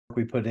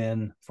we put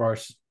in for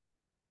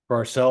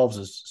ourselves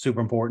is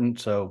super important.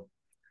 So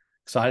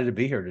excited to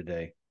be here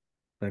today.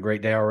 Been a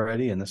great day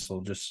already, and this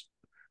will just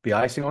be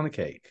icing on the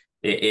cake.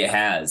 It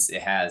has.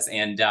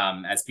 And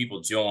as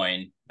people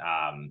join,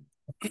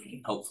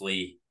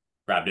 hopefully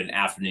grabbed an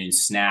afternoon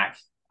snack,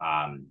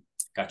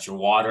 got your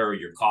water or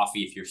your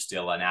coffee if you're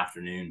still an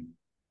afternoon.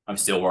 I'm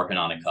still working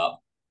on a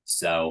cup.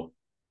 So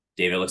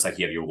David, looks like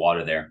you have your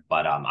water there,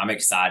 but I'm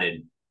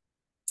excited.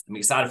 I'm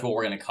excited for what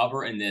we're going to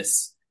cover in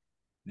this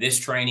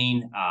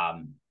training.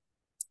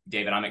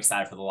 David, I'm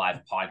excited for the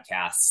live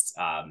podcast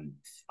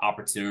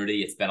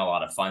opportunity. It's been a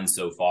lot of fun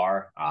so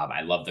far.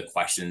 I love the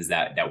questions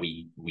that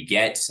we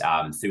get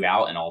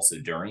throughout and also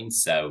during.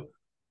 So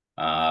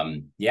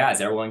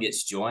as everyone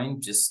gets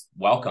joined, just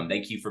welcome.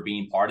 Thank you for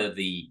being part of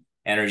the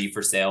Energy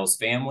for Sales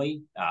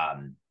family.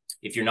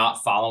 If you're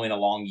not following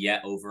along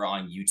yet over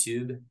on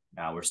YouTube,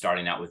 we're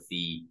starting out with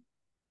the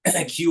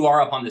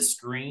QR up on the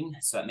screen.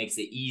 So it makes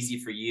it easy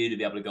for you to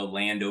be able to go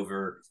land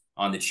over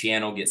on the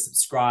channel, get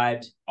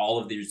subscribed. All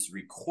of these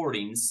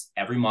recordings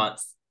every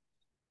month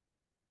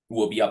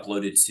will be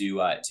uploaded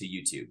to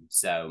YouTube.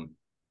 So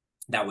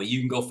that way you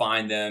can go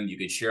find them. You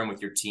can share them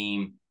with your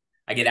team.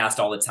 I get asked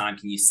all the time,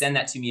 can you send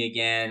that to me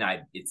again?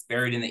 It's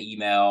buried in the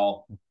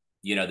email,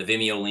 the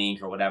Vimeo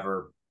link or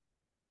whatever.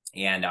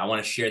 And I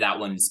want to share that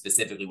one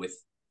specifically with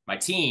my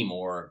team,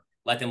 or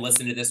let them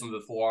listen to this one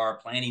before our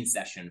planning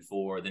session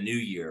for the new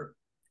year.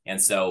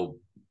 And so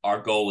our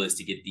goal is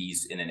to get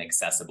these in an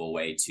accessible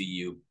way to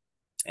you.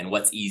 And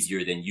what's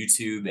easier than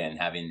YouTube and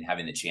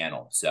having the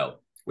channel. So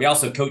we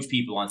also coach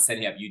people on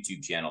setting up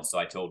YouTube channels. So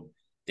I told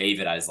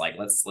David, I was like,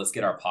 let's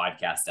get our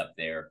podcast up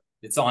there.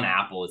 It's on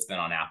Apple. It's been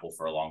on Apple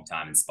for a long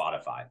time, and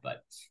Spotify.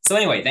 But so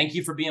anyway, thank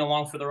you for being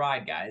along for the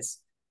ride, guys.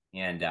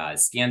 And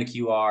scan the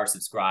QR,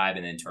 subscribe,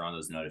 and then turn on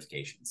those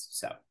notifications.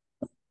 So,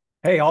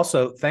 hey,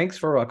 also thanks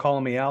for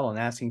calling me out and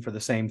asking for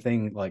the same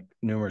thing like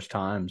numerous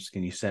times.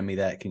 Can you send me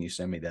that? Can you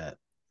send me that?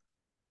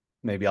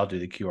 Maybe I'll do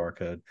the QR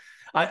code.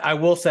 I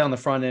will say on the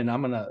front end,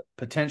 I'm going to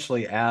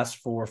potentially ask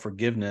for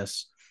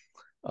forgiveness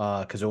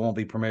because it won't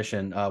be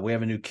permission. We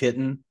have a new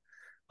kitten.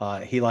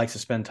 He likes to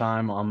spend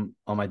time on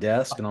my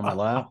desk and on my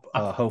lap.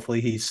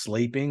 Hopefully he's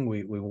sleeping.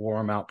 We wore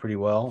him out pretty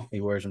well.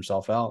 He wears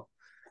himself out.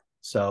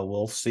 So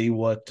we'll see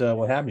what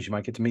happens. You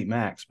might get to meet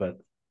Max, but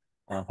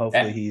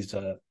hopefully he's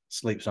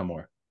asleep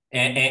somewhere.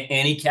 And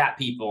any cat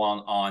people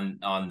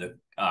on the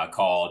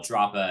call,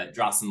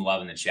 drop some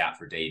love in the chat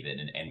for David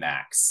and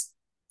Max.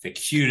 The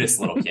cutest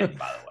little kitten,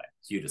 by the way.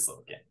 Cutest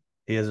little kitten.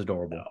 He is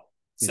adorable.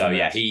 So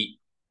yeah,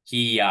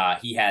 he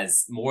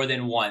has more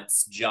than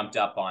once jumped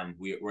up on.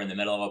 We're in the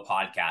middle of a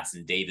podcast,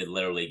 and David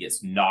literally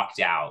gets knocked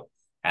out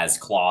as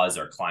claws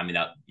are climbing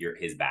up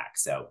his back.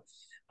 So,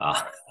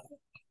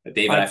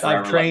 David, I've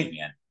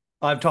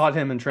taught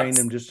him and trained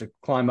him just to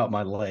climb up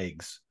my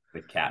legs.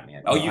 The cat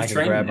man. Oh, you've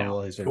trained him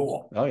now.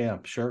 Cool. Oh yeah,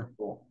 sure.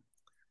 Cool.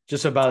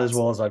 Just about as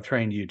well as I've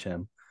trained you,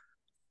 Tim.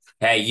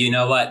 Hey, you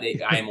know what?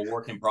 I am a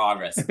work in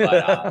progress,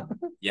 but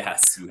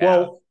yes, you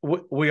have.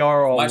 Well, we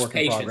are all much work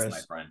patience, in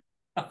progress, my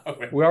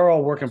friend. We are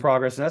all work in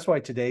progress, and that's why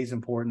today's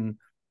important.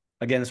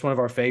 Again, it's one of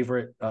our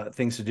favorite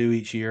things to do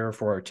each year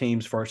for our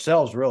teams, for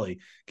ourselves. Really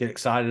get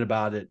excited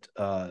about it.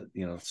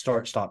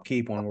 Start, stop,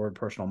 keep, one word,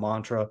 personal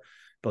mantra.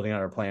 Building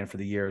out our plan for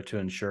the year to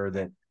ensure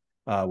that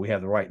we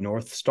have the right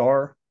North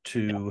Star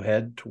to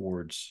head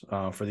towards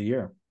for the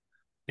year.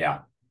 Yeah,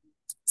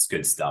 it's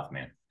good stuff,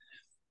 man.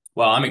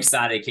 Well, I'm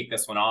excited to kick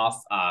this one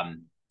off.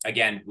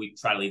 Again, we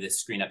try to leave this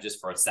screen up just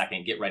for a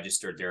second. Get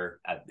registered there,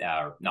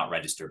 not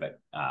register, but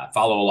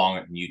follow along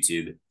on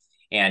YouTube.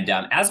 And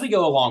as we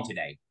go along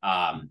today,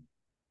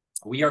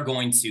 we are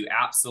going to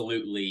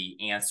absolutely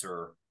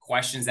answer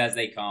questions as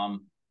they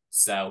come.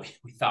 So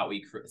we thought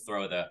we'd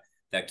throw the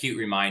cute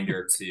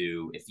reminder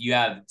to, if you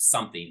have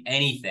something,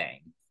 anything,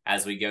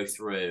 as we go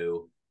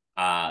through,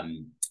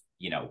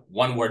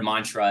 one-word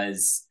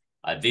mantras,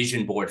 a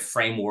vision board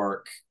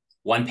framework,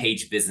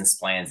 one-page business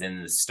plans,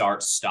 and the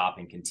start, stop,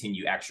 and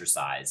continue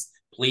exercise.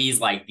 Please,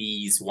 like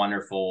these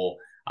wonderful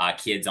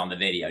kids on the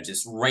video,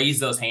 just raise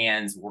those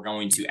hands. We're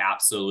going to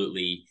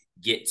absolutely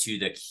get to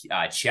the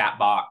chat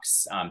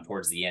box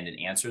towards the end and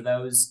answer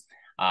those.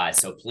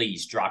 So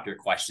please drop your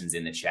questions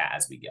in the chat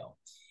as we go.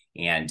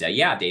 And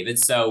David,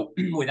 so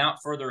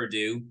without further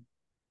ado,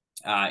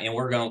 and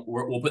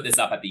we'll put this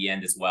up at the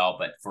end as well,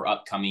 but for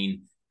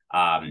upcoming,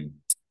 obviously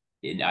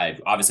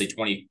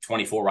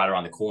 2024 right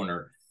around the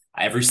corner,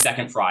 every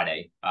second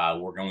Friday,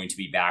 we're going to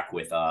be back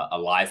with a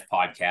live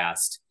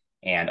podcast,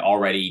 and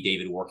already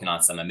David working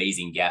on some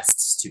amazing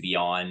guests to be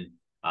on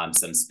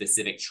some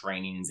specific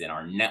trainings in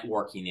our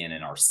networking and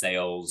in our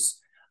sales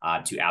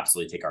to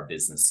absolutely take our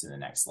business to the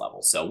next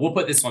level. So we'll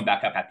put this one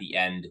back up at the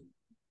end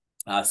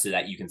so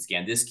that you can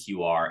scan this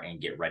QR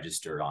and get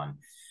registered on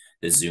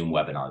the Zoom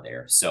webinar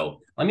there.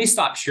 So let me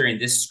stop sharing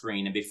this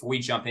screen. And before we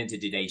jump into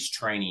today's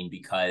training,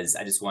 because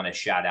I just want to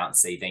shout out and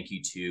say thank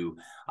you to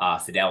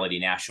Fidelity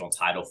National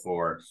Title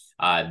for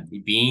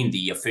being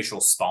the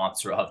official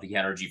sponsor of the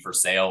Energy for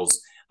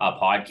Sales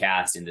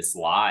podcast in this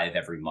live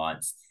every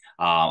month.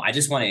 I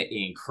just want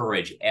to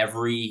encourage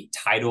every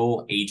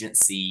title,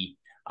 agency,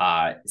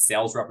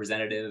 sales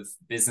representative,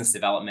 business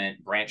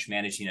development, branch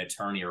managing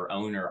attorney, or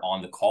owner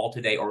on the call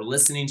today or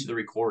listening to the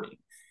recording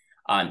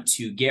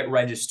to get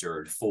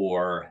registered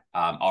for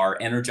our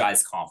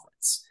Energize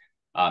conference.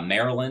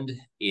 Maryland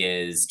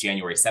is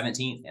January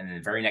 17th, and then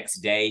the very next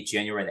day,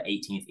 January the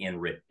 18th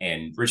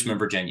in Richmond,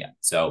 Virginia.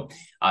 So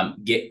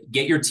get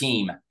your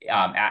team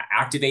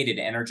activated,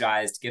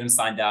 energized, get them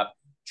signed up.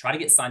 Try to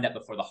get signed up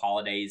before the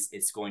holidays.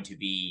 It's going to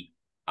be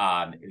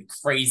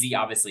crazy,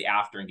 obviously,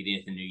 after and getting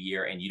into the new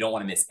year, and you don't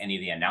want to miss any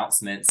of the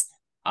announcements.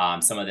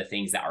 Some of the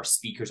things that our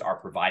speakers are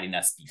providing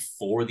us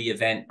before the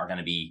event are going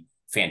to be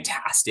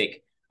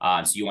fantastic.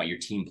 So you want your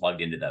team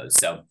plugged into those.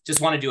 So just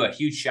want to do a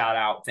huge shout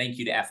out. Thank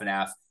you to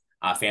F&F.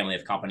 Family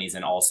of companies,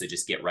 and also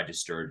just get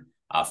registered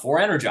for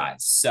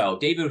Energize. So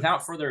David,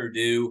 without further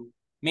ado,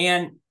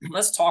 man,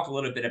 let's talk a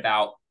little bit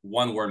about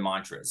one-word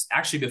mantras.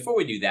 Actually, before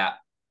we do that,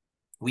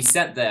 we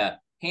sent the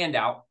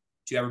handout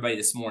to everybody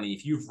this morning.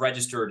 If you've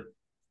registered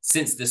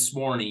since this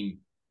morning,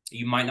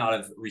 you might not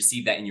have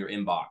received that in your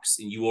inbox,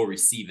 and you will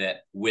receive it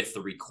with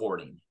the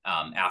recording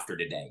after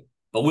today.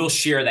 But we'll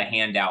share the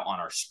handout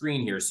on our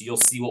screen here, so you'll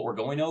see what we're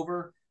going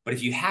over. But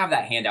if you have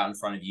that handout in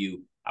front of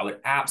you, I would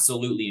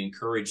absolutely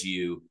encourage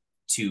you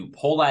to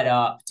pull that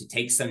up, to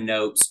take some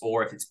notes,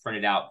 or if it's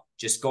printed out,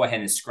 just go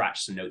ahead and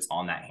scratch some notes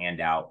on that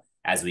handout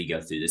as we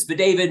go through this. But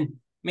David,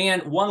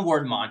 man,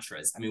 one-word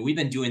mantras. I mean, we've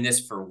been doing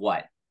this for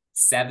what,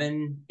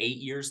 7, 8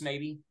 years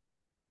maybe?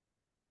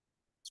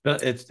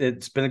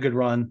 It's been a good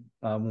run.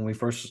 When we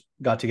first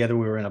got together,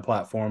 we were in a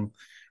platform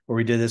where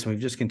we did this, and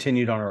we've just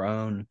continued on our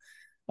own.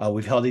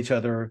 We've held each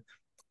other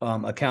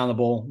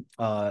accountable,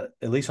 at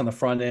least on the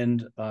front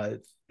end.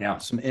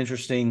 Some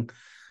interesting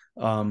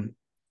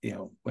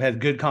we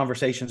had good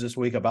conversations this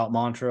week about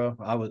mantra.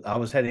 I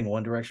was heading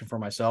one direction for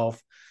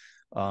myself,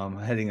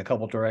 heading a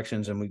couple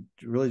directions, and we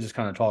really just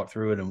kind of talked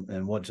through it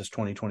and what does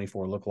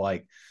 2024 look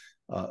like.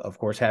 Of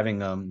course,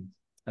 having an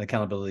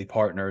accountability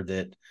partner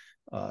that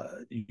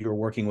you're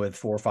working with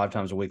 4 or 5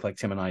 times a week, like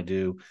Tim and I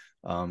do,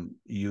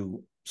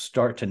 you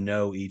start to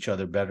know each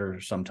other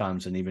better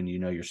sometimes than even you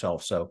know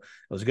yourself. So it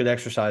was a good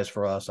exercise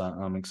for us.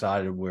 I'm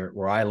excited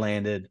where I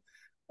landed,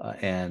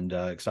 and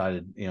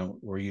excited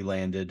where you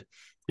landed.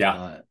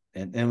 Yeah.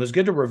 And it was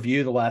good to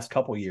review the last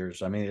couple of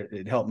years. I mean,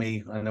 it helped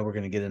me. I know we're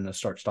going to get into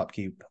start,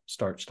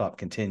 stop,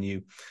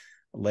 continue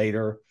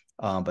later.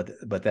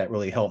 But that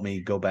really helped me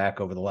go back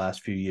over the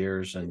last few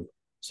years, and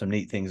some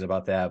neat things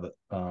about that.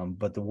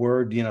 But the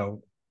word,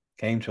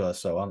 came to us.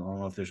 So I don't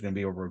know if there's going to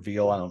be a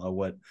reveal. I don't know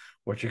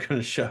what you're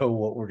going to show,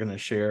 what we're going to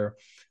share.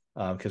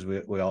 Because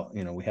we all,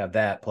 we have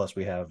that, plus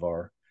we have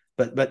our,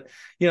 but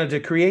to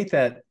create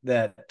that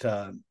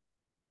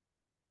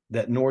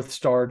North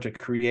Star, to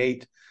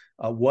create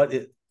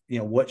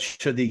what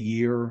should the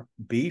year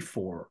be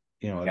for,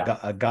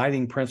 a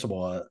guiding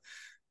principle,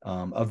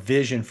 a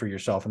vision for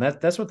yourself. And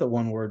that's what the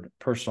one word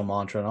personal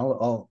mantra, and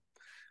I'll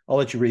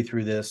let you read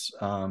through this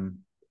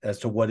as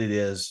to what it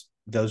is.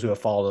 Those who have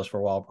followed us for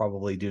a while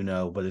probably do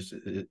know, but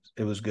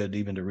it was good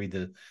even to read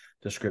the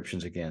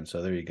descriptions again.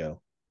 So there you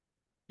go.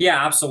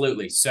 Yeah,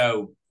 absolutely.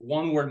 So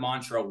one word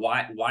mantra,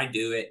 why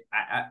do it?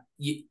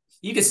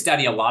 You could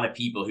study a lot of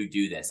people who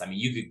do this. I mean,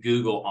 you could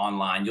Google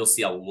online, you'll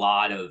see a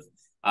lot of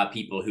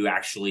people who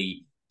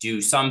actually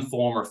do some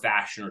form or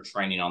fashion or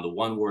training on the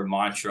one word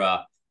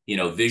mantra,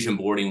 vision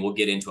boarding. We'll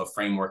get into a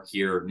framework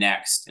here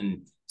next.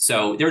 And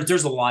so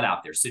there's a lot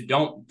out there. So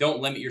don't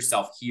limit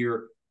yourself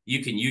here.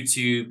 You can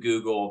YouTube,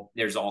 Google,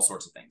 there's all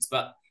sorts of things.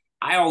 But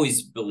I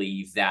always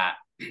believe that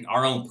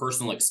our own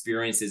personal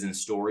experiences and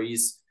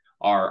stories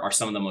are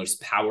some of the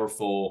most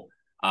powerful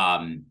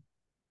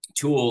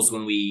tools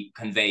when we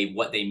convey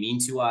what they mean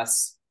to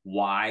us,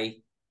 why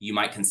you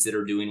might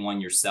consider doing one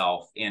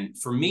yourself. And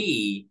for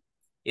me,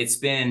 it's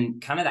been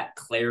kind of that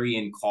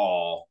clarion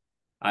call.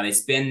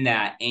 It's been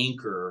that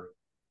anchor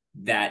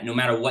that no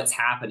matter what's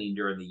happening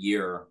during the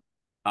year,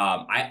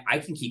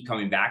 I can keep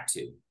coming back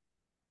to.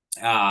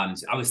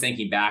 I was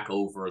thinking back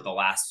over the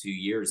last few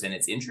years, and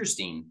it's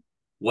interesting.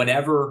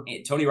 Whatever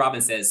Tony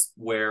Robbins says,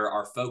 where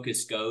our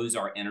focus goes,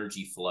 our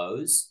energy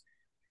flows.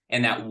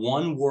 And that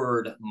one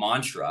word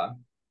mantra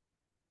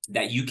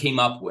that you came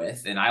up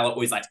with, and I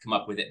always like to come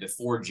up with it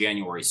before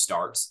January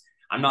starts.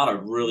 I'm not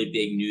a really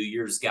big New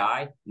Year's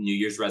guy, New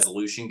Year's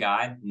resolution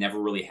guy, never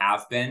really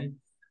have been.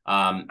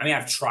 I mean,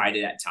 I've tried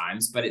it at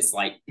times, but it's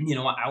like,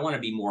 I want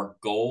to be more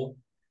goal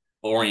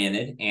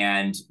oriented,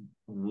 and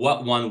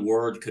what one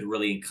word could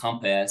really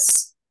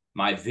encompass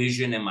my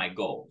vision and my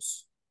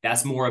goals.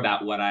 That's more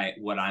about what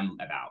I'm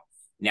about.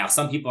 Now,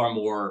 some people are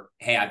more,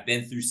 hey, I've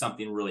been through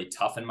something really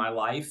tough in my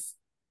life,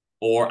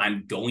 or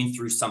I'm going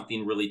through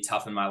something really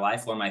tough in my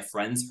life. One of my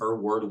friends, her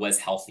word was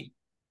healthy.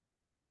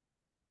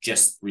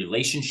 Just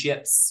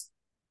relationships,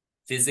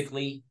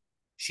 physically,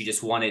 she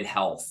just wanted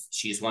health.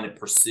 She just wanted to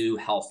pursue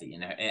healthy,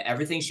 and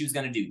everything she was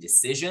going to do,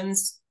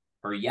 decisions,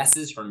 her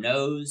yeses, her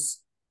nos,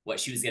 what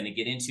she was going to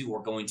get into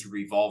were going to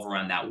revolve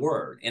around that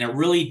word. And it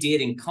really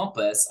did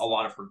encompass a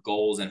lot of her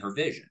goals and her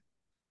vision.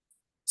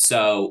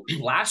 So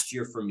last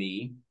year for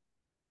me,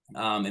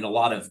 and a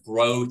lot of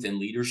growth and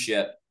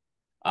leadership,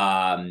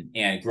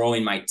 and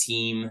growing my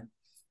team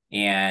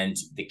and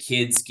the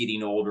kids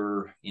getting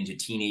older into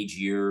teenage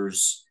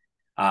years.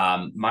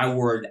 My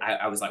word,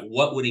 I was like,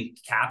 what would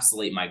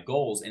encapsulate my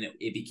goals? And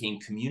it became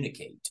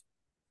communicate.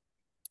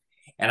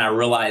 And I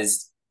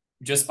realized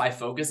just by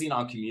focusing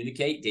on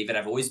communicate, David,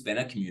 I've always been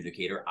a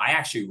communicator. I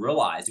actually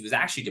realized it was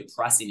actually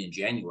depressing in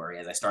January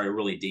as I started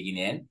really digging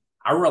in.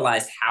 I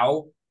realized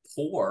how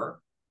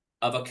poor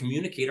of a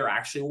communicator I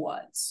actually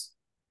was.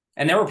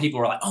 And there were people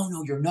who were like, oh,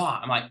 no, you're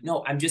not. I'm like,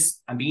 no,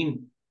 I'm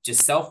being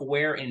just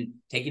self-aware and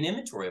taking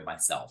inventory of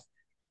myself.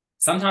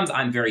 Sometimes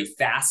I'm very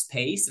fast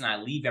paced and I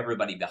leave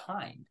everybody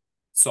behind.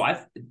 So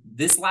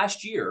this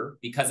last year,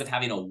 because of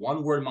having a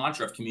one-word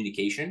mantra of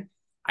communication,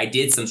 I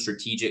did some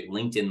strategic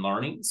LinkedIn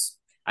learnings.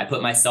 I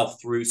put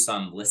myself through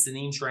some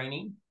listening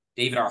training.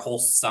 David, our whole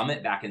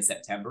summit back in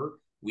September,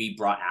 we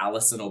brought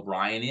Allison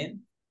O'Brien in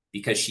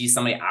because she's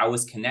somebody I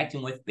was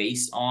connecting with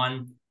based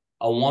on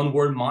a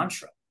one-word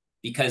mantra.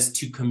 Because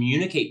to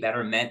communicate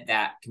better meant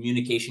that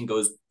communication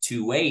goes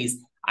two ways.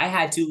 I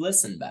had to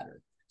listen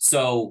better.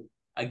 So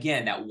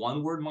again, that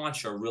one-word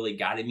mantra really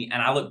guided me.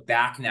 And I look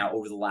back now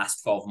over the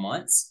last 12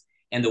 months,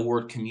 and the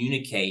word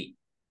communicate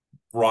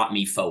brought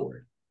me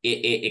forward.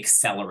 It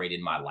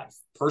accelerated my life,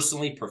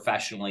 personally,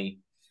 professionally.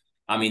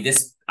 I mean,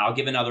 I'll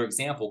give another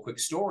example, quick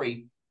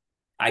story.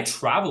 I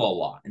travel a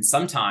lot, and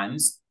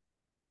sometimes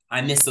I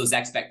miss those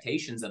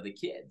expectations of the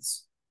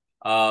kids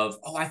of,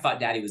 oh, I thought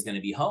daddy was going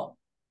to be home.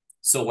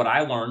 So what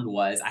I learned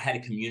was I had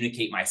to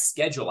communicate my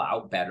schedule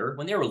out better.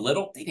 When they were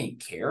little, they didn't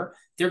care.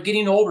 They're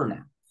getting older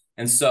now.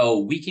 And so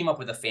we came up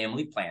with a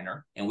family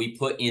planner, and we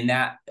put in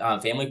that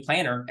family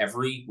planner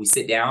we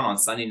sit down on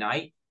Sunday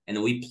night, and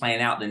then we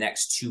plan out the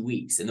next 2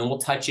 weeks, and then we'll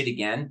touch it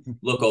again,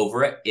 look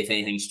over it if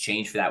anything's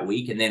changed for that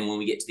week. And then when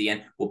we get to the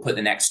end, we'll put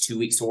the next 2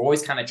 weeks. So we're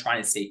always kind of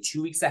trying to stay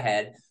 2 weeks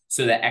ahead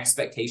so that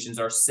expectations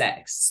are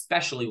set,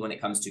 especially when it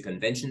comes to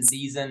convention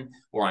season,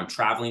 or I'm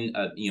traveling,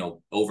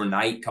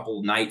 overnight, couple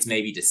of nights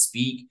maybe to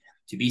speak,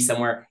 to be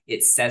somewhere.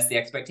 It sets the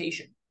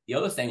expectation. The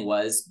other thing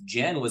was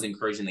Jen was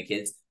encouraging the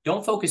kids,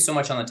 don't focus so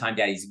much on the time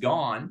daddy's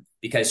gone,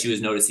 because she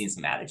was noticing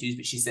some attitudes,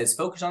 but she says,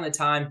 focus on the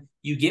time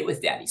you get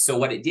with daddy. So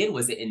what it did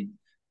was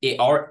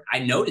I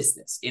noticed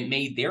this. It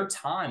made their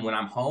time when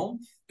I'm home,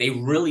 they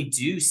really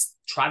do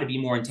try to be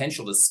more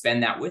intentional to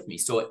spend that with me.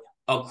 So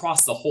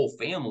across the whole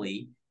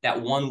family,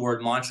 that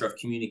one-word mantra of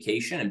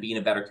communication and being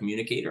a better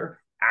communicator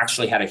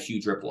actually had a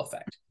huge ripple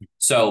effect.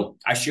 So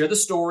I share the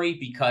story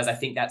because I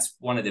think that's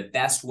one of the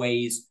best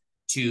ways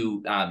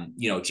to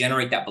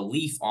generate that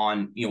belief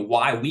on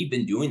why we've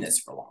been doing this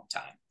for a long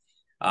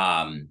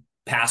time.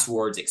 Past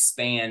words,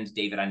 expand.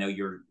 David, I know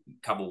you're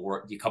a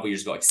couple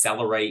years ago,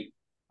 accelerate.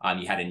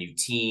 You had a new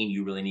team.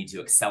 You really need to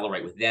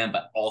accelerate with them,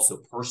 but also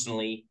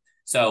personally.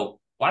 So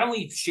why don't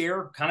we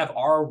share kind of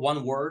our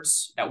one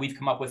words that we've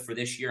come up with for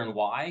this year and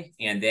why?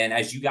 And then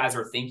as you guys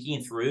are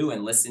thinking through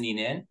and listening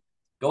in,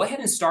 go ahead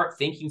and start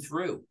thinking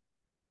through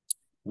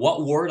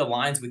what word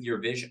aligns with your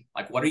vision.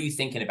 Like, what are you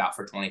thinking about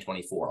for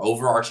 2024?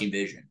 Overarching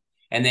vision.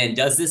 And then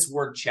does this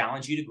word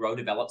challenge you to grow,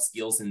 develop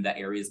skills in the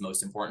areas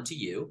most important to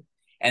you?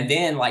 And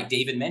then, like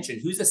David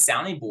mentioned, who's a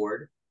sounding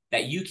board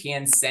that you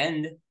can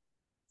send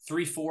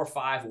 3, 4,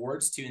 5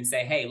 words to and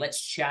say, hey,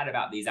 let's chat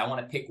about these. I want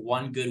to pick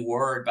one good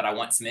word, but I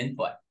want some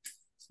input.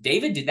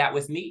 David did that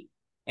with me.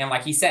 And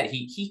like he said,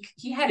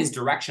 he had his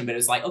direction, but it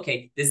was like,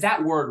 okay, does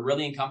that word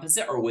really encompass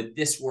it? Or would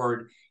this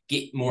word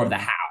get more of the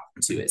how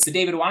to it? So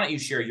David, why don't you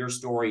share your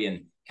story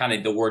and kind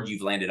of the word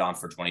you've landed on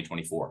for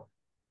 2024?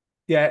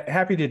 Yeah,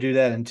 happy to do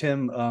that. And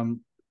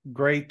Tim,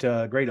 great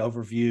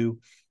overview.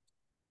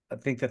 I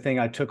think the thing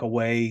I took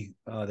away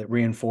that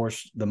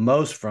reinforced the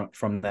most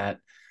from that,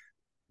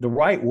 the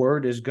right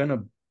word is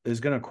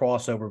gonna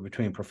cross over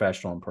between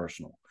professional and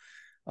personal.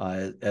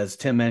 As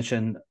Tim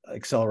mentioned,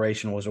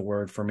 acceleration was a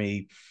word for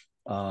me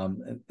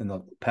in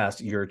the past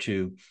year or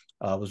two.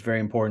 It was very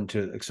important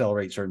to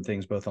accelerate certain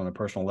things, both on a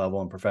personal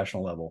level and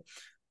professional level.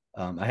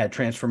 I had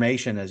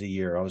transformation as a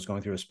year. I was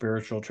going through a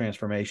spiritual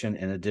transformation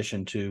in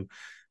addition to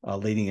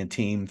leading a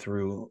team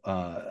through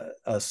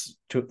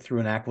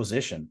an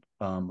acquisition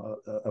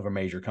of a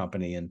major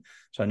company. And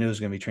so I knew it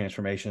was going to be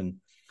transformation.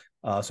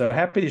 So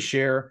happy to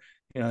share,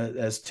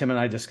 as Tim and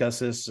I discussed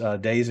this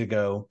days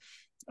ago,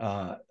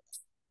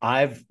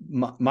 my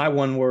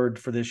one word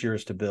for this year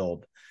is to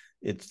build.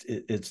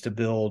 It's to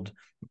build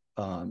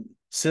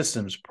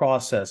systems,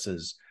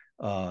 processes,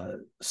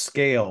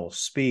 scale,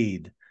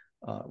 speed,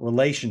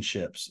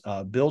 relationships.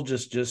 Build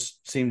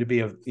just seemed to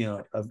be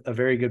a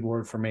very good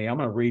word for me. I'm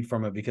going to read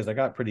from it because I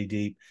got pretty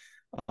deep.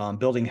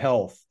 Building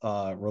health,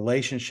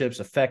 relationships,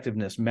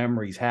 effectiveness,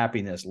 memories,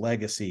 happiness,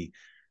 legacy,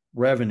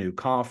 revenue,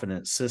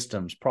 confidence,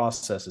 systems,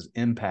 processes,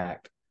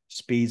 impact,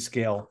 speed,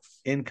 scale,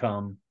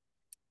 income,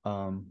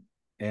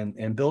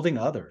 and building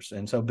others.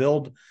 And so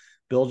build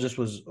just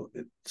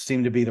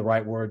seemed to be the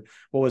right word.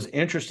 What was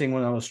interesting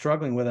when I was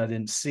struggling with it, I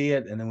didn't see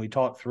it. And then we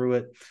talked through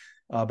it.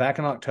 Back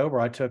in October,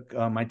 I took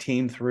my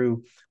team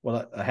through,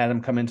 I had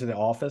them come into the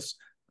office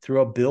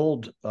through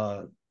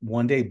a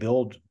one-day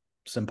build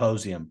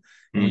symposium.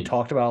 And we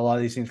talked about a lot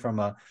of these things from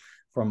a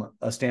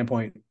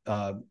standpoint,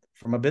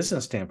 from a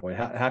business standpoint.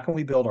 How can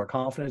we build our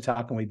confidence?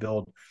 How can we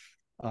build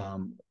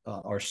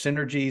our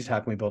synergies? How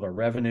can we build our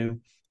revenue?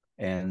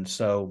 And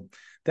so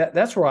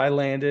that's where I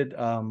landed.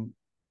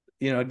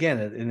 Again,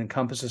 it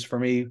encompasses for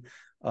me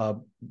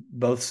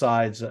both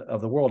sides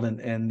of the world.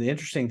 And the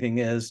interesting thing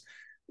is,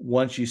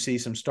 once you see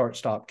some start,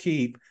 stop,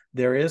 keep,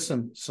 there is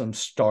some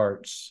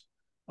starts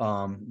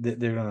that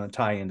they're going to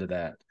tie into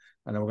that.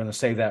 And then we're going to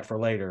save that for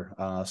later.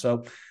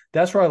 So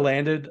that's where I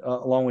landed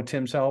along with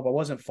Tim's help. I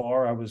wasn't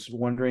far. I was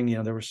wondering,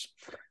 there was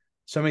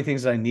so many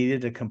things I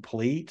needed to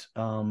complete.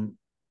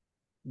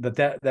 But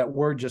that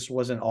word just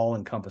wasn't all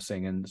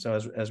encompassing. And so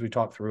as we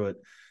talk through it,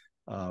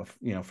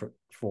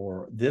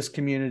 for this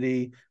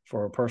community,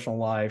 for a personal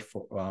life,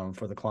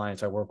 for the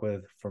clients I work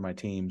with, for my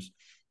teams,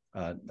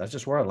 that's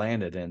just where I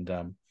landed.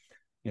 And,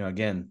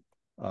 again,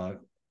 I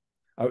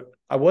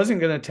wasn't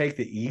going to take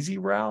the easy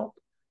route,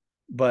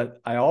 but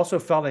I also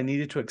felt I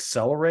needed to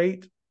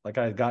accelerate. Like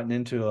I had gotten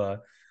into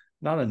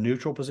not a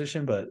neutral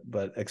position,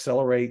 but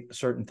accelerate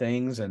certain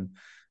things. And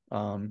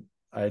I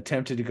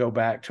attempted to go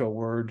back to a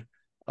word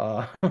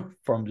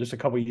from just a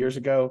couple of years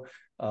ago.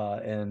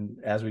 And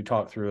as we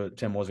talked through it,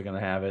 Tim wasn't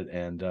going to have it.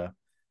 And,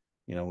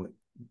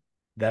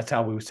 that's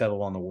how we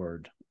settled on the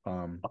word.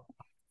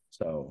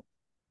 So.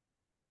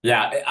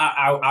 Yeah,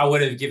 I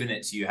would have given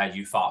it to you had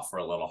you fought for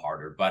a little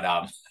harder, but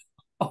I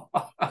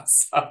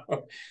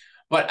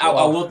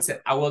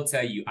will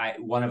tell you,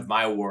 one of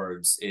my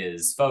words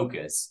is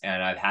focus,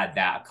 and I've had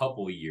that a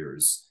couple of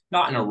years,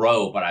 not in a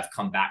row, but I've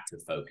come back to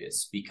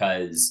focus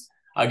because,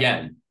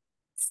 again,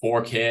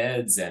 4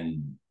 kids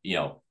and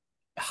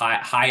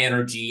high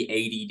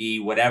energy,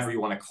 ADD, whatever you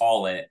want to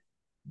call it.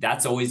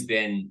 That's always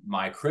been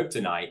my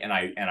kryptonite, and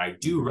I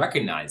do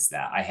recognize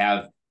that I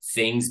have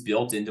things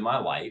built into my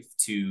life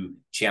to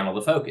channel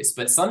the focus.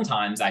 But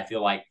sometimes I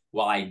feel like,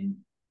 while I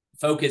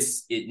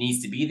focus, it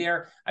needs to be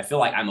there, I feel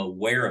like I'm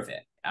aware of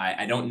it.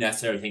 I don't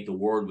necessarily think the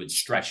word would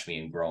stretch me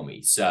and grow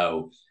me.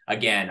 So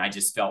again, I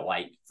just felt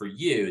like for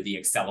you, the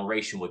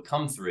acceleration would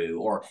come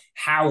through, or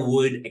how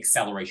would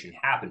acceleration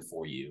happen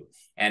for you?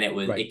 And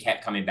it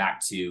kept coming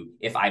back to,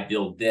 if I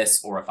build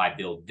this, or if I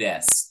build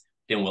this,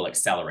 then we'll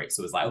accelerate.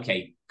 So it's like,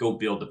 okay, go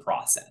build the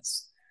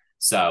process.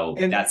 So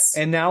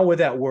and now with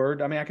that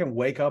word, I mean, I can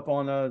wake up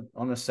on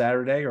a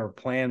Saturday or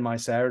plan my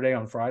Saturday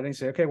on Friday and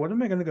say, okay, what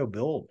am I going to go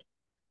build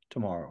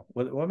tomorrow?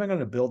 What am I going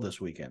to build this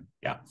weekend?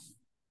 Yeah.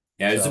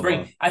 Yeah.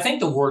 So, I think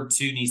the word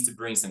too needs to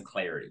bring some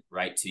clarity,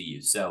 right, to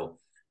you. So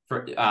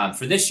for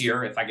this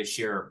year, if I could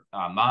share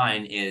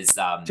mine is,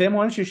 Tim,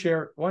 why don't you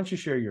share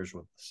yours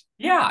with us?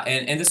 Yeah.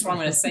 And this is what I'm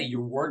going to say.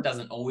 Your word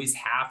doesn't always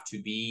have to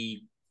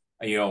be,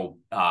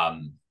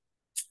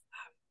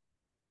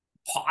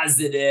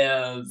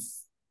 positive,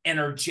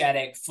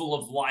 energetic, full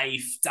of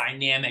life,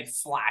 dynamic,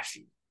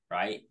 flashy,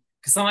 right?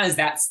 Because sometimes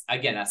that's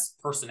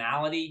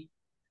personality.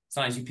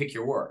 Sometimes you pick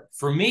your word.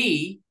 For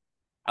me,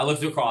 I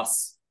looked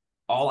across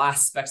all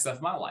aspects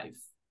of my life,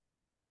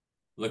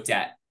 looked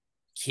at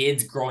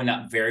kids growing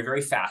up very,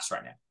 very fast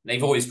right now.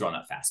 They've always grown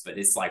up fast, but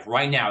it's like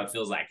right now it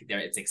feels like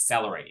it's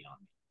accelerating on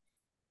me.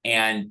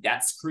 And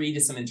that's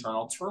created some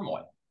internal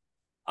turmoil.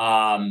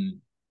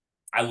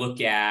 I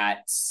look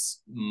at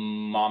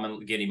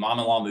getting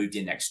mom-in-law moved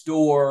in next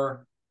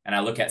door, and I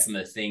look at some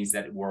of the things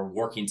that we're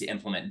working to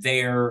implement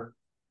there.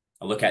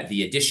 I look at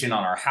the addition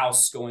on our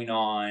house going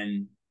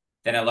on.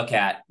 Then I look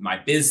at my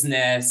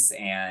business,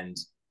 and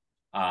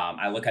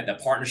I look at the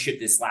partnership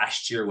this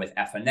last year with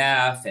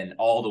F&F and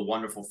all the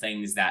wonderful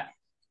things that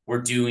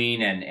we're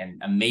doing,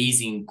 and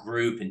amazing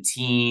group and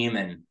team.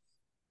 And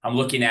I'm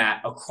looking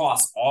at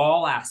across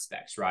all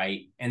aspects,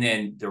 right? And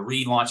then the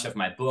relaunch of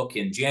my book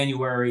in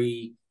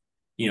January,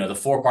 the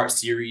 4-part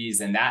series,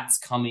 and that's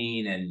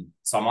coming. And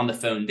so I'm on the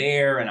phone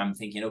there, and I'm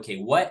thinking, okay,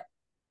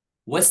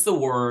 what's the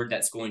word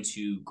that's going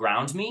to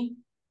ground me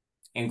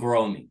and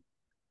grow me?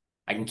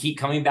 I can keep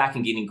coming back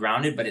and getting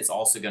grounded, but it's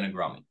also going to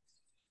grow me.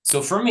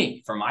 So for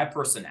me, for my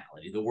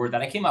personality, the word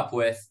that I came up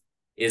with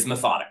is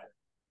methodical.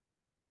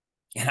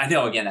 And I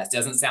know, again, that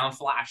doesn't sound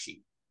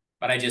flashy,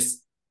 but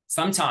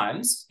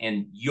sometimes,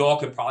 and you all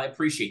could probably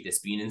appreciate this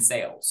being in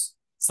sales,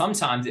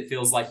 sometimes it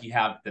feels like you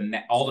have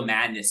all the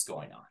madness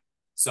going on.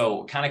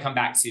 So kind of come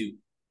back to,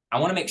 I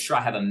want to make sure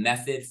I have a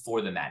method for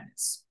the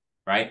madness,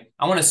 right?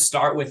 I want to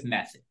start with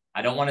method.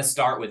 I don't want to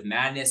start with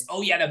madness.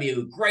 Oh yeah, that'd be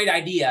a great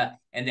idea.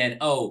 And then,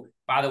 oh,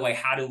 by the way,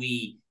 how do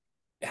we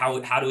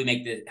build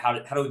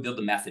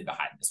the method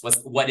behind this?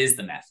 What is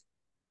the method?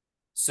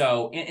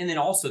 So, and then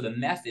also the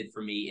method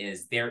for me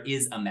is, there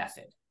is a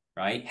method,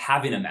 right?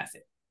 Having a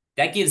method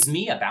that gives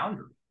me a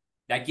boundary,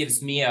 that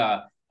gives me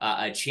a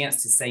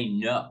chance to say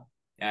no.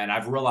 And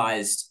I've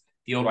realized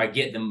the older I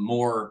get, the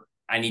more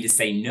I need to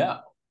say no,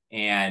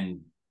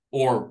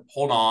 or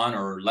hold on,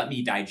 or let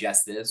me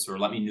digest this, or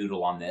let me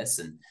noodle on this,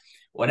 and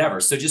whatever.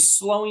 So just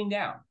slowing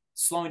down.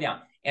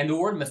 And the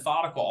word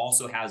methodical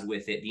also has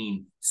with it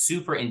being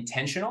super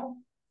intentional,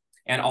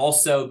 and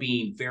also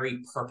being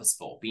very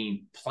purposeful,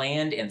 being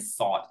planned and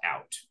thought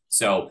out.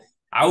 So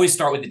I always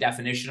start with the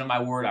definition of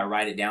my word. I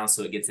write it down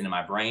so it gets into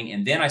my brain.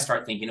 And then I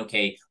start thinking,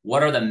 okay,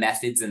 what are the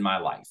methods in my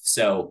life?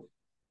 So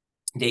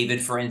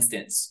David, for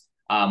instance,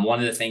 one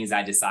of the things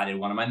I decided,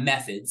 one of my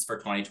methods for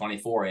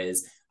 2024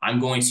 is I'm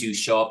going to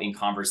show up in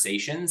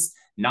conversations.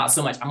 Not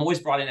so much, I'm always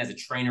brought in as a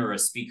trainer or a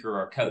speaker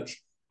or a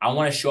coach. I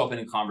want to show up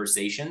in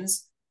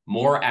conversations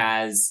more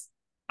as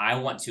I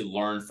want to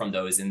learn from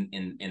those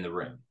in the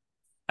room.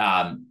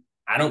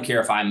 I don't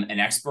care if I'm an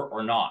expert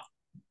or not.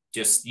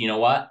 Just, you know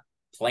what?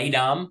 Play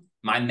dumb.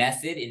 My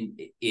method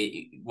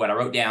what I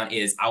wrote down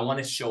is I want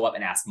to show up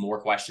and ask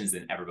more questions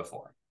than ever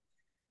before.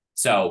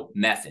 So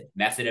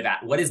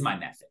what is my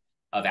method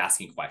of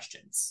asking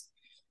questions?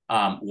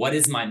 What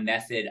is my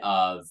method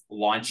of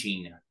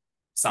launching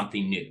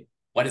something new?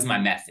 What is my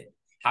method?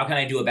 How can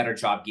I do a better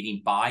job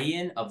getting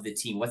buy-in of the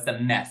team? What's the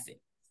method?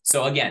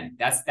 So again,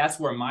 that's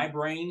where my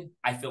brain,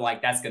 I feel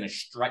like that's going to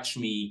stretch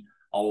me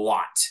a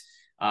lot.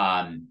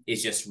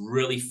 Is just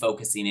really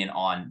focusing in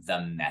on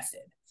the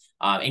method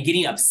and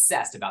getting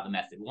obsessed about the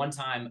method. One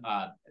time,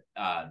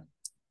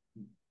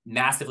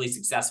 massively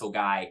successful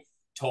guy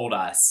told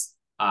us,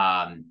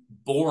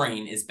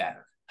 boring is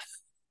better.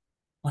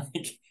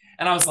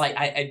 And I was like,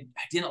 I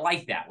didn't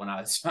like that when I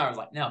was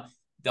like, no,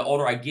 the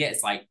older I get,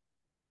 it's like,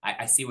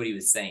 I see what he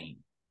was saying.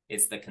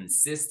 It's the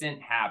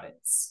consistent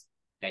habits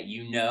that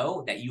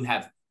that you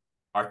have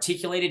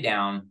articulated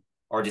down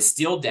or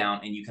distilled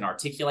down and you can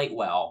articulate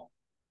well,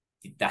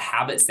 the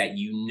habits that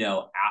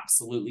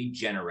absolutely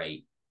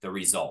generate the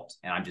result.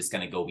 And I'm just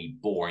going to go be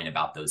boring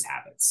about those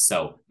habits.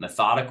 So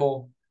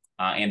methodical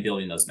and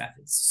building those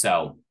methods.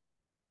 So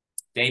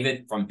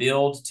David, from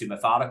build to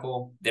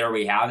methodical, there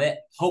we have it.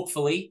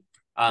 Hopefully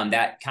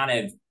that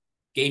kind of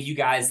gave you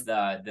guys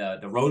the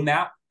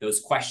roadmap, those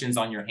questions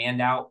on your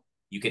handout.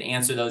 You can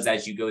answer those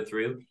as you go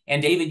through.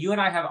 And David, you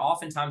and I have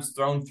oftentimes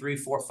thrown 3,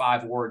 4,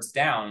 5 words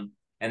down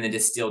and then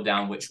distilled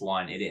down which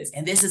one it is.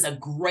 And this is a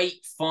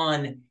great,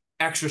 fun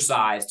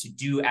exercise to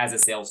do as a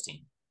sales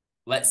team.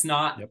 Let's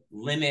not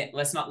limit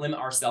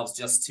ourselves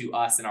just to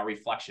us and our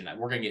reflection.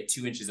 We're going to get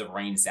 2 inches of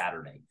rain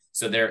Saturday.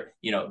 So they're,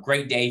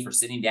 great day for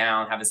sitting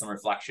down, having some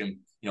reflection,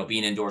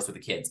 being indoors with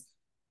the kids.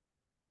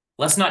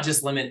 Let's not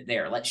just limit it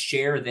there. Let's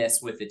share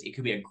this with it. It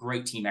could be a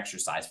great team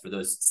exercise for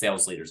those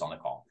sales leaders on the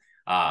call.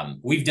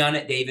 We've done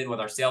it, David, with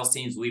our sales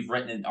teams. We've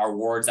written our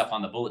words up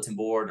on the bulletin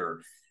board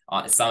or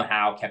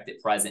somehow kept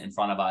it present in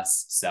front of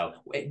us. So,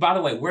 by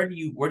the way, where do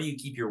you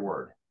keep your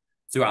word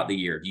throughout the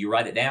year? Do you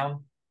write it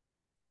down?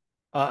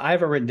 I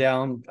have it written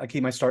down. I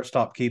keep my start,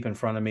 stop, keep in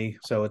front of me.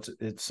 So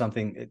it's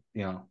something,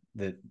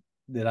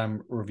 that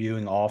I'm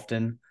reviewing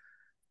often,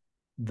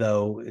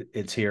 though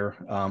it's here.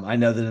 I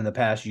know that in the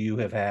past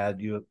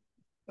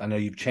I know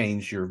you've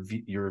changed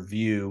your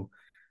view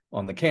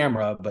on the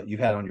camera, but you've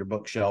had on your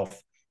bookshelf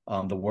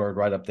the word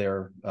right up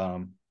there,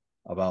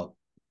 about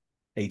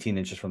 18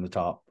 inches from the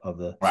top of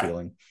the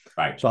ceiling.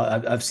 Right. So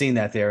I've seen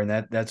that there,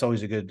 and that's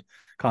always a good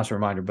constant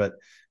reminder. But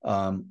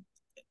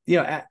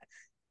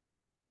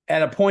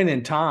at a point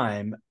in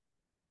time,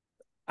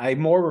 I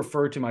more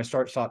refer to my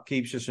start, stop,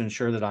 keeps just to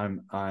ensure that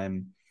I'm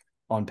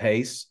on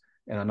pace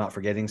and I'm not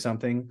forgetting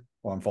something,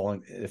 or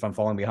if I'm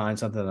falling behind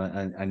something,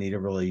 I need to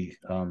really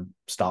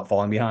stop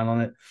falling behind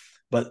on it.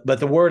 But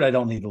the word I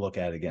don't need to look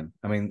at again.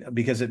 I mean,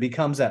 because it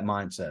becomes that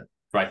mindset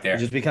right there. It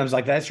just becomes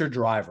like, that's your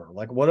driver.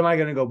 Like, what am I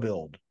going to go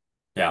build?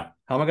 Yeah.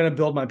 How am I going to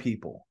build my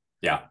people?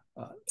 Yeah.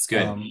 It's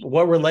good.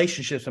 What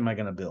relationships am I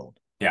going to build?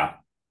 Yeah.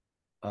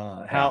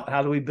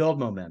 How do we build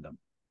momentum?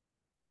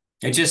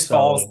 It just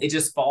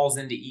falls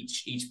into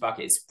each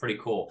bucket. It's pretty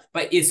cool.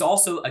 But it's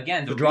also,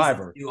 again, the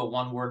driver. Do a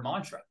 1-word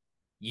mantra.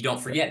 You don't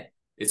forget it.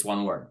 It's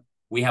 1 word.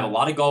 We have a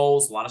lot of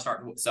goals, a lot of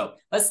start. So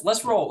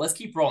let's roll. Let's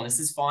keep rolling. This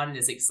is fun.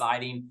 It's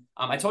exciting.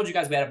 I told you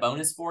guys we had a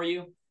bonus for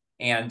you.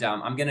 And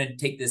I'm going to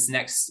take this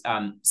next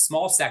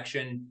small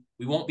section.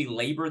 We won't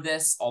belabor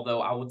this,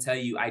 although I will tell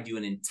you I do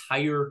an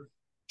entire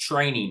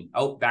training.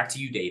 Oh, back to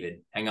you, David.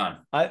 Hang on.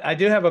 I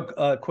do have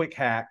a quick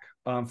hack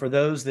for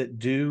those that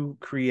do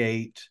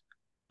create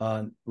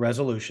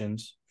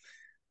resolutions.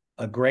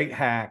 A great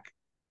hack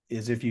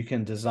is if you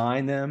can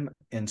design them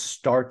and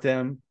start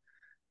them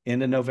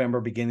into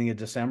November, beginning of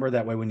December.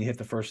 That way, when you hit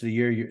the first of the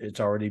year, it's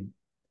already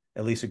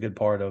at least a good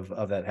part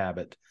of that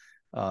habit,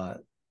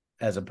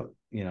 as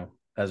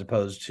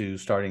opposed to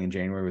starting in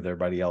January with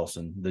everybody else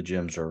and the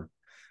gyms are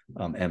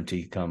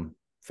empty come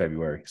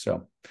February.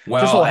 So just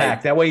a little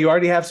hack. That way you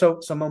already have some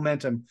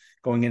momentum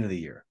going into the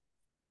year.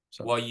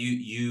 So. Well,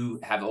 you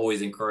have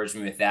always encouraged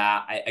me with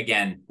that.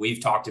 Again,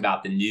 we've talked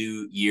about the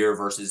new year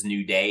versus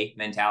new day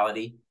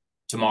mentality.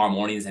 Tomorrow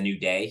morning is a new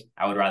day.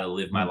 I would rather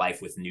live my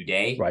life with new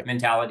day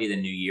mentality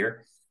than new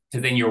year,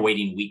 because then you're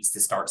waiting weeks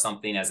to start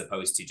something as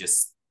opposed to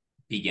just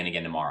begin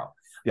again tomorrow.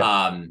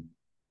 Yeah.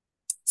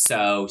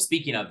 So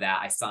speaking of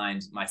that, I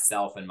signed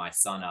myself and my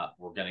son up.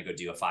 We're going to go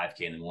do a 5K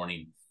in the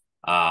morning.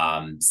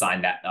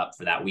 Signed that up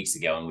for that weeks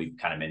ago, and we've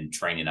kind of been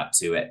training up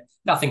to it.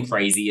 Nothing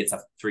crazy. It's a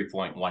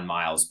 3.1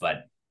 miles,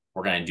 but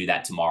we're going to do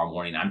that tomorrow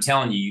morning. I'm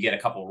telling you, you get a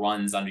couple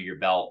runs under your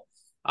belt,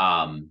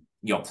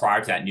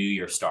 prior to that new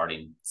year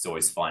starting. It's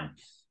always fun.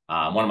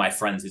 One of my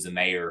friends who's a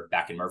mayor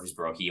back in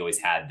Murfreesboro, he always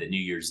had the New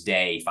Year's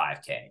Day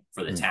 5K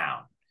for the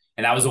town.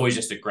 And that was always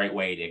just a great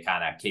way to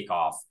kind of kick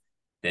off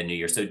the new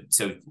year. So,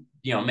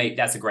 mate,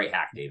 that's a great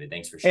hack, David.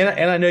 Thanks for sharing.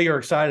 And I know you're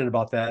excited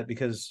about that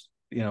because,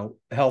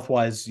 health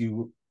wise,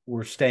 you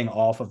were staying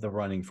off of the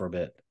running for a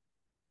bit.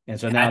 And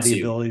so now the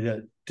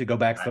ability to go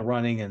back to the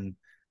running, and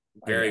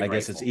I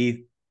guess it's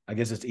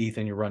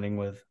Ethan you're running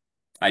with.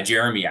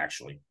 Jeremy,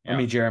 actually. Yeah. I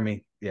mean,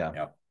 Jeremy.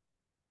 Yeah.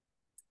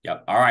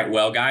 Yep. All right.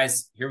 Well,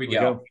 guys, here we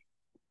go.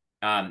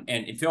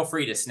 And feel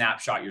free to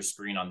snapshot your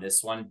screen on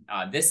this one.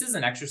 This is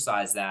an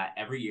exercise that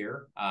every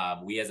year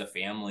we as a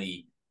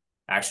family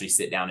actually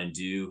sit down and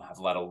do. I've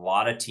led a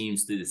lot of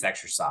teams through this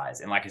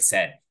exercise. And like I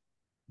said,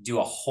 do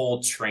a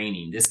whole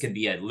training. This could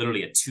be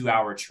literally a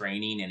 2-hour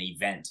training, an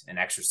event, an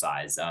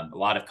exercise. A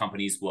lot of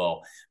companies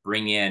will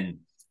bring in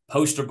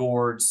poster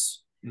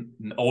boards,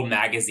 old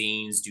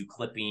magazines, do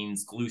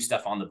clippings, glue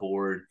stuff on the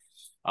board.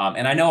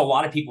 And I know a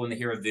lot of people, when they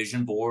hear a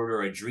vision board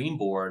or a dream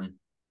board,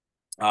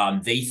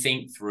 they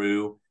think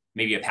through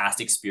maybe a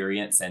past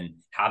experience and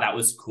how that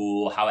was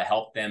cool, how it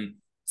helped them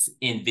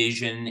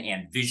envision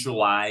and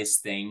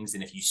visualize things.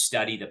 And if you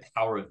study the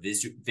power of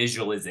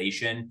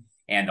visualization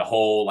and the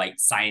whole like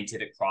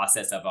scientific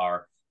process of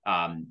our,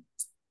 I'm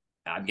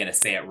going to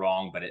say it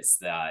wrong, but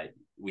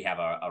we have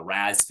a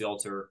RAS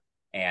filter,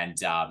 and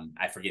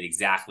I forget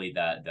exactly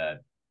the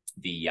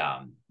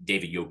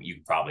David, you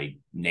could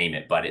probably name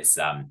it, but it's,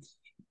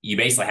 you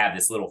basically have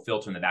this little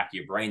filter in the back of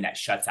your brain that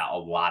shuts out a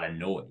lot of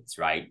noise,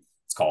 right?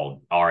 It's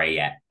called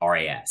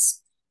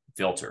RAS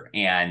filter.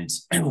 And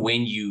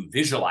when you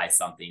visualize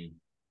something,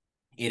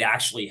 it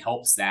actually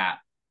helps that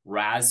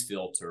RAS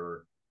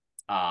filter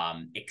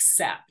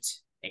accept.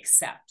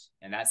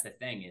 And that's the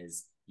thing,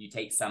 is you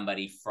take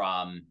somebody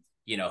from,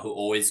 who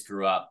always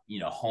grew up,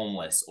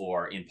 homeless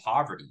or in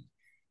poverty.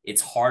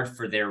 It's hard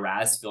for their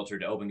RAS filter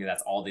to open because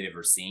that's all they've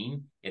ever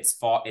seen. It's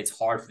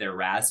hard for their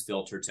RAS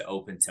filter to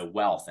open to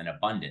wealth and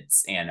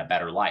abundance and a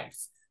better life.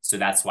 So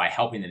that's why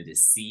helping them to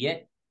see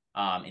it,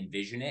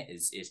 envision it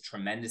is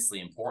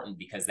tremendously important,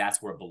 because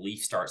that's where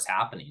belief starts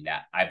happening,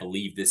 that I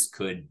believe this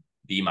could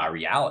be my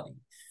reality.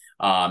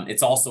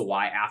 It's also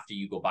why after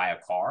you go buy a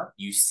car,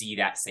 you see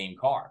that same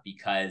car,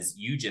 because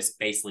you just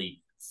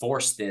basically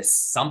force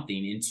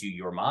something into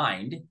your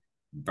mind,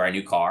 brand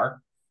new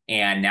car.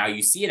 And now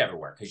you see it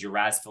everywhere because your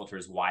RAS filter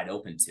is wide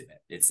open to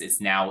it.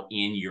 It's now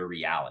in your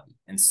reality.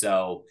 And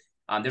so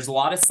there's a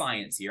lot of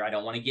science here. I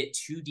don't want to get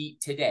too deep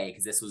today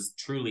because this was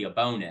truly a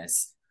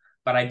bonus,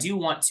 but I do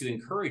want to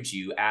encourage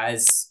you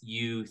as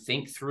you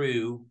think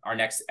through our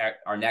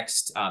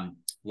next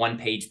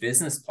one-page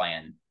business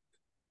plan.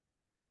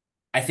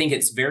 I think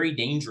it's very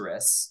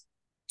dangerous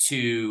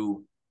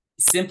to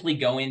simply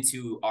go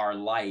into our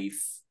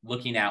life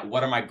looking at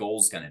what are my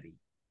goals going to be.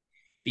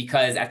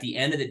 Because at the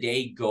end of the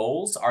day,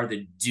 goals are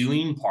the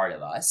doing part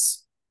of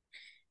us.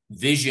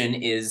 Vision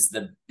is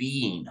the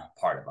being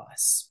part of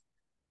us.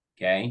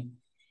 Okay.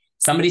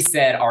 Somebody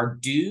said our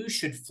do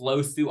should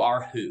flow through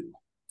our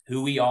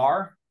who we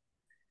are.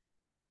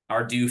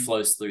 Our do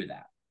flows through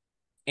that.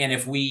 And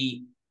if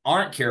we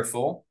aren't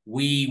careful,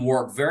 we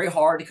work very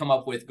hard to come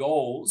up with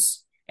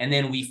goals, and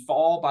then we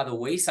fall by the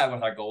wayside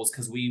with our goals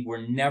because we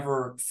were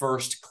never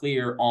first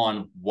clear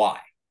on why.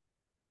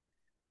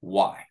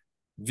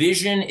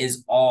 Vision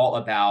is all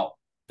about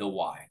the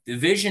why. The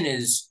vision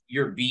is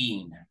your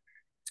being,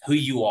 who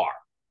you are.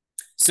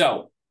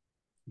 So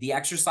the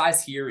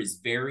exercise here is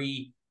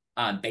very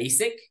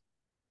basic.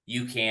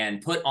 You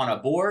can put on a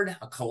board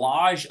a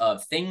collage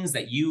of things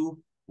that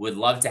you would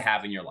love to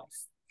have in your life.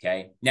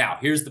 Okay. Now,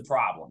 here's the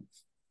problem.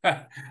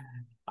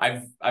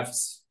 I've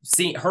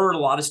heard a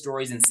lot of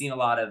stories and seen a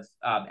lot of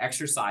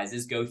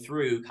exercises go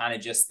through kind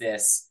of just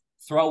this: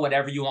 throw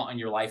whatever you want on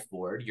your life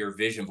board, your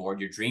vision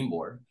board, your dream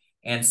board.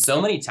 And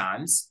so many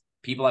times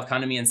people have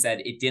come to me and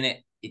said, it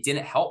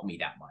didn't help me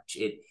that much.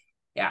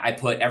 I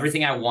put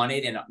everything I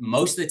wanted. And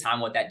most of the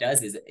time what that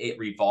does is it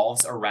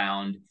revolves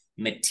around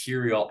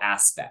material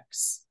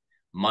aspects: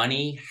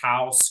 money,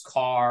 house,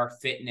 car,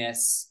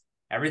 fitness,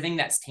 everything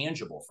that's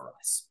tangible for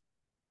us.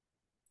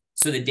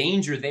 So the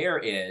danger there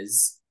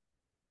is,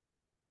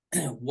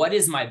 what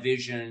is my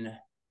vision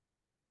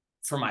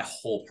for my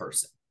whole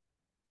person?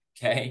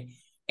 Okay.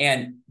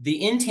 And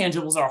the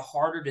intangibles are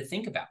harder to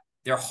think about.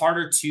 They're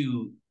harder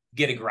to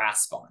get a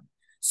grasp on.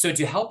 So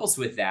to help us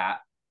with that,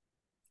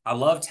 I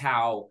loved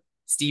how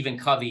Stephen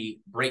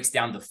Covey breaks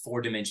down the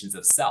 4 dimensions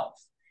of self.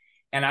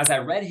 And as I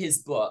read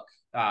his book,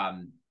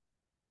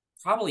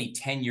 probably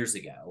 10 years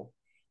ago,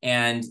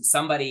 and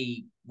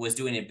somebody was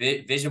doing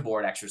a vision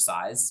board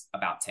exercise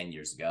about 10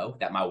 years ago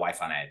that my wife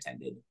and I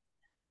attended,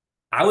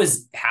 I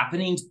was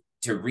happening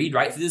to read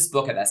right through this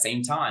book at that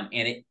same time.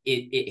 And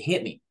it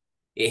hit me.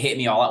 It hit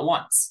me all at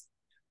once.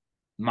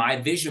 My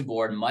vision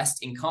board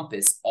must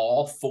encompass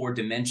all 4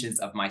 dimensions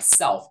of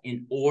myself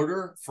in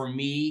order for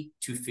me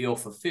to feel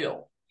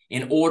fulfilled,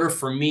 in order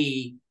for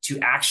me to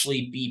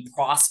actually be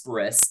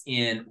prosperous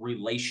in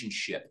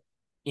relationship,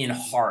 in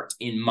heart,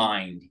 in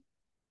mind,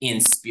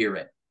 in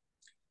spirit,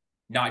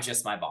 not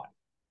just my body.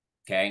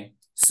 Okay.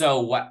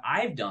 So what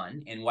I've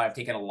done and what I've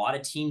taken a lot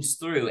of teams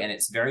through, and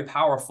it's very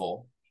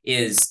powerful,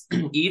 is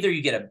either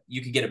you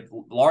could get a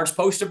large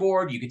poster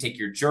board, you could take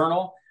your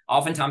journal.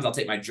 Oftentimes I'll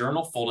take my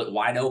journal, fold it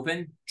wide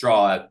open,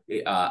 draw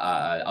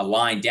a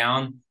line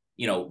down,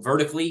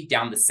 vertically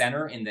down the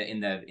center in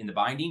the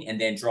binding, and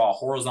then draw a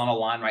horizontal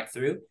line right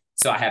through.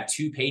 So I have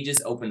 2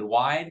 pages opened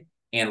wide,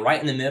 and right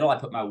in the middle, I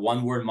put my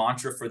 1-word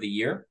mantra for the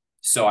year.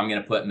 So I'm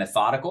going to put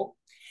methodical.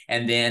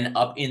 And then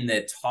up in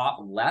the top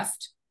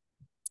left,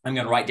 I'm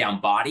going to write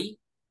down body.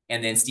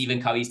 And then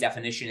Stephen Covey's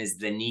definition is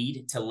the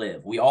need to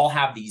live. We all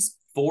have these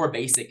 4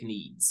 basic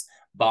needs.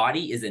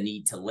 Body is a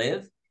need to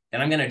live.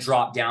 Then I'm going to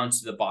drop down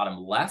to the bottom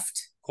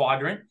left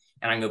quadrant,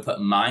 and I'm going to put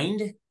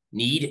mind,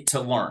 need to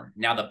learn.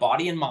 Now, the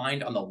body and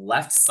mind on the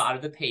left side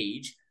of the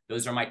page,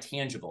 those are my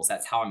tangibles.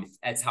 That's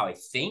how I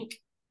think,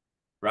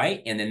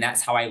 right? And then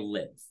that's how I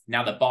live.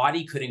 Now, the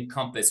body could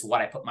encompass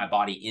what I put my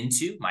body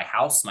into, my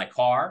house, my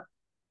car.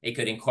 It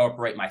could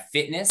incorporate my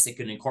fitness. It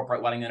could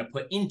incorporate what I'm going to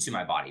put into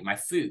my body, my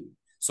food.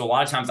 So a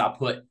lot of times I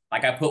put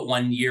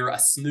 1 year a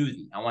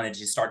smoothie. I wanted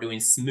to start doing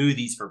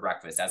smoothies for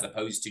breakfast as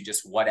opposed to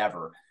just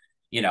whatever,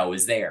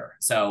 was there.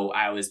 So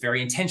I was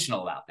very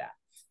intentional about that.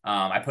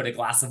 I put a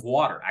glass of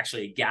water,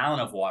 actually a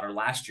gallon of water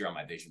last year on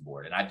my vision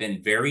board. And I've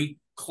been very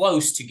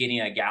close to getting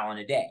a gallon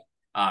a day.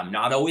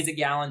 Not always a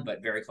gallon,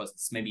 but very close.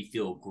 This made me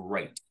feel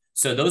great.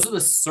 So those are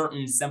the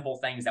certain simple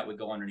things that would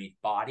go underneath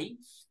body.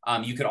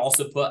 You could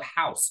also put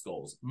house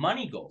goals,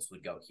 money goals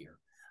would go here.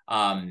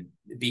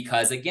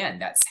 Because again,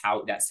 that's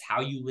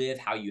how you live,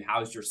 how you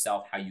house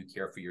yourself, how you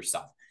care for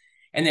yourself.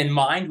 And then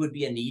mind would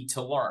be a need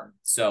to learn.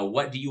 So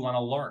what do you want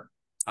to learn?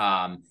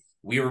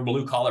 We were a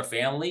blue collar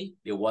family.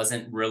 It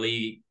wasn't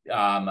really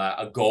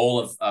a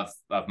goal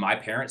of my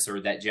parents or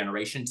that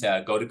generation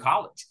to go to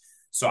college.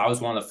 So I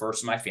was one of the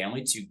first in my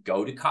family to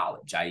go to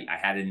college. I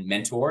had a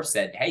mentor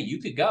said, hey,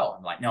 you could go.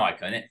 I'm like, no, I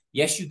couldn't.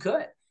 Yes, you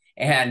could.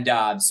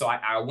 And so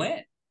I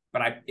went,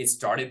 but it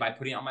started by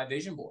putting on my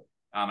vision board.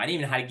 I didn't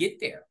even know how to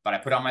get there, but I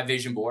put on my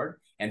vision board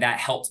and that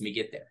helped me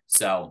get there.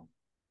 So,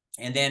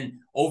 and then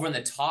over in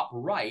the top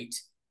right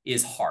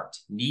is heart,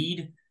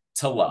 need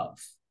to love.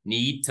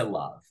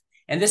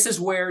 And this is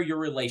where your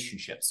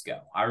relationships go.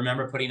 I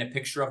remember putting a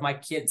picture of my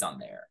kids on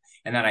there.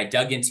 And then I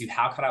dug into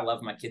how could I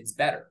love my kids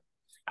better?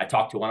 I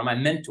talked to one of my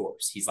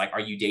mentors. He's like, are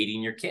you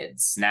dating your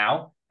kids?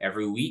 Now,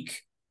 every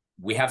week,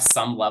 we have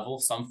some level,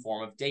 some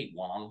form of date,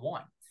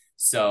 one-on-one.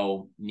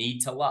 So need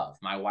to love,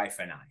 my wife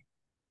and I.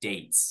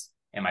 Dates.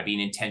 Am I being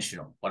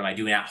intentional? What am I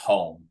doing at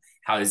home?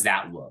 How does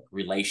that look?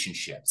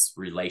 Relationships,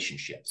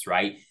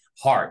 right?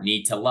 Heart,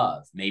 need to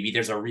love. Maybe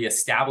there's a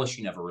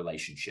reestablishing of a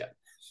relationship.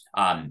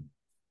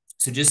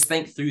 So just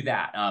think through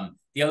that.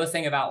 The other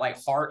thing about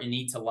like heart and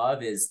need to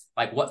love is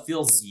like what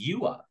fills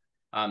you up?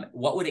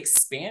 What would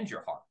expand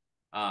your heart?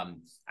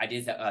 I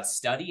did a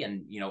study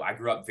and, I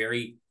grew up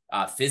very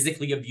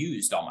physically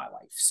abused all my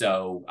life.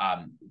 So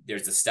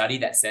there's a study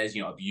that says,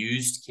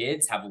 abused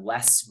kids have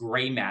less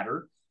gray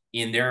matter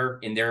in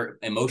their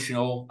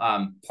emotional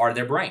part of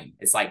their brain.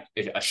 It's like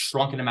a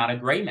shrunken amount of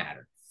gray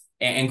matter.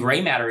 And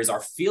gray matter is our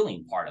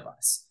feeling part of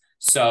us.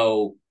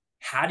 So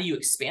how do you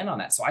expand on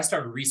that? So I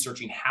started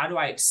researching, how do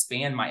I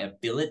expand my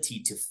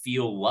ability to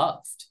feel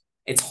loved?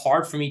 It's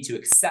hard for me to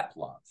accept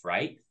love,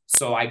 right?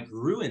 So I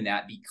grew in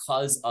that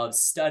because of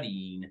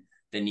studying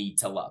the need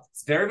to love.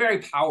 It's very, very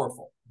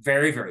powerful,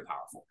 very, very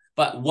powerful.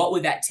 But what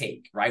would that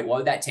take, right? What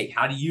would that take?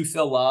 How do you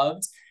feel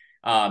loved?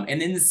 And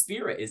then the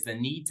spirit is the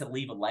need to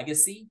leave a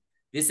legacy.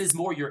 This is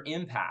more your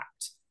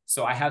impact.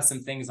 So I have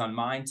some things on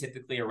mine,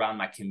 typically around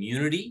my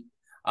community,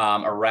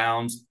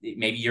 around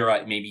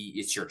maybe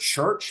it's your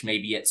church,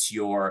 maybe it's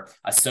your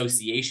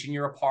association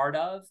you're a part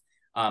of.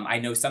 I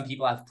know some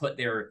people have put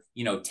their,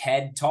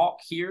 TED talk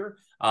here.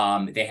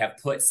 They have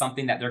put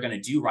something that they're going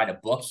to do, write a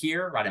book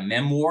here, write a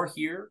memoir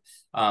here,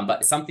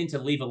 but something to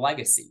leave a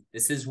legacy.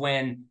 This is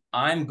when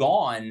I'm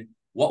gone,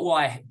 what will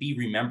I be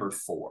remembered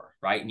for,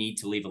 right? Need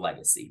to leave a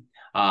legacy.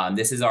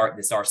 This is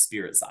our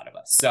spirit side of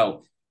us.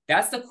 So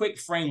that's the quick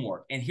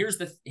framework. And here's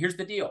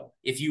the deal.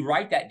 If you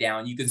write that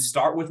down, you can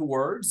start with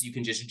words. You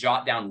can just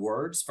jot down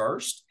words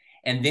first.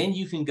 And then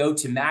you can go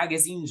to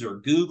magazines or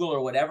Google or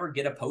whatever,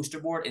 get a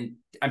poster board. And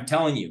I'm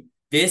telling you,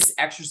 this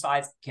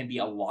exercise can be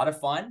a lot of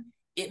fun.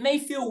 It may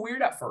feel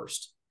weird at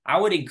first. I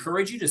would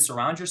encourage you to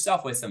surround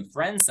yourself with some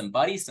friends, some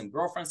buddies, some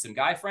girlfriends, some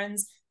guy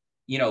friends,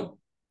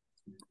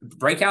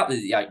 break out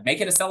make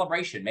it a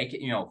celebration, make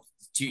it,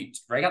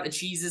 break out the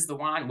cheeses, the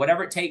wine,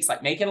 whatever it takes,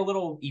 like make it a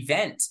little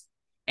event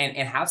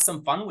and have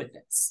some fun with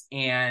this.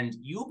 And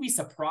you'll be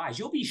surprised.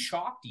 You'll be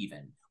shocked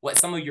even what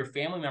some of your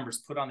family members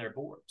put on their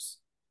boards.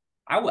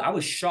 I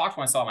was shocked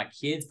when I saw my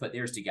kids put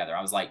theirs together.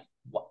 I was like,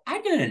 well, I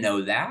didn't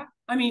know that.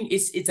 I mean,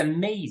 it's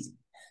amazing.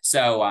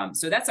 So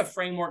that's a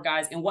framework,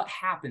 guys. And what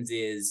happens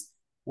is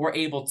we're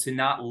able to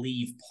not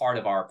leave part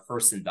of our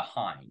person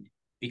behind,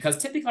 because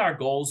typically our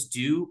goals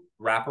do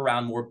wrap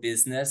around more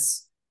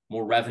business,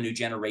 more revenue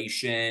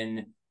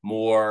generation,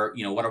 more,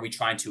 what are we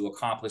trying to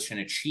accomplish and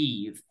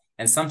achieve?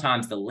 And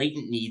sometimes the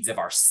latent needs of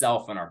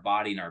ourself and our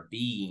body and our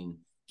being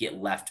get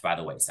left by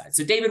the wayside.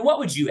 So David, what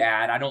would you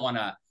add? I don't want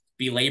to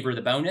belabor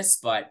the bonus,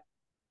 but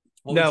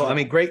what would No, you I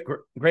mean, recommend?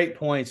 great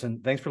points.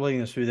 And thanks for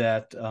leading us through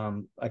that.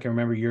 I can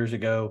remember years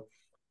ago,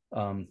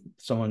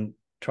 someone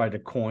tried to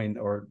coin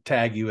or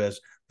tag you as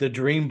the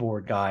dream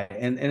board guy.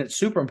 And it's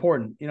super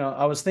important. You know,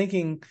 I was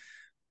thinking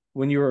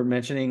when you were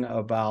mentioning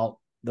about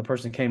the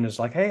person came to us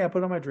like, hey, I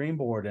put on my dream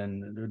board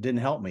and it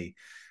didn't help me.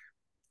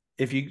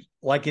 If you,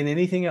 like in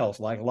anything else,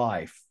 like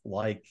life,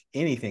 like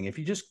anything, if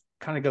you just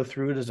kind of go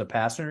through it as a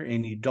passenger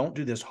and you don't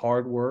do this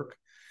hard work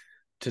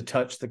to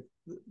touch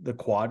the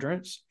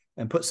quadrants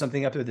and put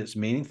something up there that's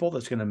meaningful,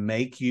 that's going to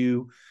make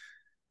you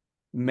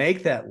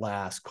make that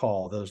last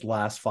call, those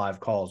last 5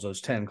 calls, those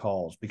 10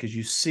 calls, because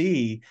you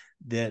see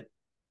that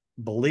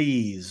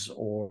Belize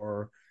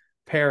or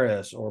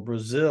Paris or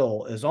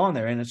Brazil is on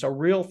there and it's a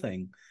real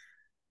thing.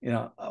 You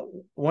know,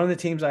 one of the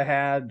teams I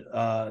had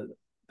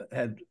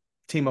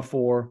team of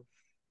 4.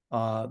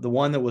 The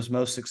one that was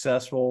most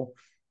successful,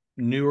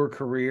 newer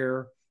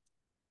career,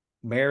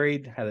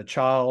 married, had a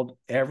child.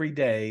 Every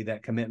day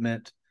that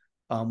commitment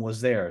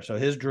was there. So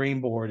his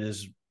dream board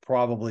is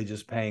probably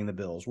just paying the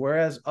bills.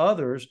 Whereas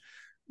others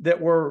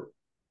that were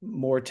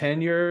more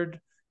tenured,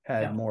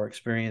 had Yeah. more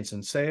experience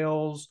in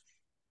sales,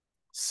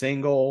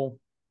 single,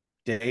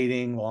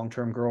 dating,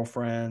 long-term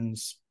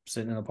girlfriends,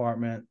 sitting in an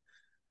apartment.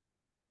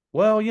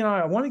 Well, you know,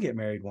 I want to get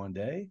married one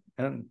day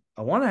and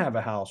I want to have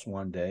a house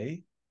one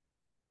day.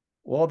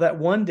 Well, that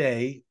one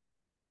day,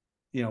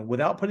 you know,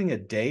 without putting a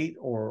date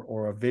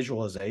or a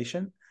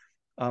visualization,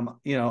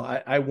 you know,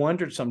 I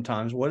wondered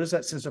sometimes, what is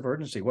that sense of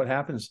urgency? What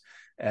happens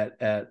at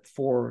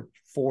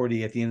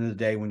 4:40 at the end of the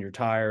day when you're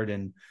tired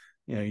and,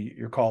 you know,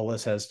 your call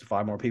list has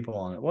 5 more people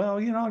on it?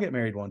 Well, you know, I'll get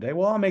married one day.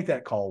 Well, I'll make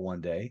that call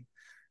one day.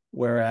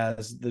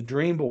 Whereas the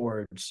dream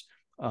boards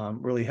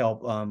really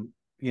help,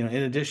 you know,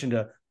 in addition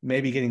to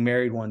maybe getting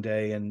married one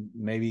day and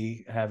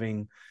maybe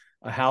having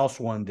a house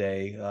one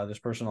day. This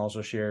person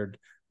also shared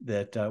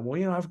that, well,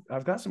 you know,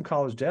 I've got some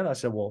college debt. I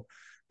said, well,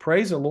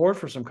 praise the Lord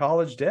for some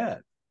college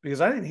debt,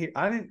 because I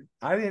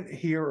didn't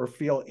hear or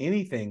feel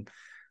anything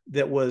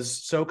that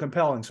was so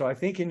compelling. So I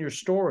think in your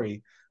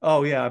story,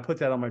 oh yeah, I put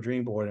that on my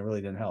dream board and it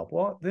really didn't help.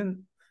 Well,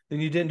 then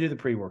you didn't do the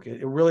pre-work.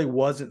 It really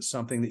wasn't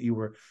something that you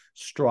were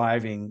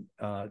striving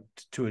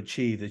to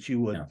achieve, that you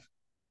would, Yeah.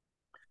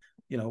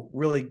 you know,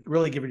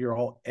 really give it your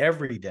all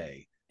every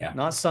day, Yeah.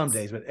 not some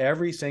days, but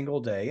every single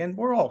day. And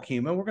we're all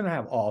human. We're going to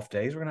have off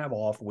days. We're going to have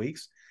off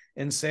weeks.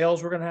 In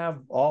sales, we're going to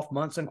have off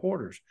months and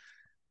quarters.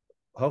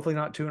 Hopefully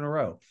not 2 in a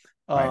row.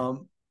 Right.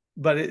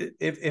 But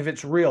if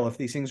it's real, if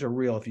these things are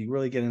real, if you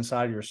really get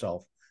inside of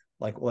yourself,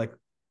 like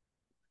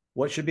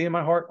what should be in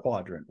my heart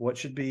quadrant? What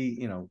should be,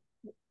 you know,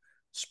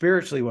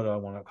 spiritually, what do I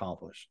want to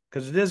accomplish?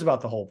 Because it is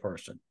about the whole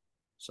person.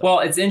 So, Well,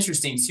 it's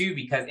interesting too,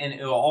 because, and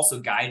it will also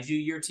guide you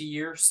year to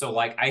year. So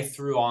like I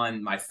threw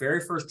on my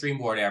very first dream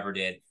board I ever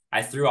did.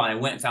 I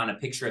went and found a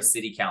picture of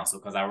city council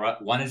because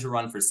wanted to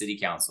run for city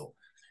council.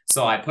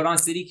 So I put on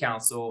city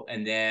council,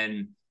 and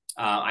then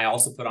I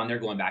also put on there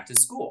going back to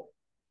school.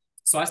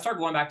 So I started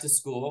going back to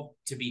school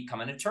to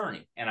become an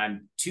attorney, and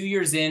I'm 2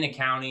 years in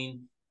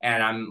accounting.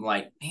 And I'm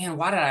like, man,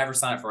 why did I ever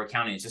sign up for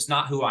accounting? It's just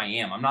not who I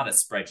am. I'm not a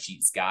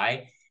spreadsheets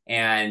guy.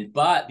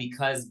 But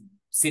because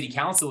city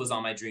council was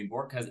on my dream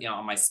board, because, you know,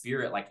 on my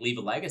spirit, like leave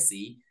a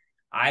legacy,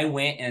 I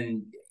went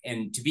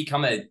and to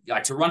become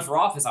to run for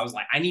office, I was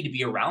like, I need to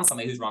be around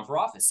somebody who's run for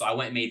office. So I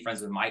went and made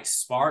friends with Mike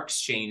Sparks,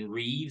 Shane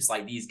Reeves,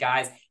 like these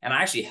guys. And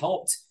I actually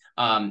helped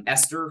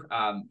Esther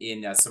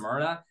in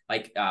Smyrna,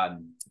 like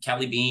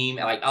Kelly Beam,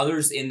 like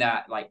others in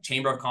that like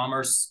Chamber of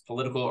Commerce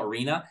political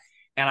arena.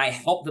 And I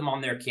helped them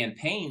on their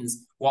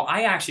campaigns. Well,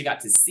 I actually got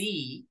to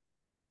see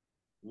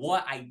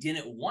what I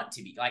didn't want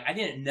to be. Like I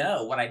didn't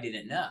know what I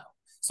didn't know.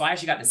 So I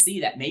actually got to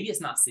see that maybe it's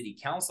not city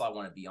council I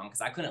want to be on,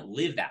 because I couldn't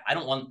live that. I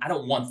don't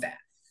want that.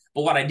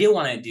 But what I did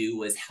want to do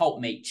was help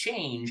make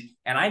change.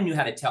 And I knew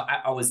how to tell.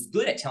 I was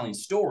good at telling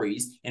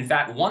stories. In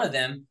fact, one of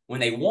them, when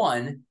they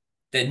won,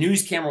 the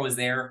news camera was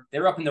there. They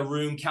were up in the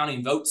room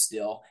counting votes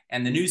still.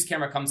 And the news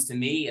camera comes to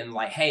me and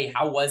like, hey,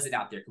 how was it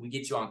out there? Can we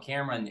get you on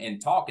camera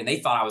and talk? And they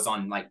thought I was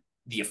on like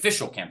the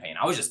official campaign.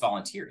 I was just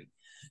volunteering.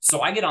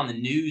 So I get on the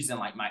news, and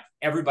like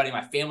everybody in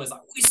my family was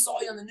like, we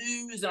saw you on the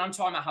news. And I'm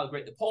talking about how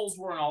great the polls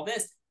were and all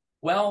this.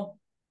 Well,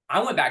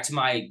 I went back to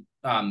my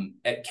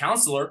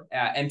counselor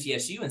at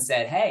MTSU and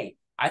said, hey,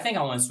 I think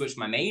I want to switch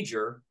my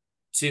major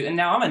to, and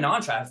now I'm a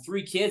non-trad, I have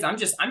 3 kids. I'm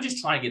just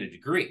trying to get a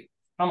degree.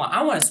 I'm like,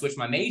 I want to switch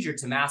my major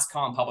to mass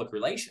comm public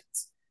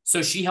relations.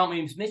 So she helped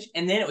me.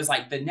 And then it was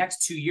like the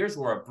next 2 years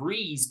were a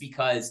breeze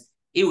because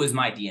it was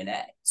my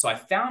DNA. So I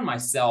found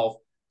myself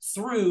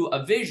through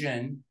a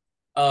vision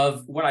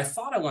of what I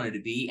thought I wanted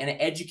to be, and it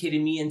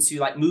educated me into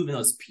like moving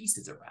those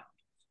pieces around.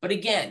 But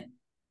again,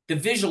 the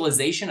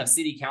visualization of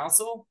city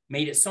council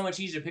made it so much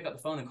easier to pick up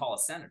the phone and call a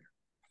senator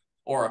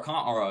or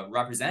a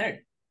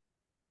representative.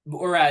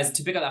 Whereas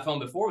to pick up that phone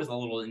before was a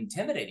little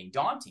intimidating,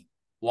 daunting.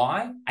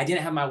 Why? I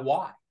didn't have my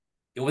why.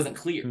 It wasn't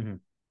clear. Mm-hmm.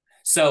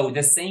 So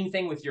the same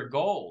thing with your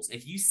goals.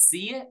 If you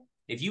see it,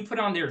 if you put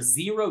on there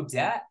 0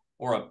 debt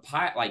or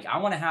like I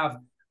want to have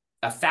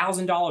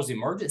 $1,000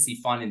 emergency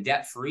fund and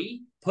debt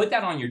free, put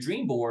that on your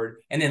dream board,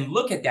 and then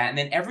look at that. And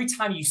then every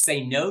time you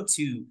say no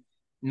to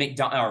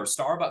McDonald's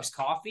or Starbucks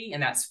coffee,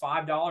 and that's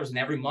 $5, and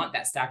every month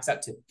that stacks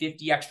up to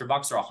 50 extra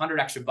bucks or 100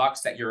 extra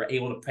bucks that you're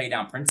able to pay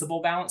down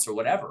principal balance or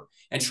whatever.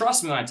 And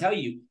trust me when I tell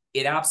you,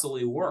 it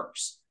absolutely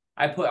works.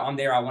 I put on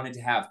there I wanted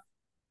to have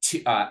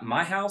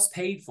my house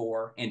paid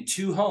for and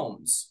 2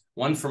 homes,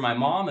 one for my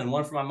mom and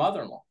one for my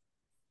mother-in-law.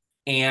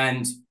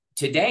 And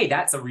today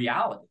that's a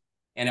reality.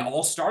 And it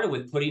all started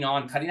with cutting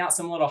out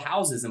some little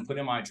houses and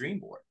putting them on my dream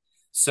board.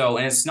 So,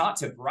 and it's not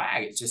to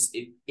brag, it's just,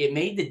 it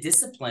made the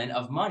discipline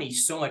of money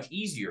so much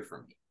easier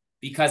for me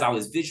because I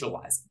was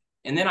visualizing.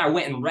 And then I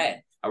went and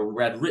I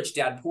read Rich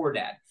Dad, Poor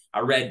Dad. I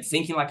read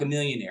Thinking Like a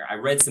Millionaire. I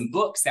read some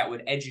books that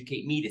would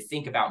educate me to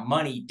think about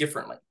money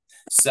differently.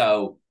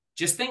 So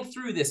just think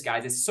through this,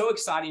 guys. It's so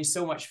exciting,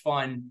 so much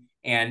fun.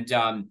 And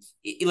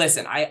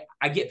listen, I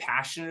get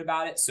passionate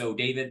about it. So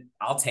David,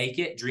 I'll take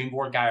it, dream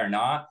board guy or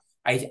not.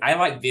 I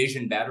like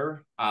vision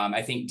better.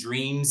 I think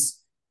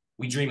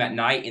we dream at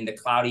night in the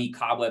cloudy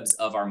cobwebs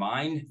of our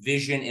mind.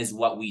 Vision is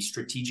what we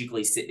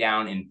strategically sit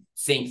down and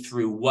think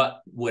through. Who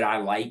would I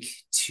like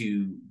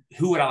to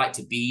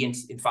be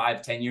in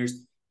 5, 10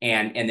 years?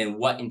 And then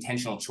what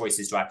intentional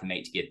choices do I have to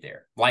make to get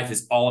there? Life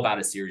is all about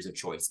a series of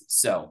choices.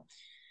 So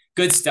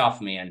good stuff,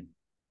 man.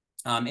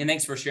 And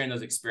thanks for sharing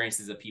those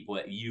experiences of people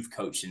that you've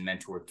coached and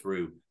mentored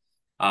through.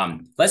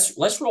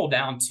 Let's roll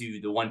down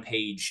to the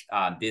 1-page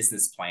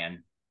business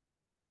plan.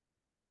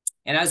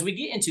 And as we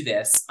get into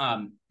this,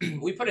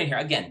 we put in here,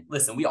 again,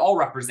 listen, we all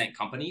represent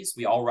companies.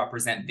 We all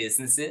represent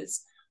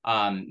businesses.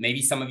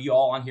 Maybe some of you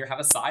all on here have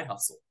a side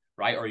hustle,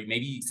 right? Or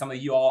maybe some of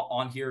you all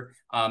on here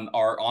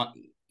are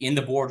in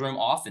the boardroom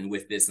often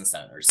with business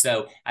owners.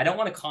 So I don't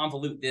want to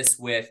convolute this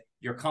with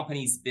your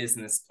company's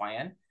business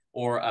plan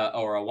or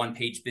a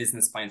 1-page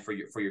business plan for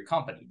your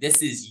company.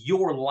 This is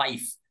your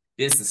life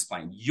business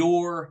plan,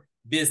 your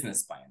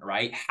business plan,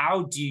 right?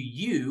 How do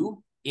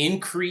you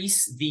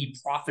increase the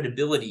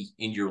profitability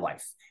in your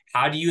life?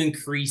 How do you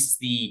increase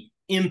the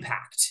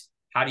impact?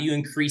 How do you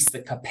increase the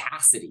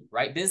capacity,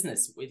 right?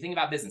 Business, we think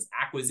about business,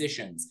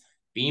 acquisitions,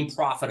 being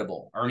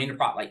profitable, earning a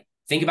profit. Like,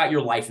 think about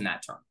your life in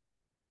that term.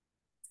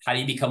 How do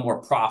you become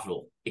more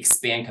profitable,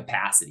 expand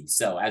capacity?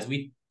 So as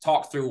we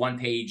talk through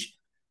 1-page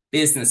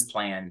business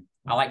plan,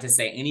 I like to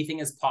say anything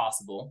is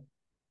possible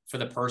for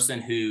the person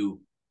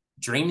who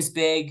dreams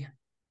big,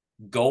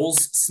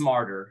 goals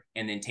smarter,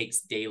 and then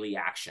takes daily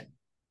action.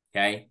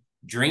 Okay.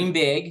 Dream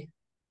big,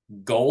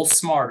 goal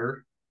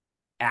smarter,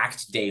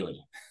 act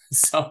daily.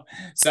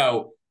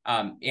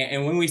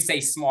 And when we say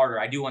smarter,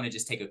 I do want to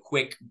just take a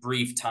quick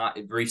brief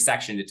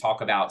section to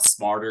talk about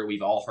smarter.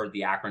 We've all heard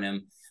the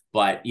acronym,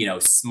 but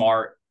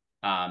smart,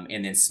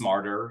 and then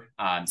smarter.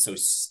 So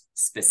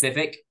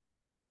specific,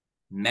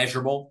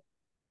 measurable,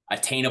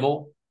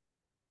 attainable,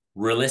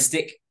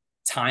 realistic,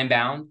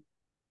 time-bound,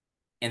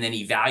 and then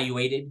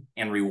evaluated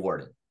and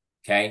rewarded.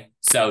 Okay.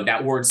 So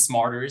that word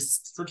smarter is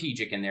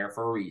strategic in there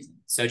for a reason.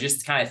 So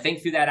just kind of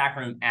think through that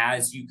acronym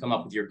as you come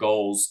up with your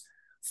goals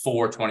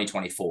for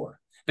 2024.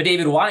 But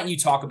David, why don't you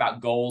talk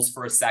about goals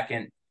for a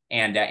second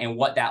and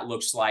what that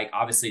looks like?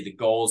 Obviously the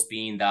goals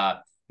being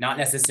not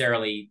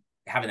necessarily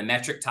having the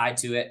metric tied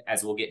to it,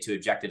 as we'll get to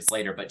objectives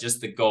later, but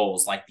just the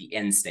goals, like the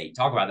end state.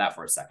 Talk about that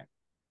for a second.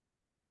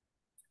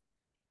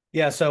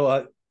 Yeah.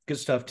 So good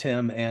stuff,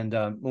 Tim. And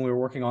when we were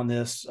working on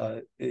this,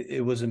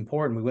 it was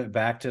important. We went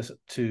back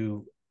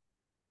to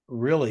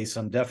really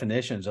some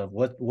definitions of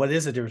what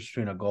is the difference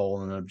between a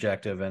goal and an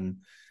objective and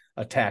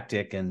a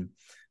tactic. And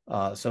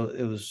so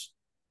it was,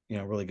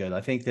 really good. I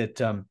think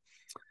that,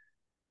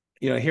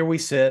 here we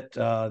sit,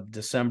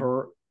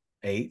 December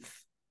 8th.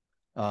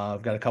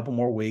 I've got a couple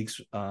more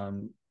weeks.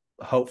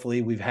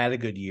 Hopefully we've had a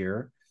good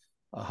year.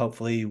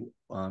 Hopefully,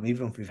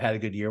 even if we've had a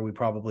good year, we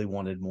probably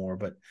wanted more,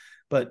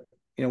 but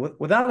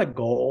without a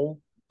goal,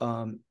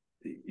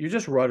 you're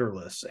just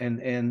rudderless.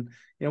 And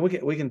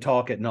we can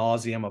talk ad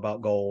nauseum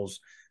about goals.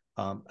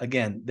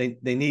 Again,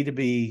 they need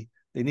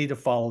to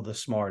follow the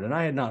SMART. And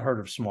I had not heard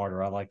of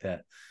SMARTer. I like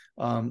that.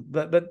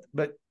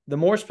 But the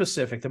more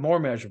specific, the more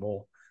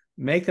measurable,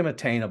 make them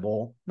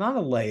attainable, not a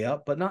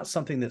layup, but not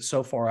something that's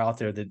so far out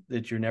there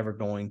that you're never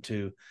going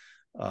to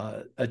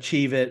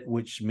achieve it,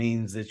 which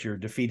means that you're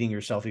defeating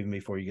yourself even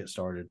before you get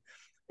started.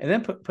 And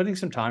then putting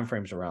some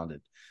timeframes around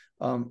it.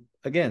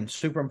 Again,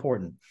 super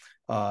important.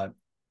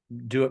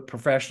 Do it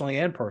professionally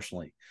and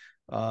personally.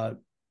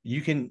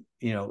 You can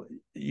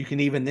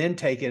even then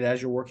take it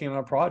as you're working on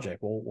a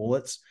project. Well,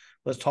 let's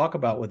talk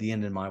about with the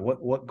end in mind.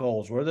 What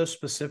goals? What are those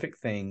specific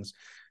things?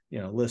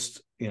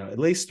 List at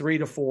least 3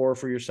 to 4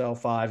 for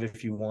yourself, 5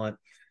 if you want.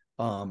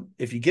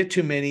 If you get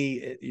too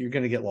many, you're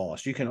going to get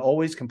lost. You can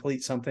always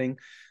complete something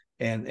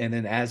and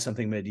then add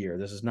something mid-year.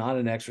 This is not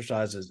an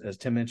exercise, as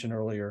Tim mentioned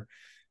earlier.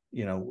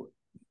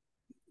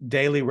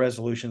 Daily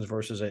resolutions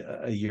versus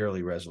a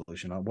yearly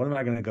resolution. What am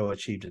I going to go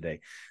achieve today?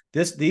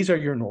 These are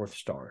your North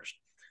Stars.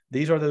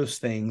 These are those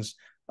things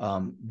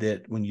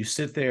that when you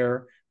sit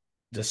there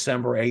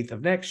December 8th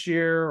of next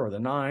year or the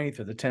 9th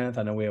or the 10th.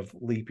 I know we have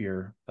leap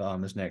year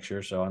is next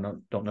year, so I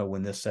don't know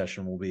when this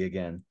session will be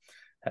again.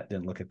 I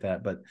didn't look at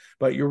that,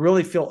 but you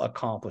really feel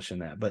accomplished in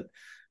that. But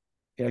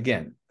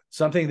again,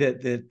 something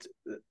that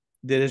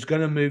is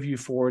going to move you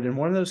forward in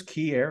one of those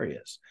key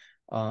areas,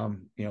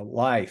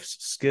 life,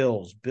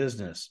 skills,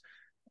 business.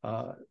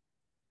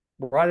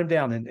 Write them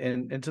down,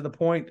 and to the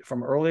point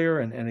from earlier,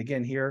 and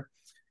again here,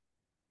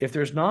 if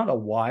there's not a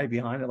why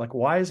behind it, like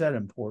why is that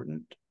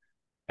important?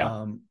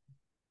 Yeah.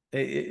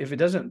 If it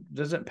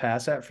doesn't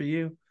pass that for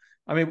you,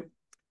 I mean,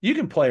 you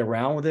can play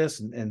around with this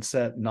and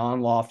set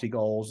non-lofty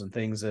goals and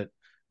things that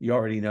you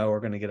already know are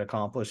going to get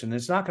accomplished, and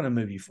it's not going to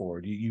move you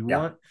forward. You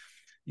want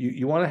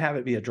to have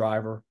it be a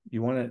driver.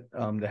 You want it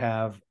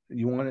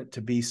you want it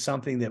to be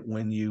something that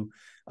when you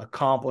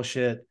accomplish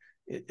it,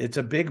 it's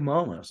a big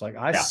moment. It's like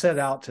I set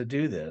out to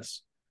do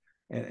this,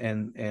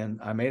 and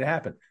I made it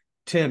happen.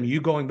 Tim, you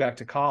going back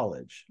to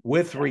college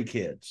with 3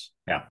 kids.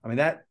 Yeah. I mean,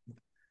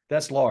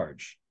 that's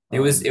large. It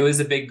was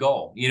a big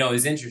goal. It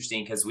was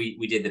interesting because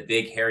we did the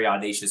big, hairy,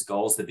 audacious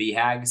goals, the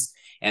BHAGs.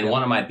 And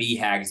one of my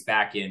BHAGs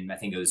back in, I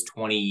think it was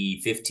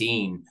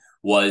 2015,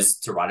 was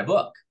to write a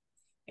book.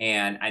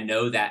 And I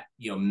know that,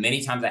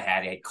 many times I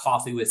had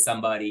coffee with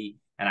somebody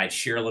and I'd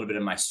share a little bit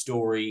of my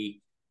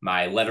story,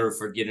 my letter of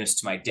forgiveness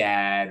to my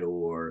dad,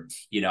 or,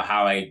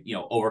 how I,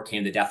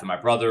 overcame the death of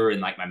my brother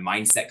and like my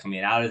mindset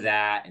coming out of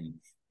that.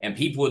 And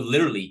people would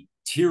literally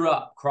tear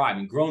up, cry. I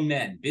mean, grown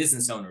men,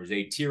 business owners,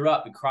 they tear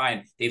up and cry,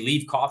 and they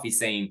leave coffee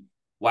saying,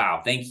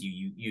 wow, thank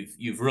you.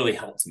 You've really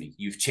helped me.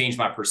 You've changed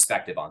my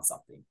perspective on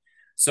something.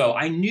 So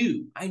I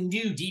knew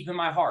deep in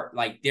my heart,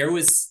 like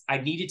I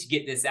needed to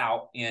get this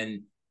out.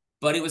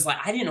 But it was like,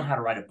 I didn't know how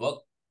to write a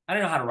book. I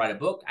didn't know how to write a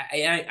book.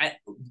 I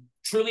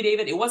truly,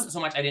 David, it wasn't so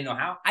much I didn't know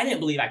how. I didn't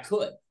believe I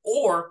could,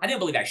 or I didn't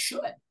believe I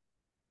should.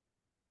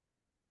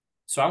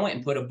 So I went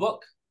and put a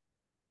book.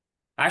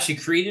 I actually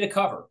created a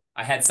cover.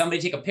 I had somebody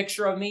take a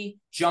picture of me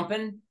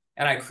jumping,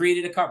 and I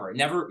created a cover.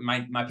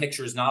 My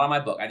picture is not on my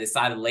book. I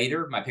decided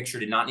later my picture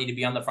did not need to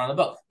be on the front of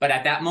the book. But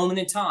at that moment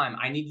in time,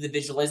 I needed the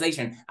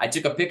visualization. I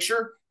took a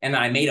picture and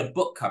then I made a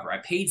book cover. I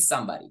paid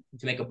somebody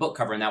to make a book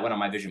cover, and that went on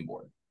my vision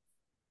board.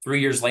 3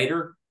 years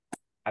later,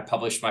 I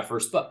published my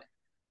first book.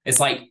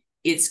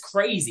 It's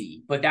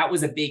crazy, but that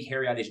was a big,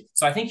 hairy audition.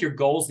 So I think your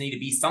goals need to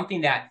be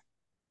something that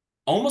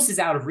almost is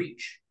out of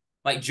reach.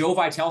 Like Joe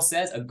Vitale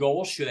says, a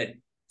goal should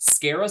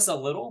scare us a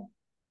little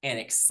and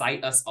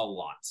excite us a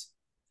lot.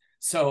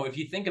 So if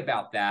you think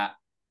about that,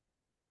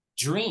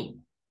 dream.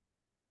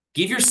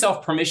 Give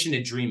yourself permission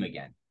to dream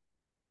again.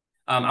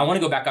 I want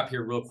to go back up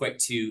here real quick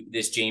to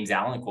this James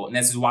Allen quote, and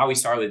this is why we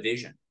start with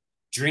vision.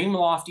 Dream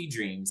lofty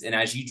dreams, and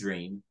as you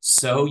dream,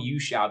 so you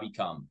shall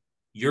become.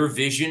 Your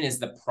vision is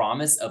the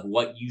promise of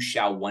what you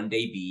shall one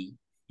day be.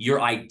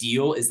 Your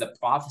ideal is the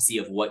prophecy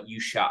of what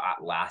you shall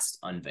at last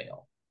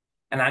unveil.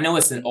 And I know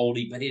it's an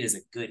oldie, but it is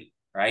a goodie,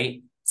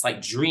 right? It's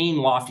like dream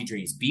lofty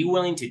dreams. Be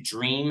willing to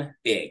dream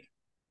big.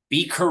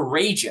 Be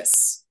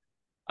courageous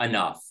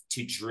enough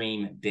to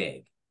dream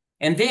big.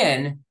 And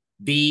then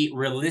be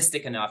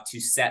realistic enough to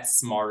set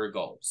smarter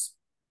goals.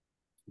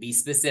 Be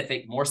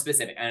specific, more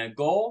specific. And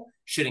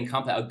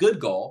a good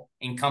goal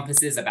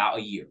encompasses about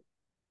a year.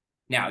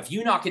 Now, if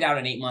you knock it out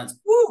in 8 months,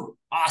 woo,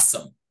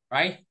 awesome,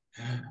 right?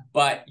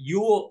 But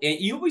you'll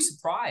be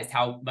surprised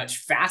how much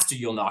faster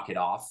you'll knock it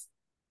off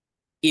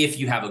if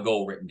you have a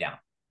goal written down.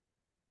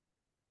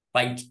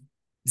 Like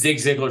Zig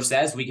Ziglar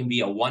says, we can be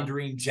a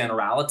wandering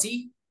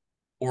generality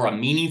or a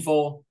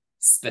meaningful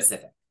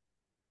specific.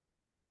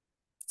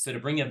 So to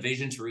bring a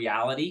vision to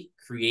reality,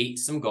 create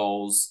some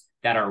goals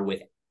that are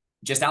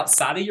just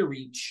outside of your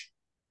reach.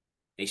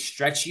 They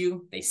stretch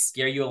you, they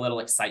scare you a little,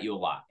 excite you a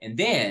lot. And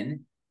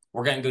then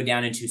we're going to go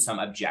down into some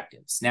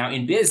objectives. Now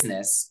in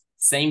business,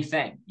 same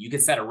thing. You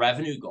could set a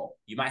revenue goal.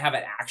 You might have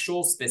an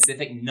actual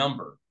specific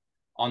number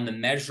on the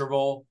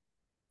measurable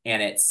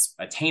and it's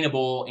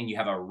attainable, and you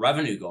have a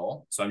revenue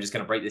goal. So I'm just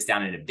going to break this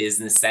down in a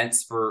business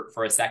sense for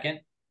a second.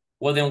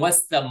 Well, then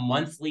what's the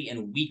monthly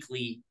and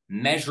weekly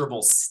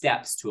measurable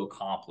steps to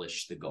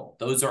accomplish the goal?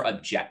 Those are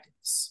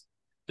objectives.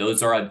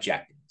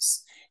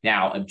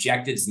 Now,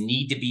 objectives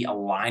need to be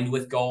aligned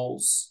with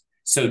goals.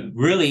 So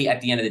really,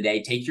 at the end of the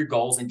day, take your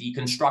goals and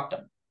deconstruct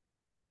them.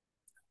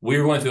 We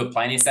were going through a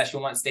planning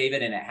session once,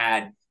 David, and it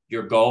had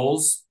your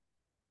goals.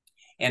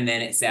 And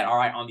then it said, all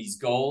right, on these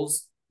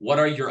goals, what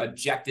are your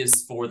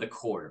objectives for the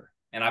quarter?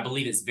 And I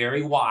believe it's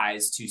very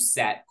wise to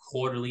set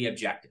quarterly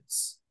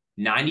objectives,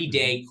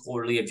 90-day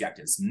quarterly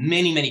objectives.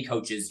 Many, many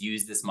coaches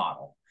use this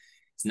model.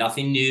 It's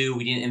nothing new.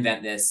 We didn't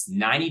invent this.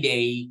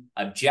 90-day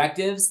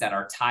objectives that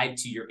are tied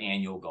to your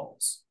annual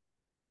goals.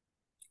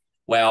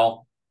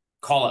 Well,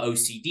 call it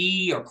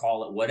OCD or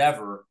call it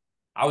whatever.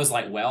 I was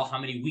like, well, how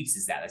many weeks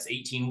is that? That's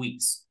 18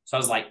 weeks. So I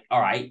was like, all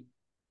right,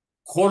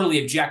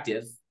 quarterly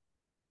objective.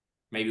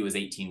 Maybe it was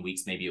 18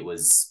 weeks. Maybe it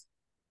was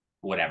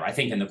whatever. I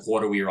think in the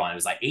quarter we were on, it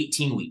was like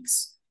 18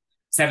 weeks,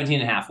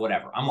 17 and a half,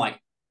 whatever. I'm like,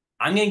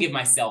 I'm going to give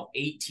myself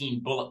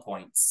 18 bullet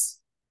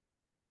points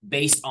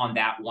based on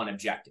that one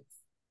objective.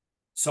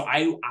 So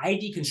I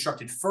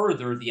deconstructed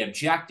further the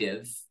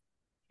objective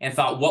and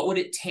thought, what would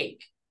it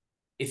take?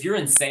 If you're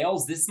in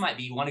sales, this might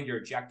be one of your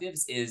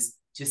objectives is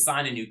to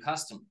sign a new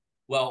customer.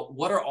 Well,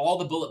 what are all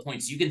the bullet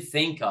points you can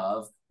think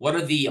of? What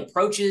are the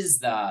approaches,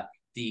 the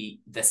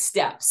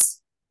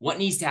steps? What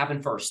needs to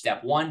happen first?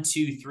 Step 1,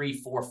 2,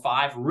 3, 4,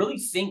 5. Really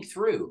think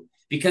through,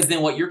 because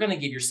then what you're going to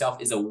give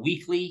yourself is a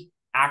weekly,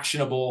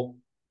 actionable,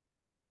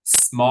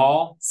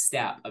 small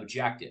step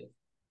objective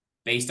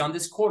based on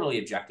this quarterly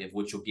objective,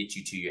 which will get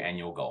you to your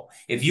annual goal.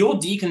 If you'll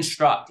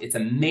deconstruct, it's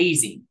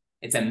amazing.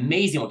 It's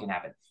amazing what can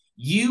happen.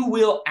 You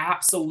will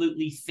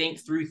absolutely think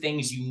through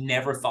things you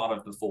never thought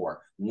of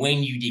before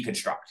when you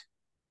deconstruct.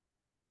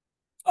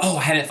 Oh,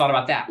 I hadn't thought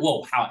about that.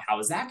 Whoa, how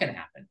is that going to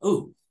happen?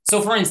 Ooh.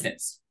 So for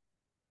instance,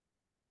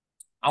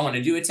 I want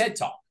to do a TED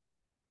Talk.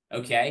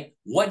 Okay.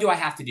 What do I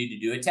have to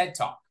do a TED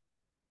Talk?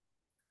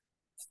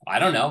 I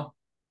don't know.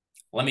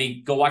 Let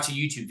me go watch a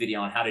YouTube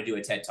video on how to do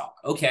a TED Talk.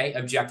 Okay.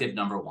 Objective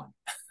number 1.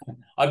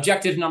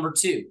 Objective number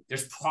 2,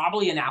 there's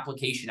probably an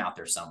application out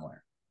there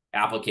somewhere.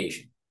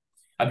 Application.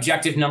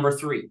 Objective number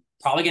 3,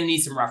 probably going to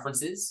need some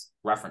references.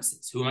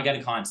 References. Who am I going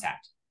to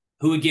contact?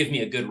 Who would give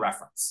me a good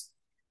reference?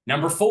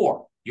 Number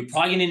 4, you're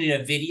probably going to need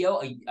a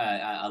video,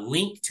 a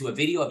link to a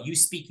video of you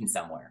speaking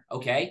somewhere.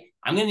 Okay.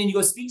 I'm going to need to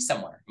go speak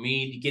somewhere. I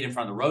mean, get in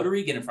front of the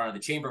Rotary, get in front of the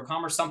Chamber of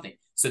Commerce, something.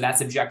 So that's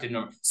objective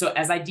number. So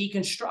as I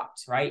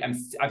deconstruct, right, I'm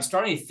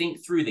starting to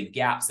think through the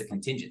gaps, the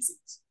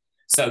contingencies.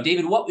 So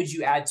David, what would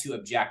you add to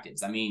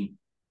objectives? I mean,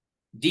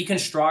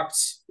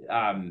 deconstruct,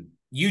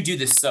 you do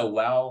this so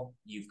well.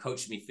 You've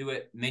coached me through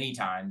it many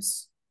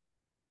times.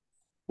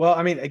 Well,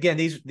 I mean, again,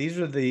 these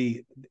are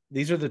the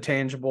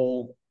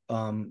tangible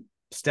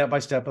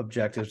step-by-step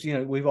objectives. You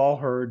know, we've all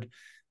heard,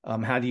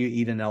 how do you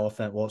eat an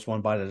elephant? Well, it's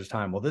one bite at a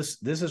time. Well, this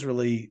is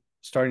really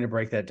starting to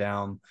break that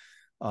down.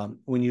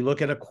 When you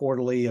look at a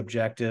quarterly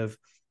objective,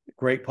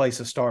 great place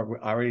to start.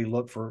 I already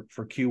looked for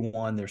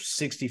Q1. There's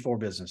 64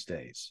 business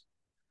days.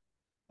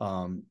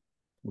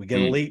 We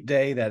get a leap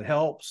day that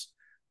helps.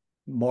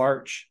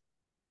 March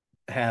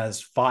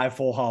has 5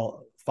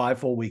 full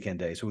weekend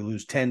days. So we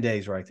lose 10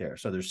 days right there.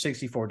 So there's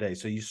 64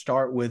 days. So you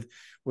start with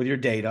your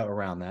data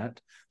around that.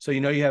 So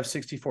you know you have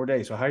 64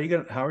 days. So how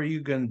are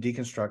you going to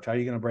deconstruct? How are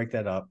you going to break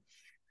that up?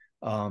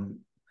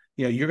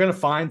 You know, you're going to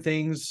find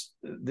things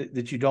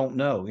that you don't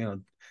know. You know,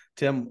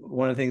 Tim,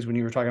 one of the things when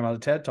you were talking about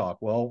the TED Talk,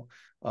 well,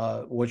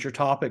 what's your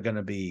topic going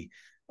to be?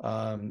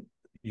 You're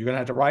going to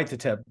have to write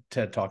the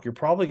TED Talk. You're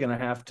probably going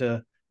to have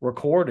to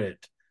record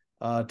it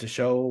to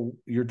show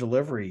your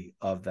delivery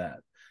of that.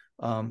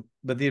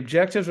 But the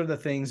objectives are the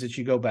things that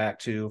you go back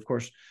to. Of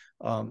course,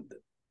 an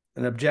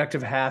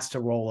objective has to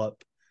roll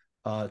up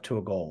to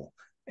a goal.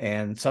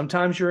 And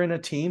sometimes you're in a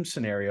team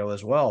scenario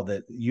as well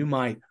that you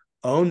might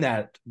own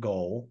that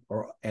goal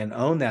and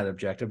own that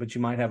objective, but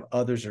you might have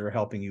others that are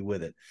helping you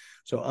with it.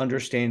 So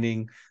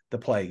understanding the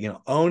play, you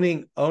know,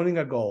 owning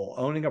a goal,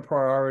 owning a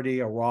priority,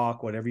 a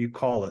rock, whatever you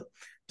call it,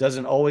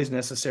 doesn't always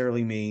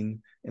necessarily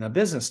mean in a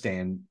business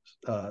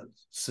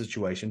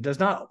situation, does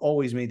not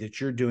always mean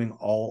that you're doing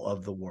all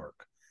of the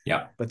work.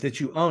 Yeah. But that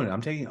you own it.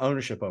 I'm taking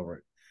ownership over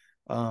it.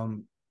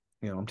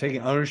 You know, I'm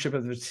taking ownership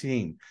of the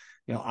team.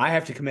 You know, I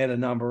have to commit a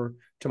number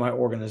to my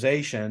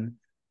organization.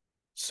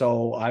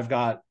 So I've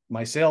got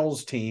my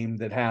sales team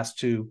that has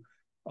to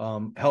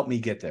help me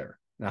get there.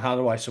 Now, how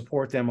do I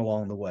support them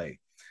along the way?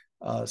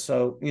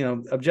 So, you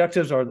know,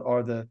 objectives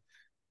are the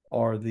I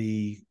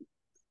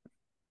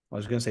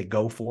was going to say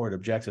go forward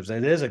objectives.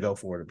 It is a go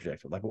forward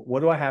objective. Like,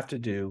 what do I have to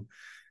do?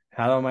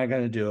 How am I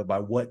going to do it? By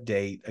what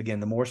date? Again,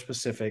 the more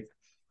specific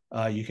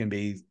you can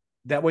be,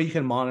 that way you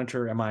can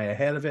monitor, am I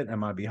ahead of it?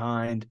 Am I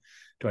behind?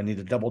 Do I need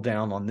to double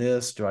down on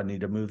this? Do I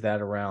need to move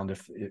that around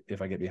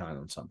if I get behind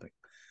on something?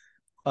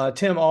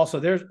 Tim, also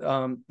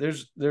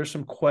there's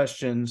some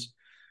questions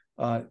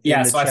in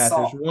the so chat.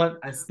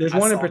 There's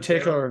one in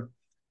particular.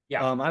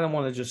 Yeah. I don't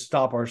want to just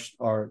stop our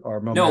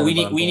momentum. No, we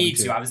need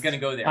to. I was going to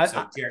go there.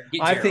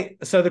 I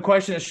think so. The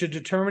question is, should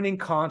determining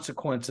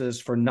consequences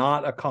for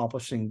not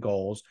accomplishing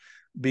goals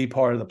be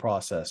part of the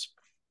process?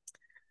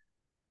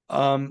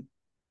 You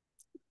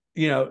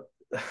know,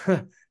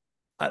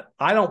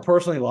 I don't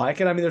personally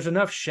like it. I mean, there's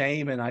enough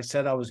shame, and I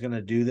said I was going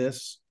to do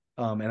this,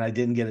 and I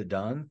didn't get it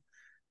done.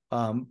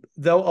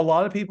 Though a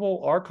lot of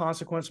people are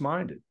consequence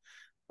minded.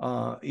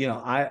 You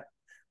know,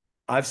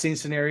 I've seen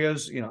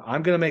scenarios. You know,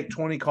 I'm going to make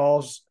 20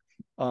 calls,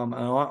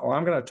 or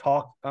I'm going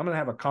to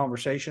have a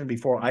conversation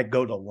before I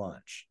go to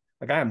lunch.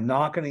 Like, I am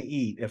not going to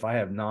eat if I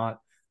have not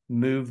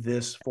moved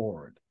this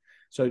forward.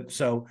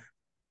 So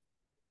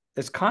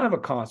it's kind of a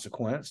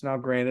consequence. Now,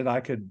 granted,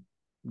 I could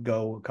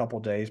go a couple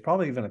of days,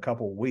 probably even a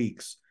couple of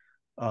weeks,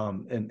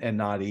 and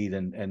not eat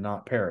and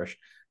not perish.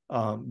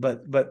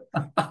 But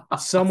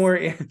somewhere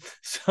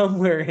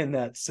in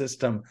that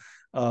system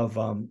of,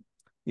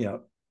 you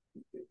know,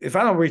 if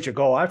I don't reach a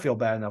goal, I feel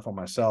bad enough on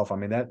myself. I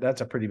mean,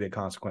 that's a pretty big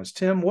consequence.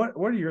 Tim, what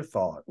are your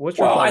thoughts? What's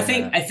your thought on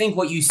that? I think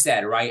what you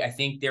said, right? I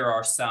think there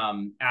are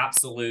some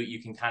absolute,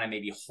 you can kind of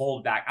maybe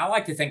hold back. I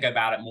like to think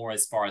about it more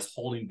as far as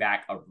holding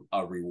back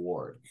a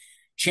reward.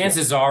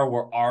 chances are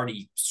we're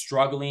already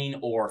struggling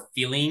or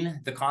feeling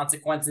the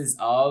consequences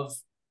of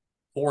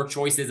poor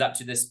choices up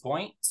to this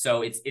point.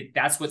 So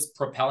that's what's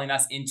propelling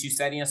us into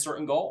setting a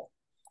certain goal,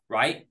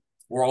 right?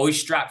 We're always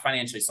strapped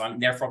financially. So I'm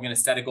going to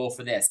set a goal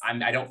for this.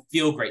 I don't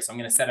feel great. So I'm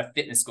going to set a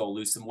fitness goal,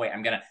 lose some weight.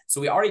 So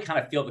we already kind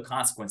of feel the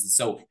consequences.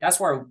 So that's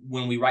why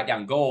when we write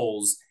down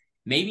goals,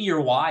 maybe your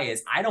why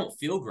is, I don't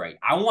feel great.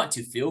 I want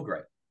to feel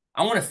great.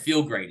 I want to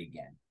feel great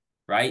again,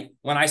 right?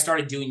 When I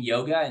started doing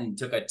yoga and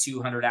took a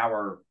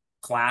 200-hour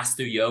class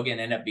through yoga and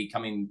ended up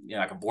becoming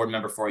like a board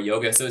member for a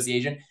yoga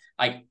association,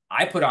 like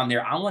I put on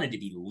there, I wanted to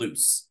be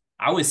loose.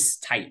 I was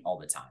tight all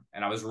the time.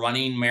 And I was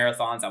running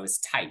marathons. I was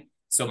tight.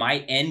 So my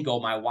end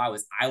goal, my why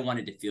was, I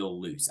wanted to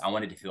feel loose. I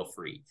wanted to feel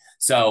free.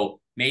 So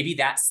maybe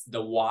that's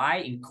the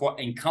why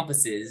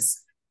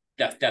encompasses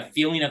the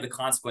feeling of the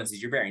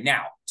consequences you're bearing.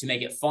 Now, to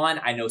make it fun,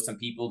 I know some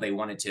people, they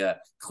wanted to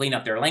clean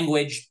up their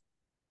language.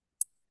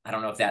 I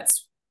don't know if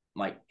that's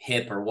like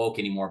hip or woke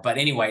anymore, but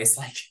anyway, it's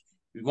like,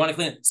 we want to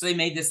clean it. So they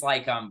made this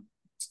like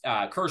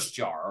curse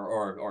jar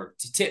or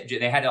to tip.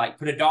 They had to like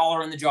put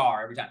 $1 in the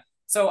jar every time.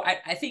 So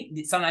I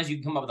think sometimes you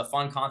can come up with a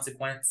fun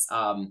consequence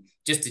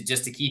just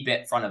to keep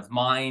it front of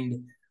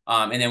mind.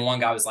 And then one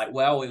guy was like,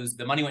 well,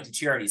 the money went to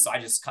charity, so I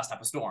just cussed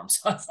up a storm.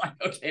 So I was like,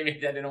 okay, maybe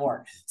that didn't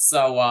work.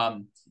 So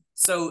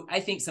I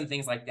think some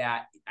things like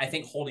that, I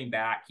think holding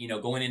back,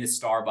 going into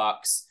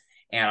Starbucks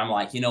and I'm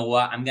like, you know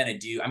what, I'm going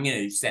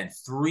to send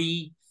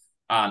 3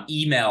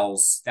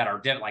 emails that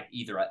are like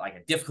either like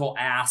a difficult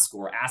ask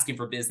or asking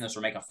for business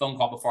or make a phone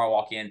call before I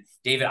walk in.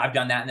 David, I've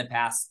done that in the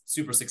past,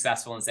 super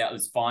successful, and say it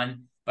was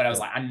fun. But I was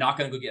like, I'm not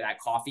going to go get that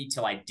coffee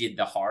till I did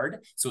the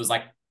hard. So it was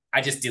like,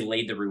 I just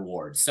delayed the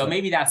reward. So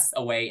maybe that's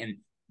a way. And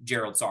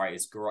Gerald, sorry,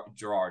 it's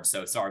Gerard.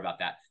 So sorry about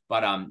that.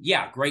 But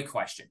yeah, great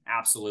question.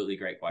 Absolutely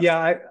great question.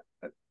 Yeah,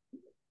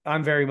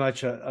 I'm very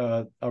much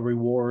a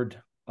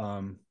reward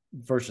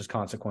versus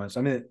consequence.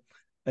 I mean,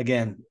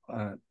 again,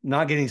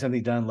 not getting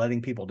something done,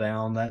 letting people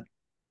down, that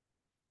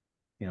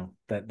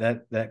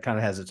that kind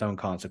of has its own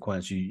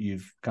consequence.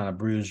 You've kind of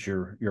bruised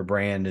your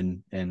brand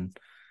and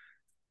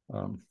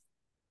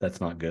that's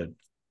not good.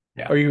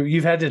 Yeah. Or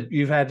you've had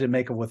to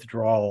make a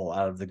withdrawal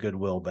out of the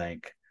Goodwill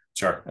Bank,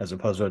 sure, as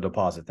opposed to a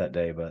deposit that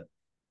day. But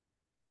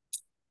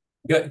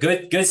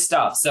good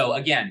stuff. So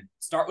again,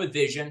 start with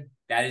vision.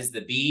 That is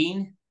the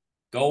being.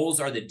 Goals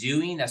are the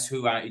doing. That's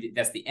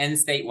the end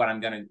state. What I'm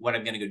gonna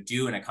go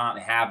do and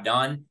have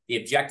done. The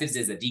objectives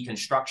is a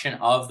deconstruction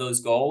of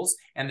those goals,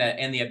 and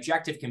the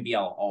objective can be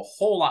a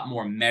whole lot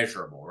more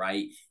measurable,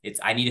 right?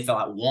 I need to fill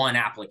out 1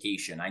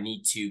 application. I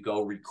need to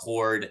go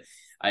record.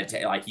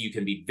 Like you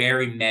can be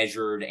very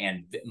measured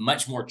and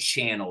much more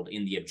channeled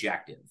in the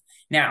objective.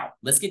 Now,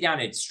 let's get down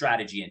to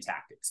strategy and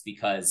tactics,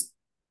 because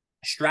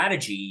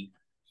strategy,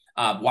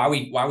 why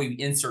we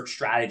insert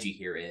strategy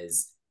here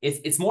is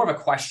it's more of a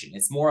question.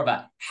 It's more of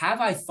a,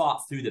 have I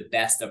thought through the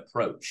best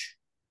approach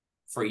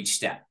for each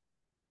step?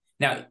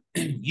 Now,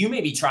 you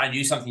may be trying to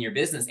do something in your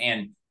business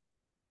and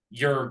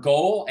your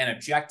goal and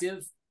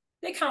objective,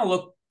 they kind of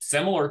look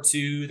similar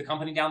to the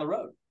company down the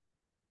road.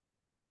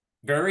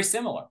 Very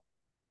similar.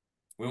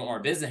 We want more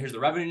business. Here's the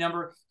revenue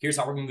number. Here's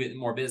how we're going to get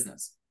more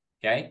business.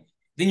 Okay.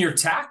 Then your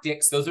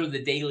tactics, those are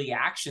the daily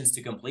actions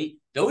to complete.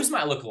 Those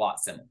might look a lot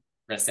similar.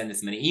 We're going to send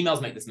this many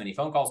emails, make this many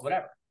phone calls,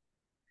 whatever.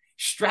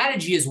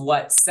 Strategy is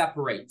what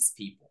separates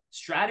people.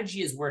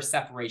 Strategy is where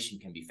separation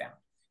can be found.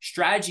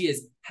 Strategy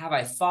is, have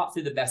I thought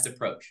through the best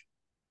approach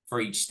for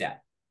each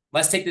step?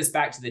 Let's take this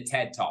back to the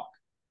TED Talk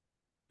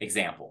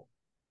example.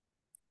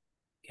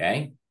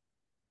 Okay.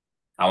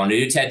 I want to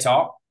do a TED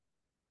Talk.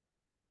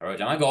 I wrote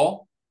down my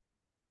goal.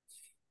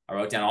 I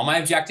wrote down all my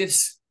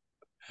objectives.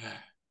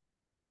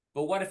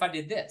 But what if I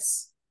did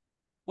this?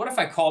 What if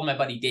I called my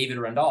buddy David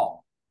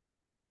Randall,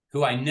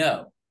 who I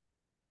know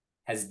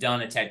has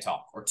done a TED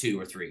Talk or 2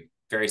 or 3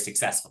 very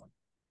successfully?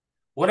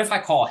 What if I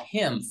call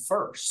him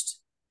first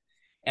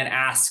and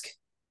ask,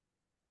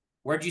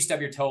 where'd you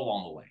stub your toe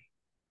along the way?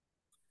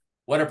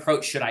 What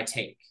approach should I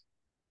take?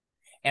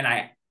 And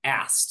I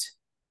asked,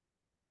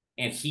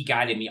 and he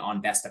guided me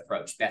on best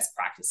approach, best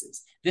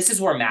practices. This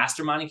is where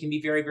masterminding can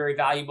be very, very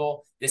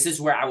valuable. This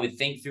is where I would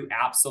think through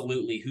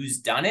absolutely who's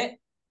done it,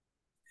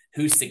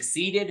 who's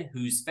succeeded,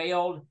 who's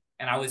failed.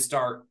 And I would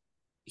start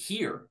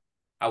here.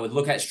 I would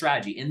look at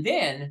strategy. And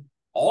then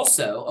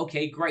also,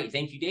 okay, great.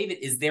 Thank you, David.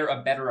 Is there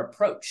a better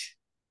approach?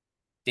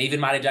 David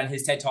might have done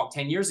his TED Talk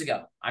 10 years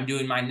ago. I'm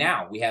doing mine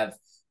now. We have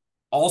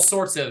all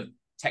sorts of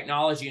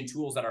technology and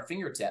tools at our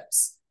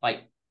fingertips.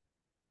 Like,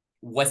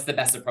 what's the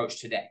best approach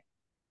today?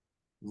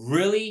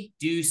 Really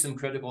do some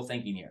critical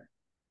thinking here.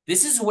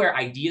 This is where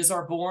ideas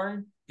are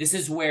born. This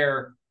is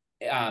where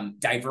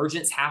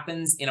divergence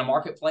happens in a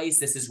marketplace.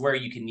 This is where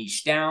you can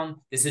niche down.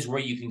 This is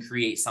where you can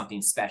create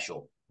something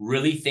special.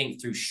 Really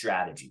think through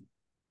strategy.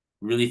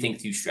 Really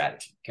think through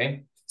strategy.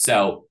 Okay.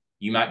 So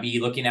you might be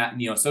looking at,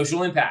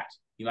 social impact.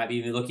 You might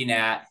be looking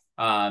at,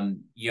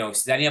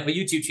 setting up a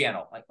YouTube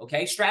channel. Like,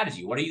 okay,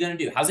 strategy. What are you going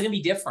to do? How's it going to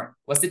be different?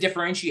 What's the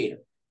differentiator?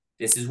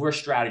 This is where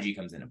strategy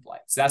comes into play.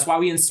 So that's why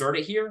we insert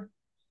it here.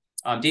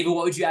 David,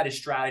 what would you add as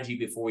strategy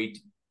before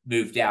we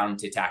move down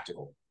to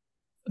tactical.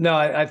 No,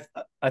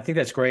 I think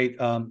that's great.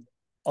 A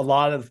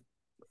lot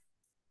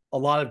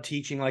of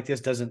teaching like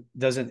this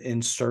doesn't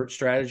insert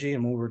strategy.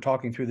 And when we were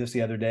talking through this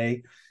the other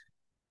day,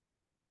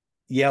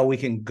 yeah, we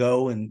can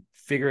go and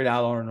figure it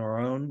out on our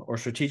own, or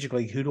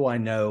strategically, who do I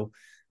know?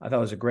 I thought it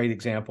was a great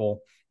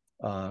example.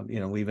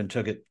 We even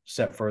took it a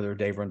step further.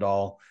 Dave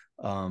Rendall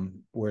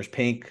wears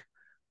pink.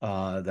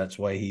 That's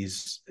why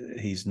he's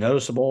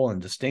noticeable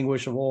and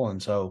distinguishable.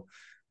 And so,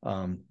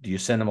 do you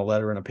send him a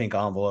letter in a pink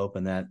envelope,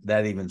 and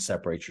that even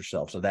separates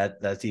yourself? So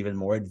that's even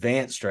more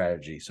advanced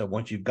strategy. So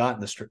once you've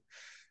gotten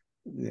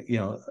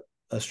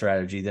a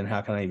strategy, then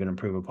how can I even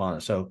improve upon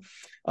it? So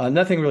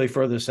nothing really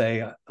further to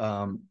say.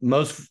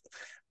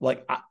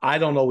 I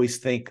don't always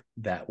think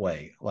that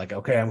way. Like,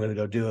 okay, I'm going to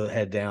go do a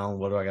head down.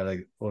 What do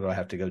I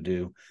have to go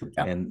do?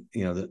 Yeah. And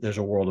there's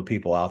a world of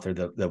people out there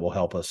that will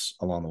help us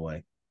along the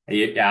way.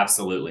 Yeah,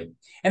 absolutely.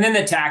 And then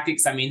the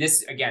tactics. I mean,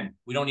 this, again,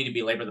 we don't need to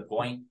belabor the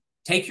point.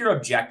 Take your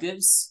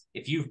objectives.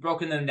 If you've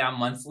broken them down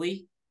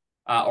monthly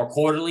or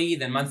quarterly,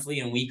 then monthly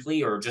and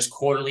weekly, or just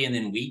quarterly and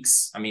then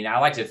weeks. I mean, I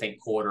like to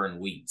think quarter and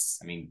weeks.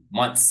 I mean,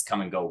 months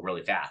come and go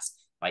really fast.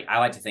 Like, I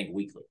like to think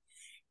weekly.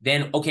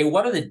 Then, okay,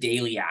 what are the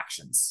daily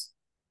actions?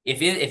 If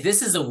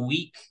this is a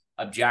week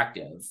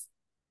objective,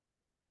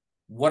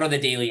 what are the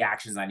daily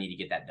actions I need to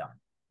get that done?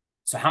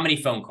 So how many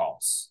phone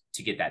calls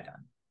to get that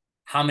done?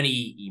 How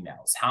many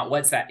emails?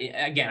 What's that?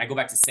 Again, I go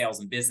back to sales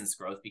and business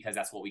growth because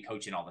that's what we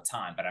coach in all the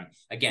time. But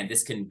again,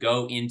 this can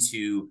go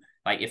into,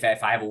 like, if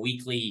I have a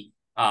weekly,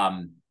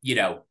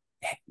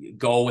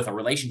 goal with a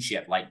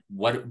relationship,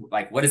 what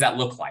does that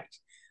look like?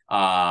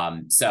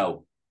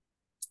 So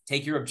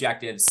take your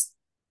objectives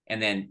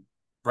and then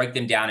break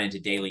them down into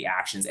daily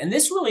actions. And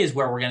this really is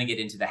where we're going to get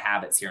into the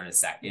habits here in a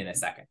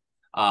second.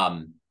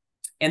 And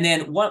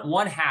then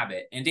one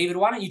habit, and David,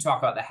 why don't you talk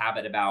about the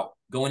habit about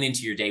going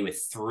into your day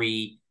with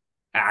 3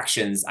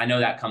 actions? I know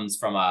that comes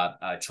from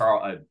a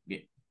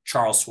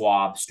Charles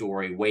Schwab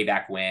story way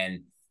back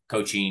when,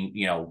 coaching,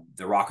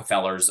 the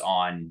Rockefellers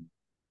on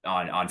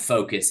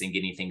focus and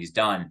getting things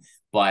done.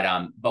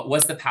 But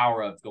what's the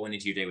power of going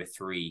into your day with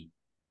 3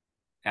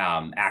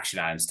 action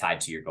items tied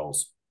to your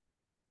goals?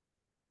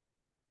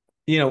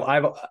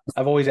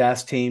 I've always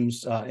asked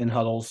teams in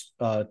huddles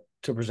to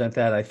present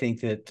that. I think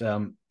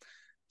that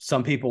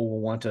some people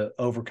will want to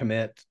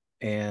overcommit,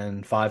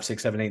 and 5,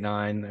 6, 7, 8,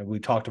 9. We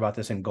talked about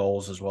this in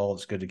goals as well.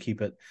 It's good to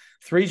keep it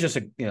 3. It's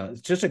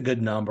just a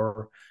good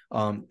number.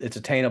 It's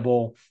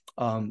attainable.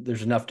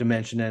 There's enough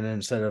dimension in it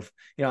instead of,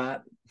 I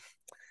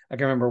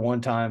can remember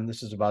one time,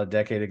 this is about a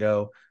decade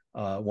ago,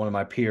 one of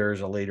my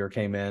peers, a leader,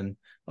 came in.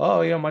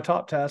 Oh, my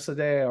top task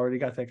today, I already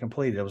got that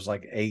completed. It was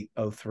like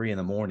 8:03 in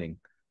the morning.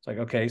 It's like,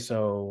 okay,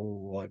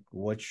 so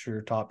what's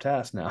your top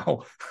task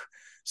now?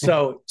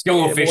 So it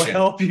will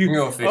help you.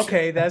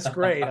 Okay, that's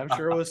great. I'm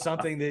sure it was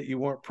something that you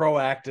weren't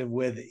proactive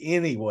with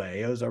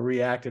anyway. It was a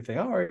reactive thing.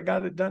 Oh, I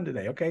got it done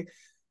today. Okay.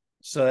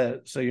 So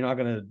you're not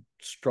going to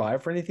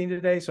strive for anything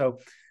today. So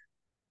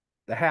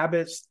the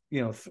habits,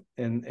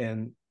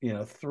 and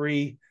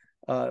 3,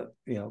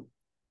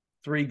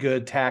 3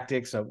 good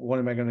tactics of what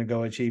am I going to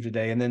go achieve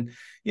today? And then,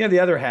 the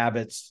other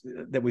habits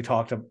that we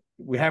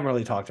haven't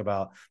really talked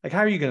about, like, how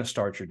are you going to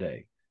start your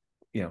day?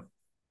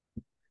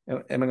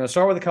 Am I going to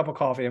start with a cup of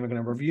coffee? Am I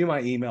going to review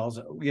my emails?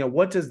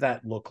 What does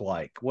that look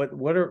like? What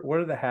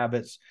are the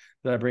habits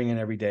that I bring in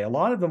every day? A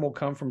lot of them will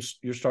come from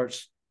your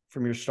starts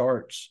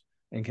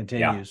and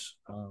continues.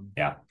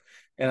 Yeah.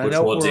 And which I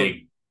know we'll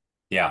dig.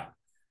 Yeah.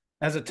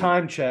 As a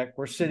time check,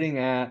 we're sitting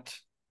at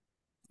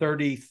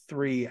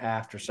 33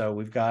 after. So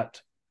we've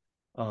got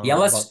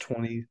about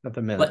 20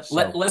 something minutes.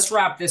 Let's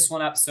wrap this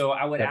one up. So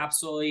I would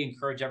absolutely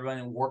encourage everyone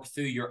to work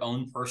through your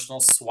own personal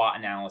SWOT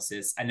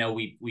analysis. I know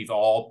we've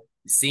all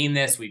seen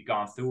this, we've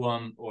gone through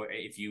them, or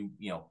if in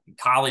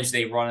college,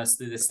 they run us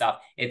through this stuff.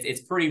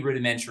 It's pretty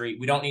rudimentary.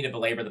 We don't need to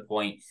belabor the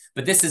point,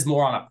 but this is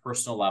more on a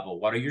personal level.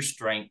 What are your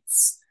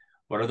strengths?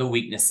 What are the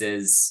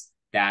weaknesses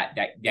that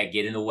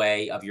get in the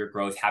way of your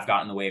growth, have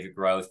gotten in the way of your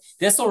growth?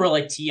 This will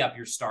really tee up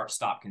your start,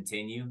 stop,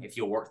 continue if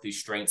you'll work through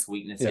strengths,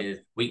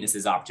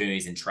 weaknesses,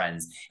 opportunities, and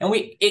trends. And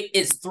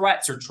it's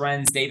threats or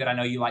trends. David, I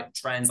know you like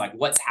trends, like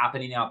what's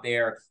happening out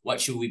there,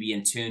 what should we be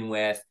in tune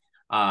with?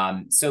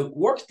 So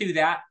work through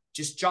that.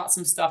 Just jot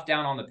some stuff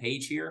down on the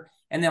page here.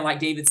 And then, like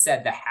David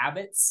said, the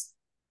habits,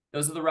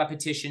 those are the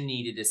repetition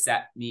needed to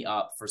set me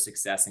up for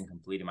success in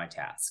completing my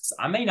tasks.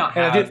 I may not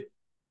have...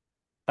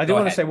 I do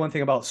want to say one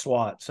thing about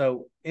SWOT.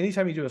 So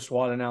anytime you do a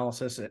SWOT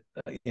analysis,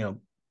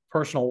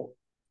 personal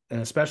and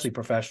especially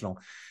professional,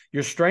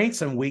 your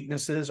strengths and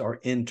weaknesses are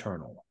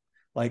internal,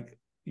 like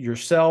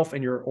yourself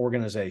and your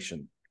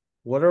organization.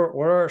 What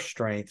are our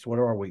strengths? What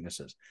are our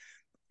weaknesses?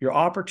 Your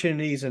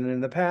opportunities, and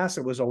in the past,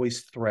 it was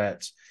always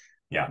threats.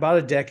 Yeah. About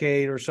a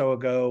decade or so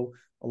ago,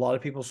 a lot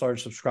of people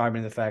started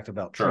subscribing to the fact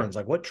about trends,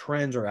 like what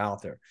trends are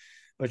out there.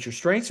 But your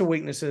strengths and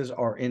weaknesses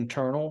are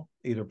internal,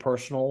 either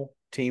personal,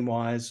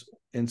 team-wise,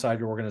 inside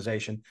your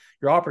organization.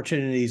 Your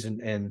opportunities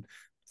and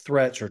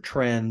threats or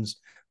trends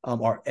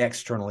are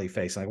externally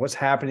facing, like what's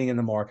happening in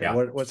the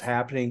market, what's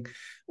happening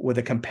with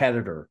a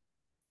competitor.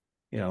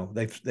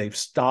 they've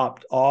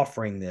stopped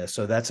offering this.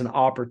 So that's an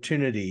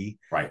opportunity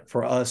Right.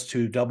 for us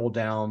to double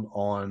down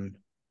on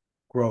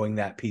growing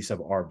that piece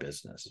of our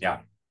business. Yeah.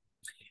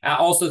 I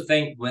also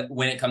think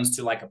when it comes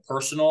to like a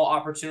personal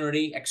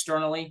opportunity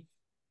externally,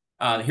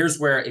 here's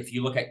where, if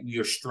you look at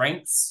your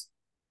strengths,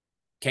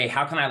 okay,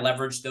 how can I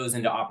leverage those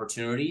into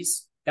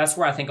opportunities? That's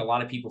where I think a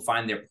lot of people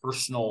find their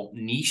personal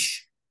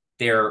niche,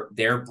 their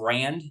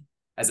brand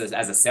as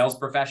a sales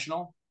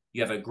professional.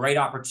 You have a great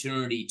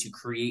opportunity to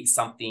create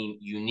something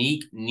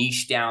unique,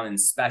 niche down, and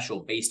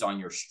special based on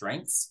your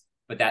strengths.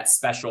 But that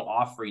special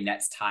offering,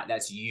 that's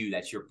you,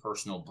 that's your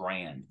personal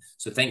brand.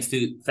 So think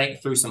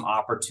through some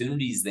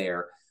opportunities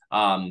there.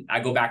 I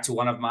go back to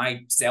one of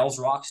my sales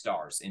rock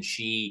stars, and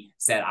she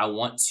said, I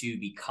want to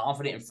be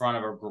confident in front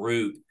of a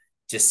group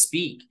to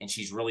speak. And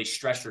she's really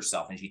stretched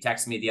herself. And she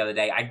texted me the other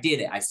day. I did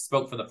it. I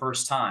spoke for the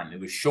first time. It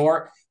was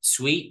short,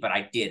 sweet, but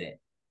I did it.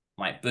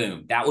 I'm like,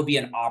 boom, that would be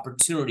an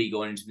opportunity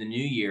going into the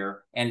new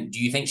year. And do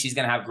you think she's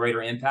going to have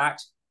greater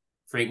impact,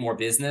 create more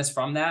business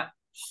from that?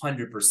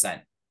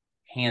 100%,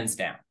 hands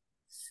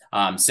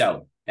down.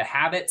 So the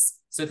habits.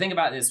 So think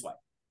about it this way.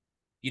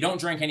 You don't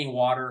drink any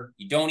water.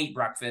 You don't eat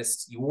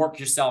breakfast. You work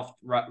yourself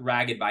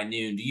ragged by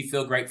noon. Do you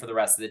feel great for the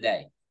rest of the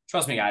day?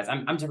 Trust me, guys,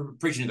 I'm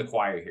preaching to the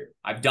choir here.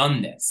 I've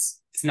done this.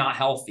 It's not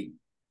healthy.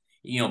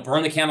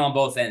 Burn the candle on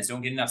both ends.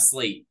 Don't get enough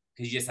sleep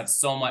because you just have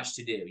so much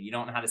to do. You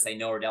don't know how to say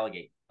no or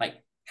delegate. Like,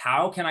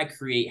 how can I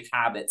create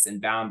habits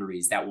and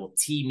boundaries that will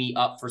tee me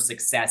up for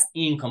success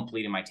in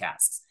completing my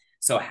tasks?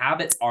 So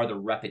habits are the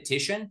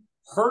repetition.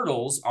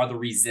 Hurdles are the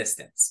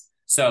resistance.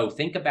 So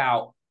think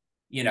about,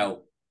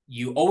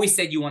 you always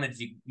said you wanted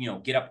to,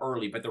 get up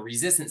early, but the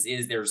resistance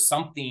is there's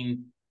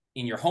something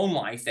in your home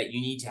life that you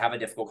need to have a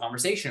difficult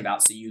conversation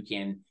about so you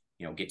can,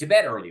 get to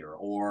bed earlier,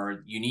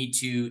 or you need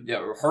to, the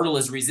hurdle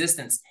is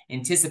resistance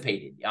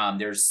anticipated.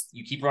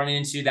 You keep running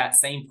into that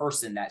same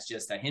person that's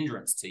just a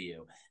hindrance to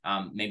you.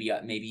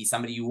 Maybe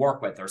somebody you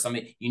work with, or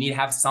somebody you need to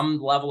have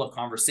some level of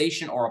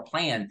conversation or a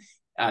plan.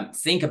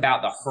 Think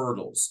about the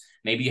hurdles.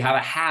 Maybe you have a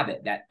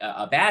habit that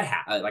a bad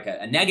habit, like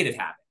a negative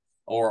habit,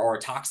 or a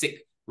toxic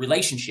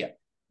relationship.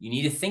 You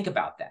need to think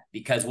about that,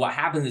 because what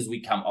happens is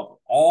we come up with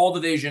all the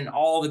vision,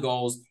 all the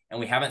goals, and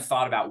we haven't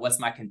thought about what's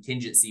my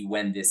contingency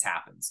when this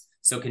happens.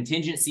 So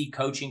contingency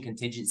coaching,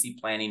 contingency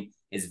planning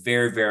is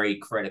very, very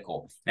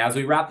critical. Now, as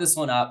we wrap this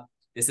one up,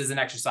 this is an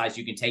exercise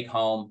you can take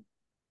home.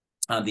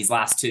 These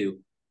last two,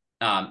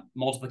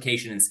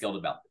 multiplication and skill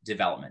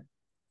development.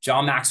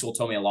 John Maxwell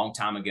told me a long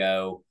time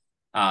ago,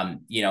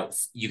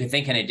 you can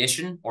think in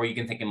addition or you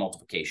can think in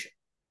multiplication.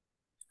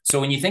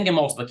 So when you think in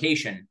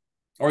multiplication,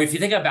 or if you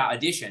think about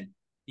addition,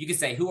 you could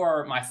say, who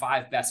are my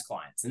 5 best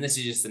clients? And this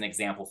is just an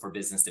example for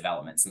business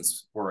development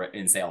since we're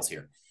in sales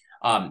here.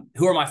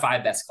 Who are my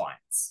 5 best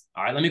clients?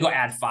 All right, let me go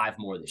add 5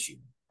 more this year,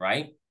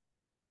 right?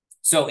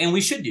 So, and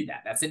we should do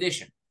that. That's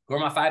addition. Who are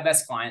my 5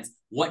 best clients?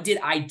 What did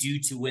I do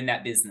to win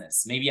that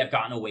business? Maybe I've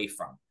gotten away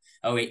from.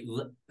 Oh, wait,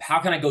 how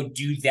can I go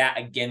do that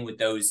again with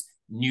those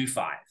new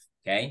 5?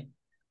 Okay.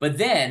 But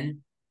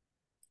then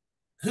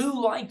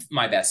who liked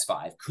my best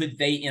 5 could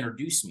they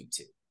introduce me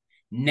to?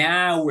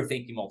 Now we're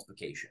thinking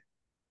multiplication.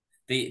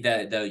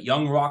 The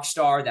young rock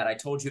star that I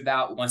told you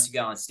about wants to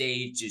get on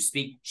stage to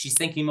speak. She's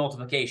thinking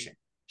multiplication.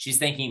 She's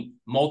thinking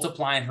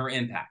multiplying her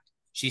impact.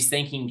 She's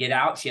thinking get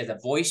out. She has a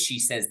voice. She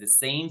says the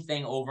same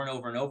thing over and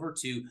over and over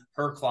to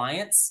her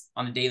clients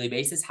on a daily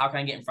basis. How can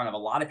I get in front of a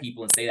lot of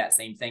people and say that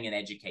same thing and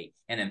educate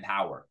and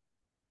empower?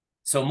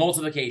 So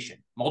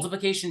multiplication.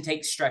 Multiplication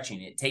takes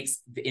stretching. It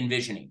takes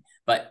envisioning.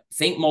 But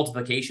think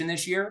multiplication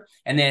this year.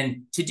 And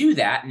then to do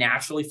that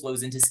naturally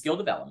flows into skill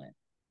development.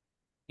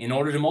 In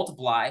order to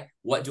multiply,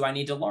 what do I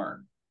need to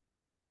learn?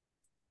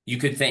 You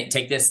could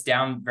take this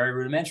down very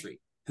rudimentary.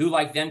 Who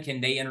like them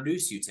can they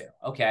introduce you to?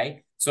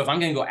 Okay, so if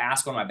I'm going to go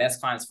ask one of my best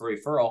clients for a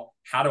referral,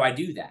 how do I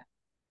do that?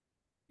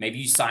 Maybe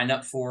you sign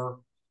up for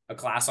a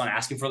class on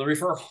asking for the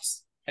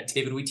referrals. At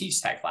David, we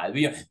teach that class.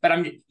 But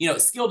I'm,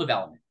 skill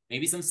development,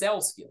 maybe some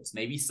sales skills,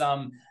 maybe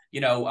some,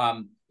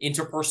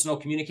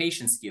 interpersonal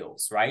communication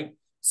skills, right?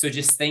 So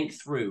just think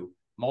through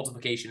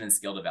multiplication and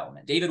skill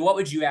development. David, what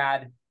would you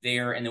add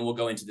there? And then we'll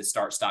go into the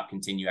start, stop,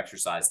 continue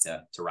exercise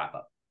to wrap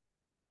up.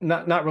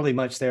 Not really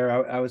much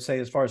there. I would say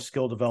as far as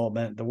skill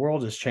development, the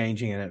world is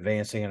changing and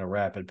advancing at a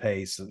rapid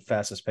pace, the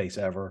fastest pace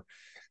ever.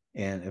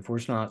 And if we're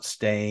not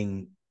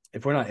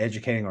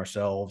educating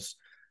ourselves,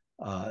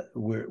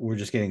 we're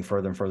just getting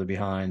further and further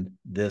behind.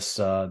 This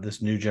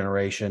new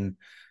generation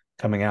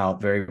coming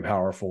out, very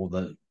powerful,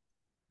 the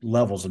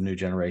levels of new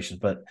generations,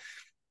 but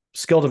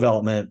skill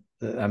development,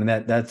 I mean,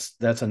 that's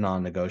a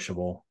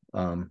non-negotiable.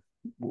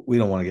 We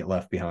don't want to get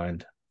left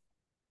behind.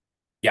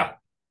 Yeah.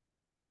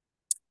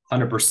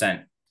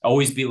 100%.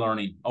 Always be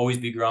learning, always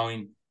be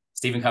growing.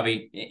 Stephen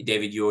Covey,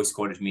 David, you always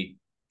quoted me,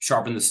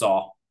 sharpen the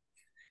saw.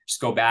 Just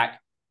go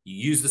back,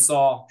 you use the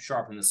saw,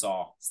 sharpen the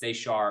saw, stay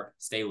sharp,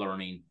 stay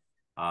learning.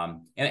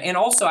 And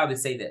also I would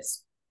say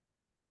this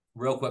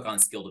real quick on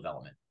skill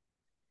development.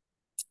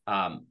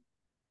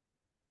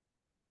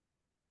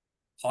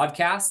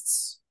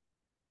 Podcasts,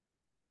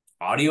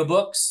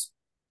 audiobooks,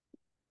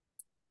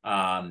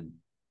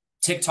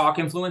 TikTok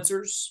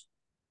influencers.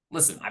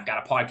 Listen, I've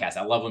got a podcast.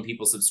 I love when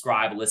people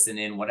subscribe, listen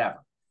in, whatever.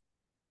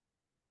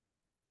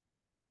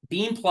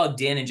 Being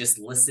plugged in and just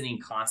listening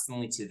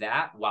constantly to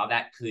that, while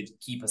that could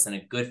keep us in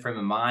a good frame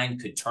of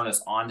mind, could turn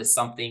us on to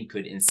something,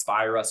 could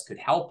inspire us, could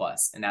help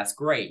us, and that's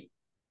great.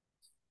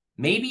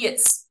 Maybe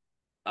it's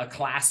a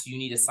class you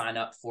need to sign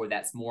up for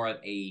that's more of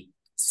a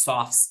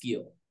soft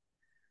skill.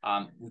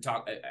 I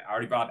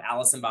already brought up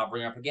Allison, but I'll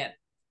bring her up again.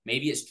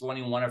 Maybe it's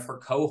joining one of her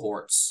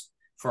cohorts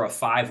for a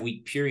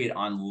 5-week period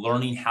on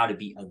learning how to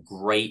be a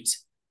great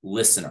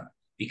listener.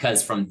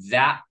 Because from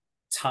that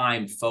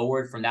time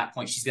forward, from that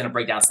point, she's going to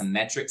break down some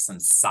metrics, some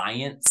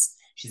science.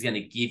 She's going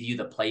to give you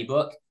the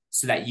playbook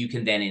so that you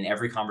can then in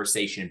every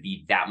conversation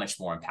be that much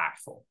more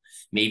impactful.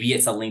 Maybe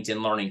it's a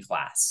LinkedIn learning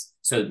class.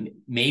 So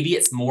maybe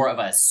it's more of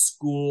a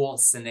school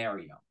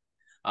scenario.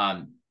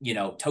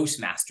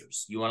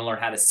 Toastmasters, you want to learn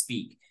how to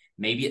speak.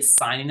 Maybe it's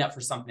signing up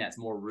for something that's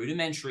more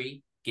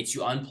rudimentary, gets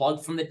you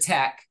unplugged from the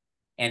tech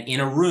and in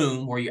a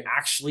room where you're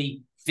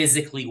actually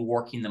physically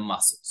working the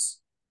muscles.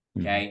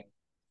 Okay.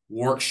 Mm-hmm.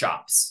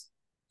 Workshops.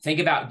 Think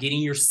about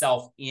getting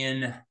yourself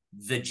in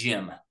the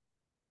gym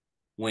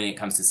when it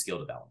comes to skill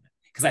development.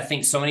 Because I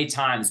think so many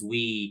times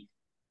the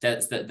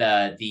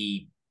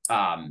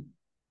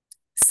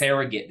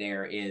surrogate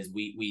there is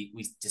we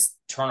just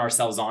turn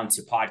ourselves on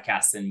to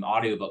podcasts and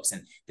audiobooks,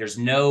 and there's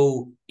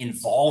no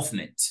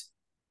involvement,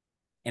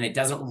 and it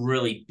doesn't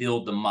really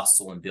build the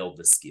muscle and build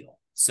the skill.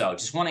 So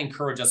just want to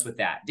encourage us with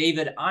that.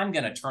 David, I'm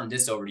going to turn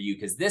this over to you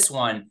because this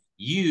one,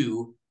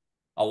 you,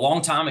 a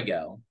long time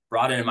ago,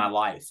 brought into my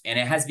life, and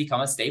it has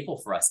become a staple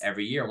for us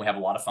every year, and we have a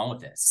lot of fun with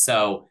this.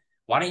 So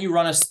why don't you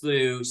run us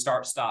through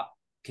start, stop,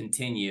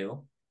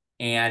 continue,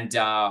 and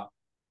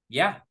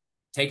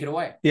take it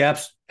away. Yeah,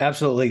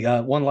 absolutely.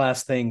 One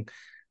last thing.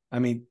 I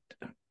mean,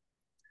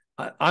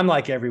 I'm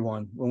like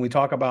everyone when we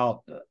talk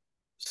about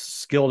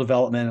skill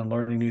development and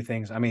learning new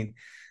things. I mean,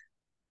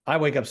 I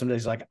wake up some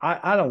days like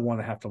I don't want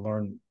to have to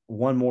learn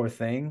one more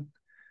thing,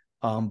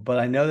 but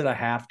I know that I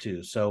have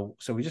to. So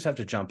we just have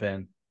to jump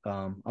in.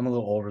 I'm a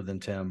little older than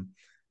Tim,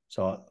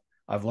 so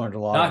I've learned a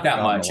lot. Not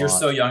that much. You're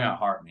so young at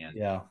heart, man.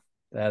 Yeah,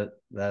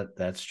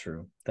 that's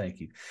true. Thank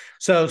you.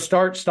 So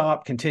start,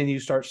 stop, continue,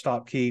 start,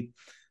 stop, keep.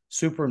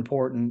 Super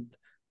important.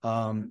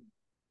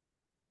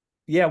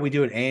 Yeah, we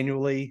do it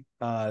annually.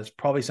 It's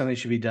probably something that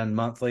should be done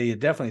monthly.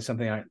 Definitely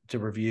something to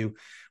review.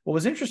 What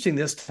was interesting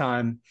this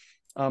time,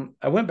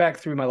 I went back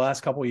through my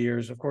last couple of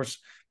years. Of course,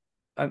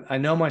 I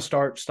know my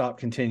start, stop,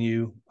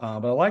 continue,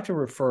 but I like to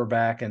refer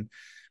back. And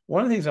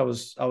one of the things I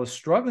was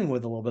struggling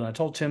with a little bit, and I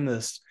told Tim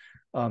this,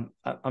 I'm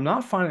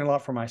not finding a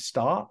lot for my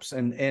stops.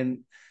 And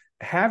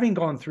having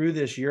gone through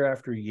this year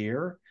after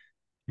year,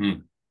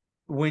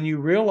 when you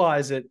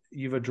realize that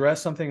you've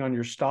addressed something on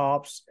your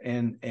stops,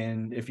 and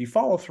if you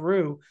follow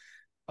through,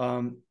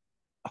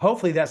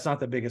 hopefully that's not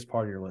the biggest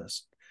part of your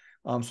list.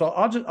 So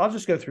I'll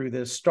just go through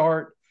this.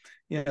 Start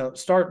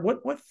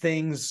what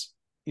things,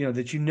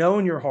 that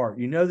in your heart,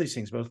 these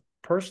things both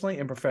personally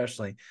and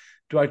professionally.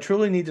 Do I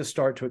truly need to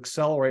start to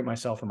accelerate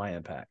myself and my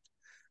impact?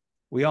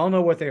 We all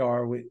know what they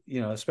are.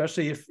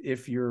 Especially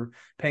if you're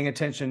paying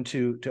attention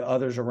to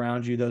others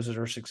around you, those that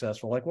are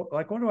successful. What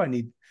do I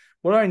need?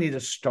 What do I need to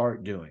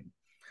start doing?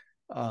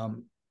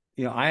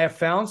 I have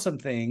found some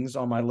things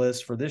on my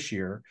list for this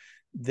year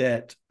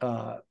that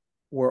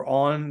were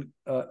on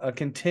a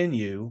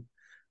continue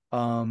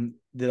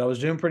that I was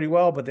doing pretty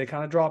well, but they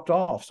kind of dropped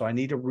off. So I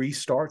need to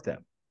restart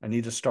them. I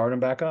need to start them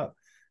back up.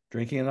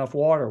 Drinking enough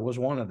water was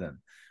one of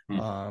them.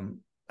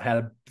 Had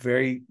a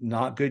very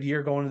not good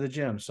year going to the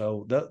gym.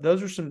 So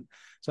those are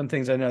some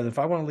things I know that if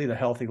I want to lead a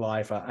healthy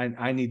life,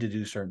 I need to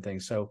do certain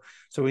things. So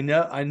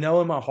I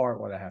know in my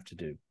heart what I have to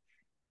do.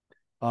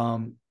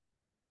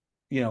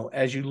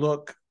 As you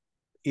look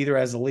either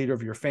as a leader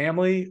of your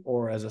family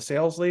or as a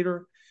sales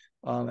leader,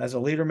 as a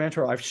leader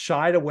mentor, I've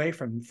shied away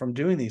from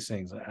doing these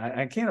things.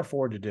 I can't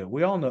afford to do it.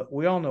 We all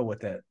know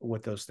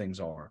what those things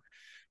are.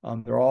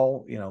 They're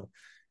all,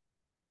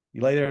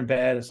 you lay there in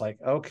bed. It's like,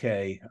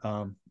 okay,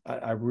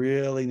 I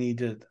really need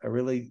to,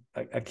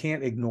 I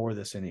can't ignore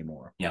this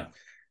anymore. Yeah.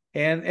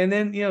 And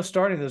then,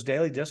 starting those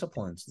daily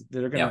disciplines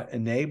that are going to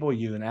enable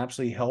you and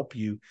absolutely help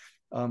you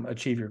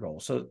achieve your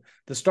goals. So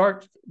the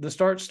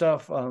start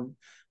stuff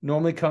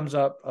normally comes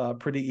up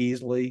pretty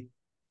easily.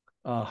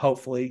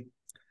 Hopefully,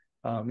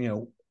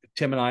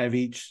 Tim and I have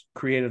each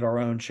created our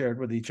own, shared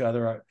with each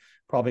other.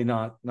 Probably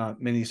not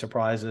many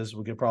surprises.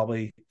 We could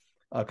probably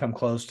come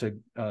close to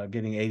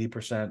getting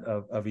 80%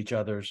 of each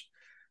other's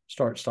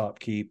start, stop,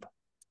 keep.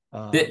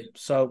 I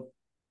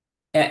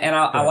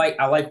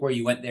like where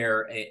you went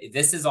there.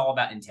 This is all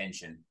about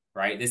intention,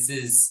 right? This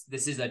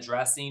is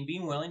addressing,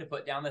 being willing to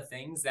put down the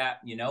things that,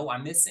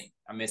 I'm missing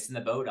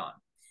the boat on.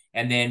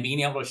 And then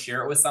being able to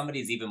share it with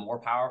somebody is even more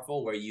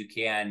powerful, where you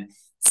can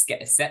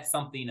set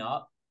something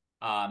up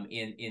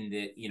in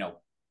the,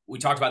 we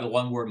talked about the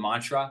one word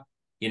mantra,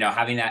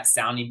 having that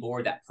sounding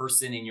board, that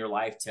person in your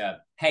life to,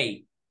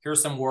 hey,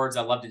 here's some words.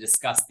 I'd love to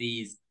discuss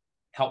these,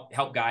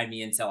 help guide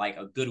me into like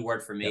a good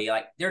word for me.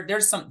 Yep. Like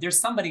there's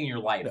somebody in your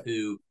life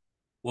who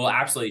will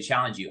absolutely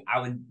challenge you.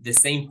 The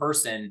same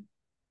person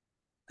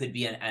could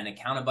be an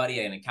account buddy,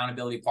 an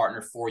accountability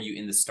partner for you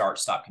in the start,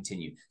 stop,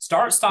 continue.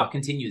 Start, stop,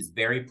 continue is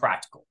very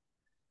practical.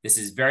 This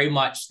is very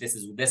much, this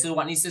is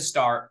what needs to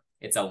start.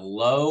 It's a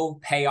low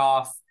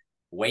payoff,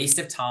 waste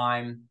of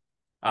time.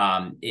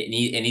 It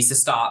needs to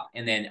stop.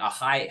 And then a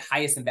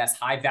highest and best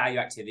high value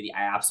activity.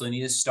 I absolutely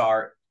need to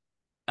start.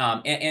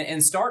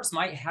 And starts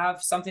might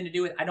have something to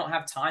do with, I don't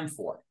have time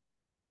for it.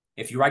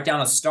 If you write down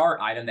a start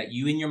item that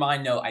you in your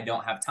mind know I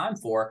don't have time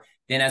for,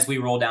 then as we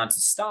roll down to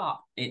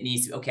stop, it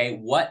needs to, okay,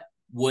 what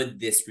would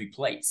this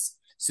replace?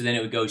 So then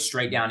it would go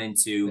straight down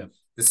into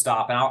the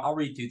stop. And I'll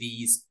read through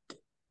these.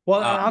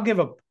 Well, I'll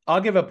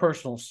give a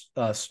personal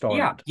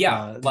start.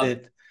 That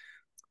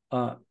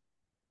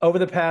over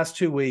the past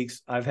 2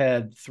 weeks, I've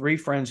had 3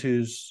 friends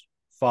whose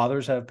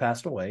fathers have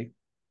passed away,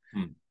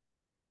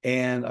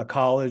 and a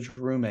college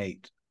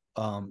roommate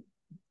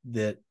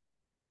that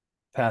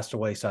passed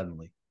away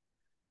suddenly.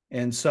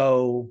 And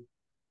so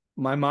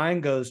my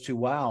mind goes to,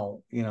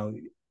 wow,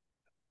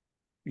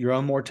 your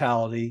own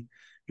mortality,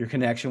 your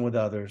connection with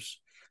others.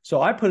 So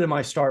I put in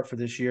my start for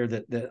this year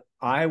that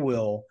I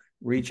will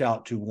reach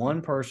out to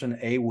one person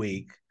a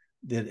week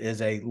that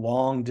is a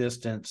long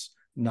distance,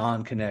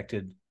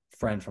 non-connected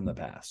friend from the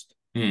past.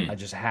 I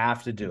just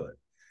have to do it.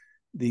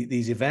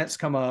 These events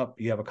come up.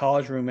 You have a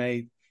college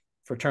roommate,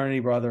 fraternity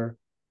brother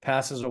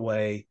passes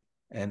away,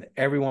 and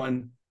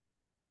everyone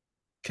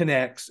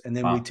connects. And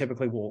then we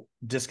typically will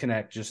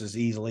disconnect just as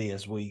easily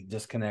as we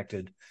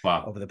disconnected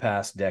over the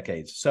past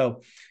decades.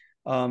 So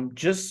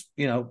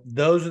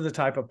those are the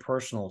type of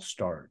personal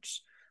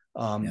starts,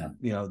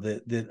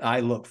 that I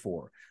look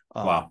for.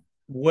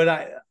 Would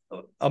I,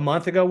 a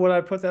month ago, would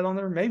I put that on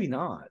there? Maybe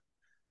not.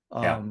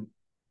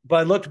 But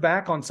I looked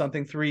back on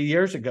something 3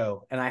 years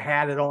ago and I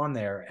had it on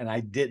there and I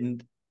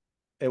didn't.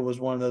 It was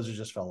one of those that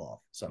just fell off.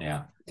 So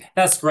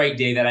that's great,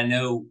 David. I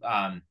know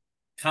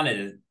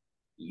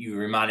you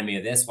reminded me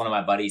of this. One of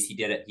my buddies, he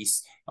did it.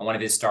 One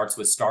of his starts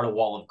was start a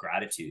wall of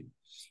gratitude.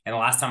 And the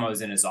last time I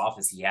was in his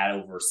office, he had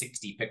over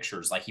 60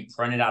 pictures. Like he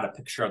printed out a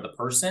picture of the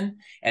person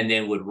and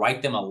then would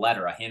write them a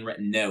letter, a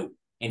handwritten note,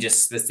 and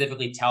just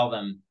specifically tell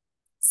them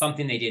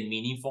something they did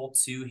meaningful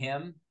to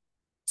him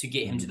to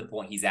get him to the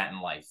point he's at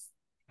in life.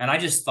 And I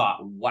just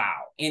thought,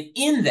 wow. And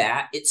in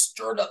that, it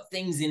stirred up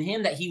things in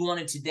him that he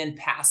wanted to then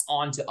pass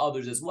on to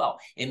others as well.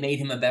 It made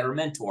him a better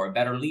mentor, a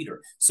better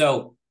leader.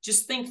 So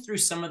just think through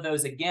some of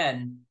those,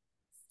 again,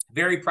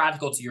 very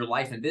practical to your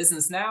life and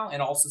business now,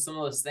 and also some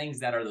of those things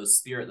that are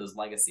those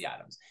legacy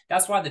items.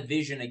 That's why the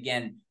vision,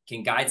 again,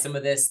 can guide some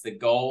of this. The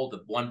goal, the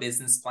one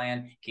business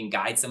plan can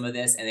guide some of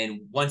this. And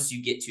then once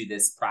you get to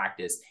this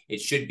practice, it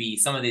should be,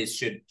 some of this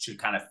should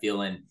kind of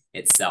fill in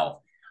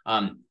itself.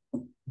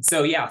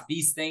 So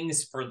these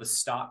things for the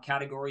stop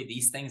category,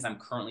 these things I'm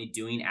currently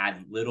doing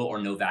add little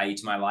or no value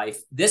to my life.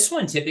 This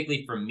one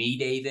typically for me,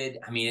 David,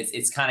 I mean,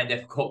 it's kind of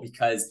difficult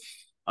because,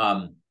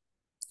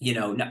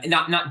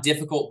 not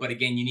difficult, but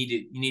again, you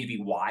need to be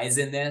wise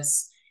in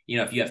this.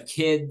 If you have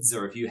kids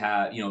or if you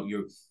have,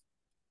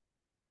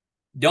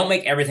 don't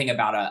make everything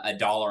about a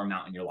dollar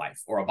amount in your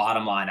life or a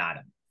bottom line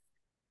item.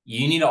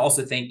 You need to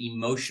also think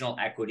emotional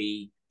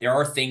equity. There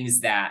are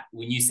things that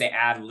when you say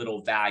add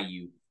little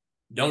value,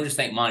 don't just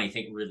think money,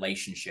 think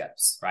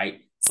relationships, right?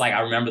 It's like, I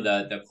remember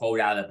the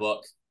quote out of the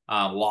book,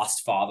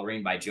 Lost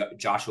Fathering by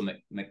Joshua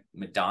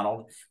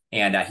McDonald.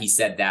 And he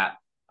said that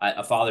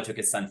a father took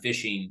his son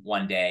fishing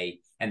one day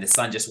and the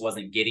son just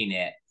wasn't getting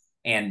it.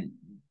 And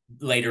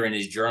later in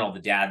his journal,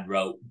 the dad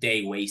wrote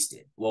day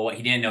wasted. Well, what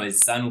he didn't know, his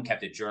son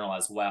kept a journal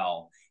as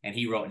well. And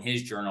he wrote in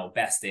his journal,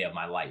 best day of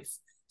my life.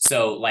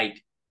 So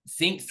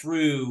think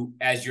through,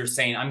 as you're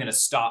saying, I'm going to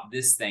stop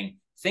this thing.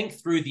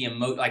 Think through the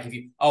emotion. Like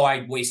if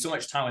I waste so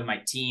much time with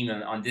my team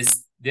on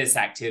this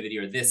activity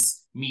or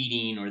this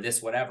meeting or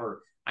this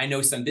whatever. I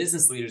know some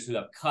business leaders who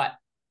have cut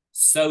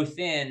so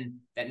thin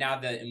that now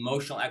the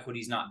emotional equity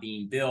is not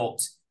being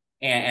built,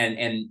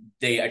 and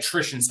the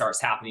attrition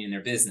starts happening in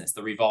their business.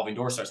 The revolving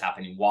door starts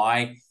happening.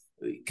 Why?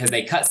 Because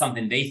they cut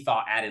something they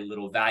thought added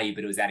little value,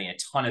 but it was adding a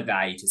ton of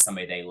value to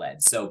somebody they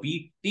led. So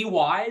be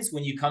wise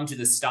when you come to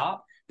the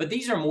stop. But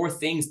these are more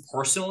things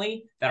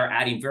personally that are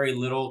adding very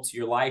little to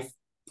your life.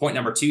 Point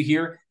number 2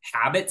 here,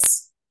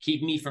 habits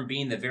keep me from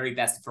being the very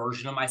best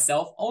version of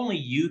myself. Only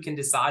you can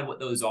decide what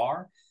those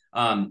are.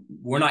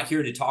 We're not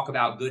here to talk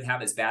about good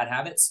habits, bad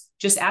habits.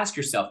 Just ask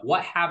yourself,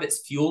 what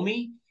habits fuel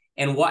me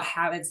and what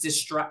habits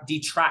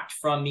detract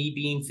from me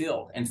being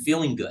filled and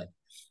feeling good?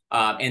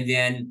 And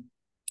then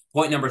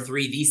point number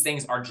 3, these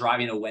things are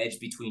driving a wedge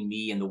between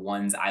me and the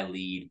ones I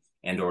lead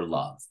and or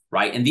love,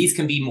 right? And these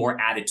can be more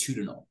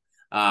attitudinal.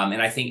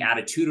 And I think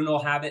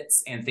attitudinal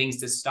habits and things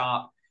to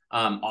stop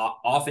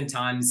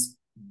oftentimes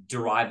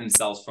derive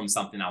themselves from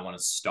something I want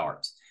to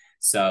start.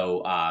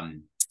 So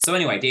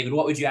anyway, David,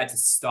 what would you add to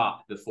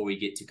stop before we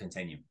get to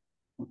continue?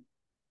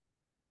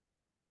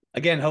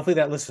 Again, hopefully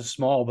that list is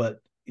small, but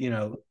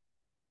you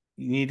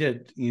need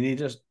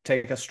to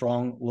take a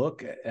strong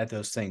look at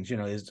those things.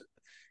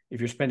 If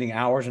you're spending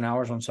hours and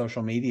hours on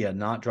social media,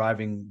 not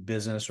driving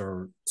business,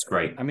 or it's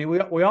great. I mean,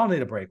 we all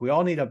need a break. We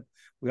all need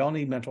We all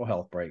need mental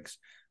health breaks.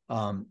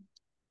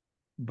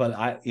 But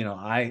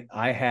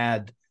I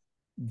had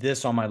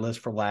this on my list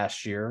for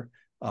last year,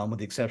 with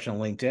the exception of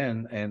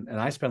LinkedIn, and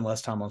I spend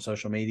less time on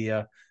social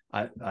media.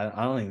 I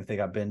don't even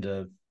think I've been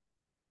to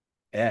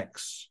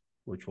X,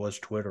 which was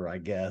Twitter, I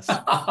guess.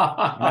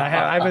 I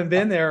haven't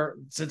been there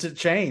since it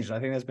changed. I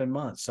think that's been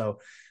months. So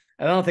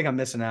I don't think I'm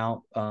missing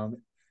out.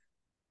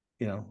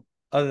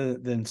 Other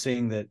than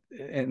seeing that,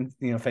 and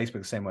Facebook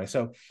the same way.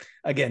 So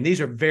again,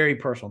 these are very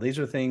personal. These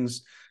are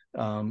things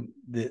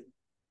that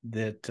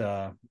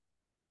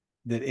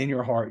in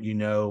your heart,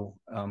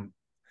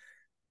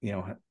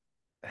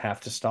 have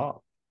to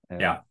stop.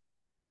 And Yeah.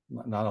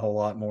 not a whole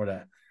lot more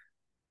to,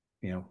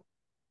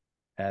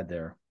 add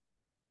there.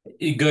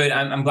 Good.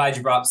 I'm glad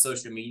you brought up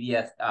social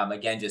media.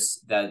 Again,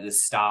 just the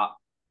stop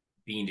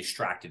being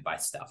distracted by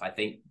stuff. I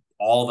think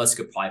all of us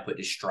could probably put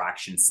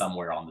distraction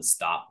somewhere on the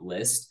stop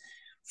list.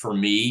 For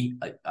me,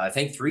 I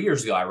think 3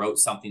 years ago, I wrote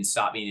something,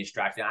 stop being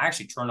distracted. I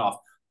actually turned off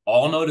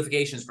all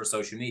notifications for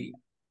social media.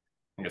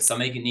 If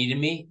somebody needed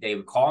me, they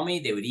would call me,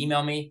 they would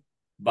email me.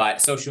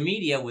 But social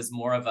media was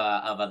more of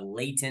a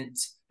latent.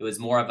 It was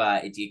more of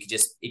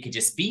it could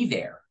just be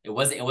there. It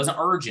wasn't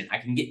urgent. I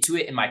can get to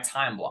it in my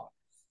time block.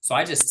 So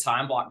I just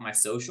time blocked my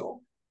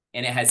social,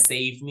 and it has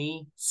saved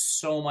me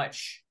so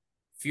much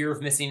fear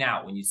of missing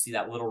out when you see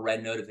that little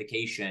red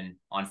notification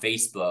on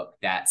Facebook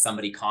that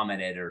somebody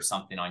commented or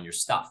something on your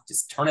stuff.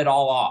 Just turn it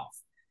all off.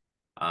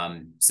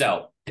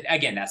 So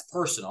again, that's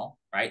personal,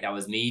 right? That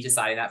was me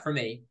deciding that for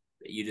me,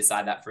 but you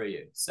decide that for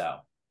you. So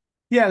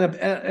yeah,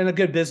 and a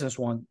good business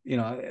one,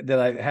 that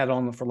I had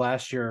on for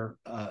last year.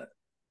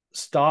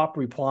 Stop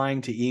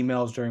replying to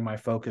emails during my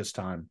focus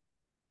time.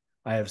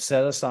 I have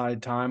set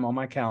aside time on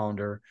my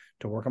calendar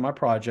to work on my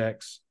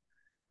projects,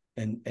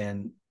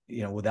 and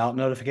without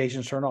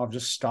notifications turned off,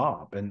 just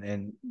stop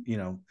and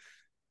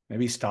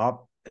maybe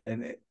stop,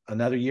 and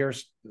another year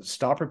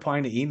stop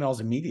replying to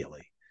emails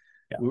immediately.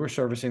 Yeah. We were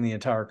servicing the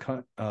entire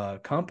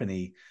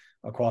company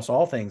across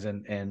all things,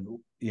 and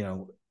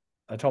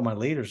I told my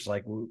leaders,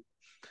 like,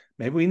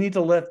 maybe we need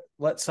to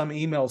let some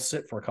emails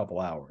sit for a couple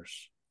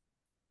hours.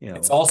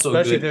 It's also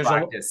a good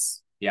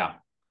practice. Yeah.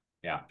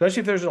 Especially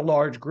if there's a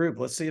large group.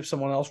 Let's see if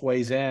someone else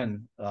weighs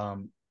in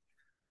on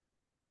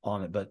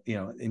it. But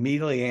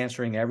immediately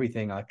answering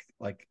everything,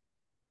 like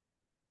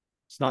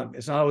it's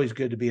not always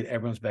good to be at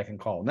everyone's beck and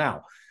call.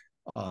 Now,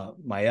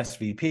 my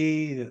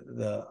SVP,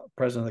 the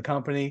president of the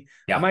company,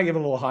 I might give a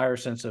little higher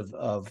sense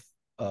of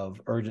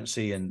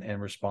urgency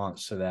and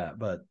response to that.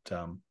 But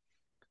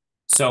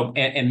so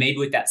maybe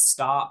with that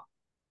stop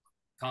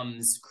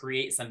comes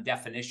create some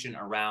definition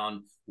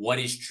around what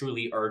is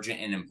truly urgent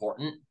and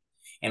important,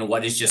 and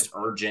what is just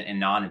urgent and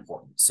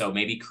non-important. So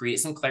maybe create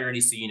some clarity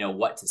so you know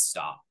what to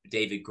stop.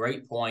 David,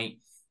 great point.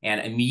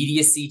 And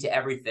immediacy to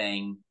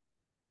everything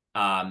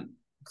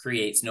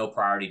creates no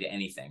priority to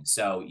anything.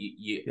 So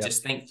you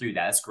just think through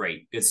that. That's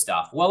great. Good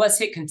stuff. Well, let's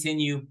hit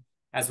continue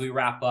as we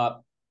wrap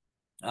up.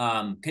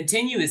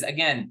 Continue is,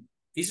 again,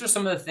 these are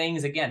some of the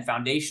things, again,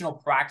 foundational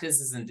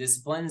practices and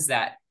disciplines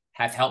that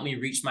have helped me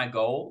reach my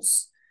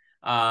goals,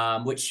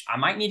 which I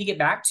might need to get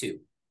back to.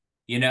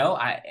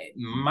 I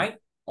might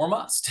or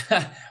must.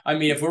 I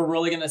mean, if we're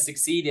really going to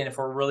succeed and if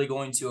we're really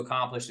going to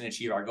accomplish and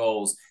achieve our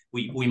goals,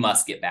 we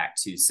must get back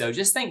to. So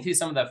just think through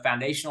some of the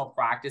foundational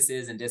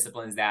practices and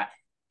disciplines that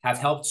have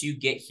helped you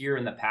get here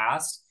in the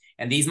past.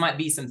 And these might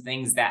be some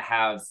things that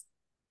have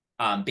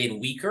been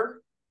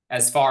weaker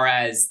as far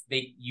as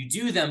you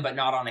do them, but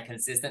not on a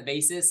consistent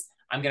basis.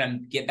 I'm going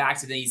to get back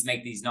to these,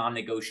 make these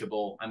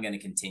non-negotiable. I'm going to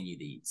continue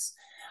these.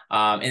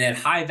 And then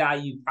high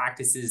value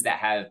practices that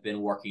have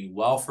been working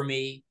well for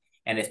me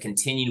and have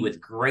continued with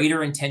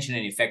greater intention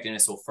and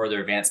effectiveness will further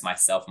advance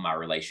myself and my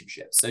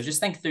relationships. So just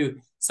think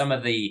through some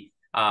of the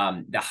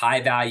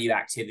high value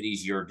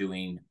activities you're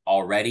doing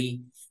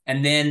already.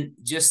 And then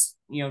just,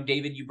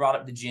 David, you brought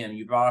up the gym,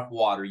 you brought up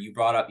water, you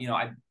brought up,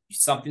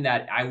 something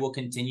that I will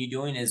continue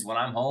doing is when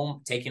I'm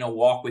home, taking a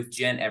walk with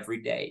Jen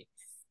every day.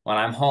 When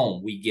I'm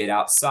home, we get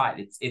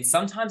outside.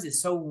 Sometimes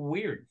it's so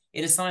weird.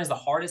 It is sometimes the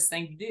hardest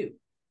thing to do.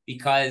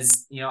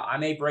 Because, I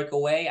may break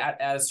away at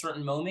a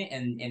certain moment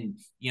and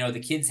the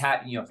kids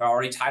have, if I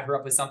already tied her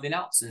up with something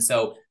else. And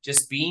so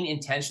just being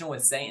intentional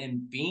with saying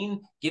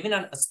and giving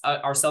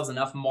ourselves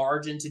enough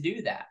margin to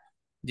do that,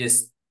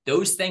 just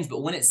those things.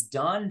 But when it's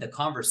done, the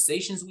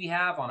conversations we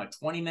have on a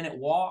 20-minute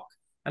walk,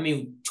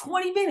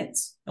 20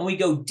 minutes, and we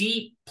go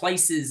deep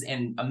places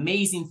and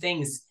amazing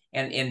things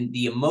and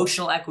the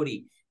emotional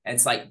equity. And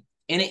it's like,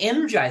 and it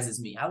energizes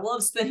me. I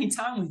love spending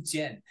time with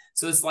Jen.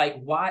 So it's like,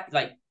 why,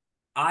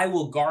 I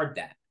will guard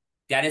that.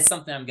 That is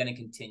something I'm going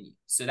to continue.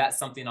 So that's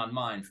something on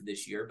mine for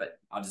this year, but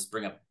I'll just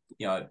bring up,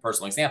 a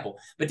personal example.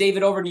 But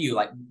David, over to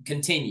you,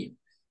 continue.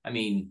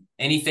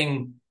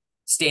 Anything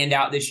stand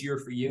out this year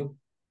for you?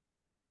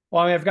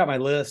 Well, I've got my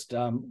list.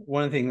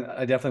 One of the things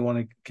I definitely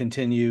want to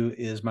continue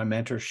is my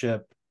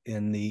mentorship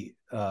with the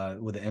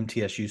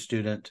MTSU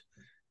student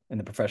in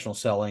the professional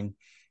selling,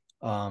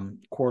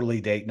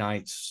 quarterly date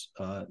nights,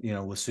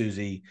 with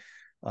Susie.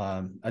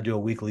 I do a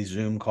weekly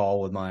Zoom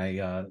call with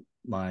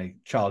my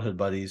childhood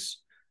buddies,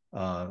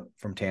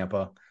 from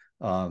Tampa.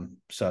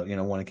 So,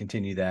 want to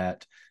continue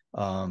that.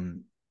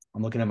 I'm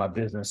looking at my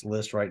business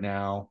list right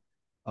now.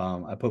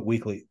 I put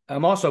weekly.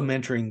 I'm also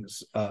mentoring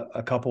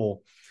a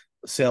couple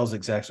sales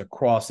execs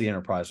across the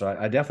enterprise. So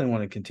I definitely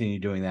want to continue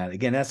doing that.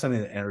 Again, that's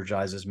something that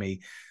energizes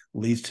me,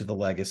 leads to the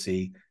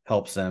legacy,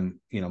 helps them.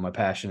 My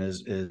passion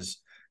is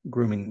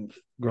growing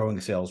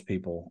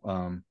salespeople.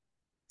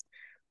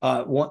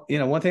 One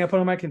thing I put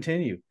on my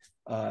continue.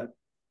 I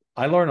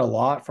learned a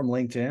lot from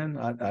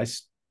LinkedIn. I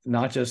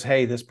not just,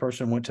 hey, this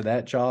person went to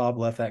that job,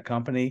 left that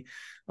company.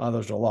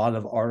 There's a lot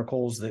of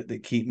articles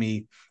that keep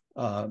me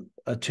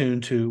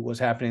attuned to what's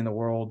happening in the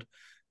world.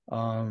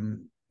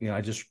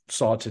 I just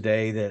saw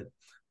today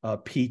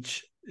that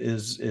peach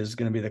is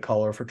going to be the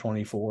color for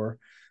 24.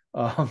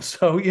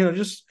 So,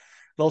 just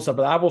little stuff.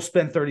 But I will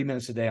spend 30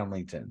 minutes a day on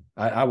LinkedIn.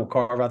 I will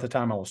carve out the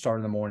time. I will start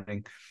in the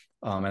morning,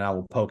 and I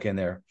will poke in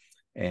there.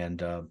 And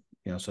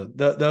so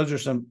those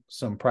are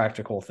some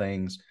practical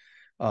things.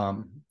 I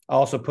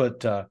also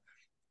put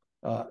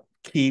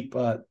keep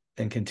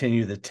and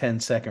continue the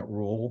 10-second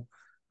rule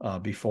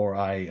before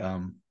I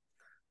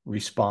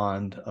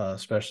respond,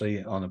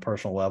 especially on a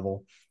personal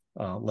level.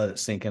 Let it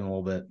sink in a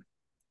little bit.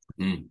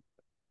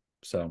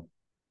 So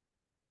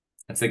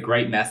that's a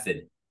great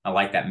method. I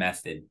like that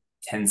method.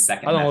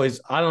 10-second. I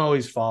don't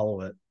always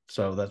follow it,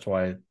 so that's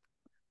why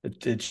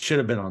it should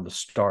have been on the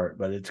start,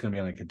 but it's going to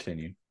be on a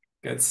continue.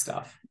 Good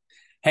stuff.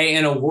 Hey,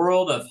 in a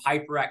world of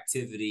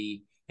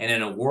hyperactivity and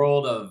in a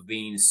world of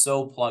being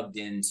so plugged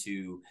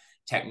into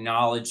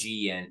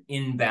technology and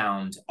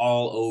inbound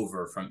all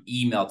over, from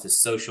email to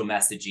social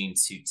messaging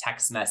to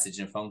text message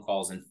and phone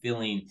calls, and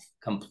feeling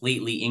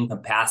completely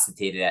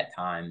incapacitated at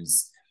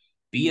times,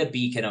 be a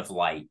beacon of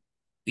light.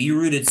 Be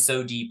rooted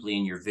so deeply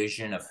in your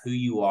vision of who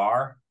you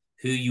are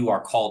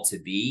called to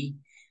be.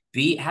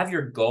 Have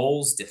your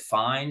goals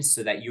defined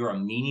so that you're a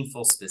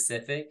meaningful,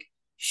 specific.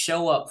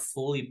 Show up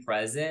fully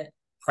present,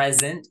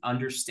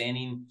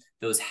 understanding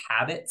those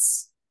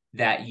habits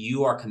that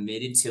you are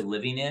committed to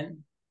living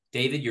in.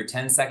 David, your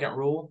 10-second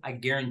rule, I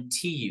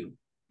guarantee you,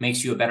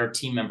 makes you a better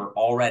team member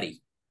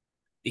already,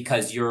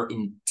 because you're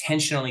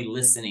intentionally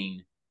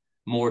listening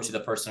more to the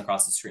person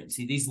across the screen.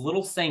 See, these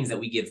little things that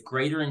we give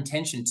greater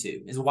intention to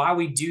is why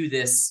we do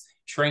this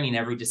training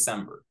every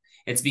December.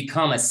 It's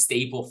become a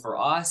staple for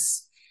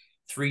us.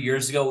 3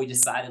 years ago, we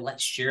decided,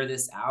 let's share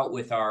this out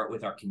with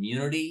our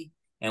community.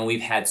 And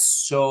we've had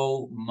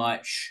so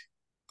much,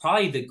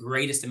 probably the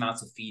greatest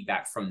amounts of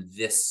feedback from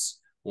this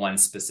one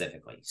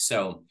specifically.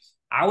 So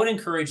I would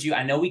encourage you,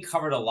 I know we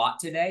covered a lot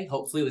today.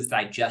 Hopefully it was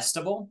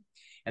digestible.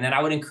 And then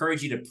I would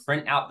encourage you to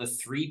print out the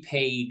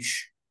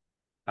 3-page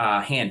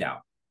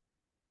handout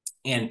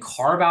and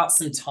carve out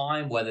some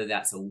time, whether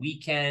that's a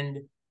weekend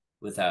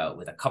with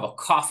a cup of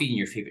coffee in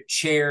your favorite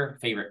chair,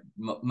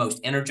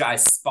 most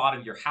energized spot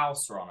of your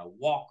house, or on a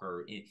walk,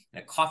 or in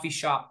a coffee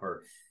shop,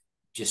 or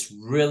just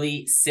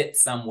really sit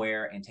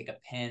somewhere and take a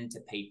pen to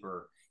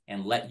paper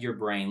and let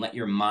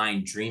your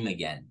mind dream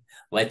again.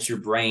 Let your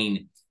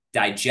brain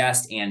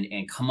digest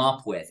and come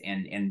up with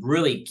and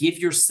really give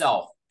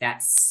yourself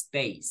that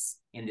space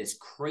in this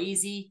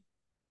crazy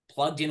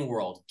plugged in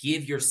world.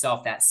 Give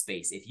yourself that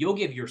space. If you'll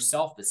give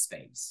yourself the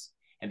space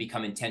and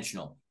become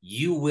intentional,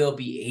 you will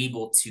be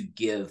able to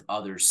give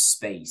others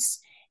space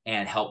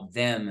and help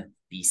them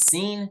be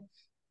seen.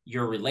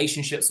 Your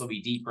relationships will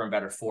be deeper and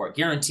better for it.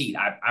 Guaranteed.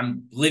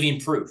 I'm living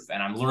proof,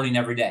 and I'm learning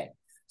every day.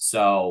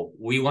 So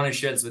we want to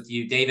share this with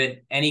you.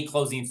 David, any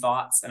closing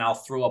thoughts? And I'll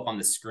throw up on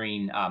the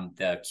screen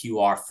the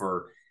QR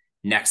for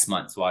next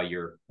month while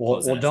you're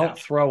closing us don't out.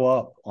 Throw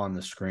up on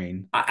the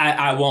screen.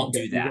 I won't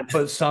do that. You can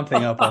put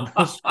something up on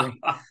the screen.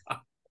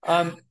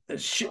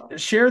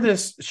 Share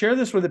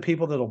this with the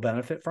people that'll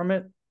benefit from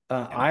it.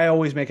 I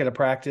always make it a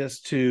practice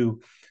to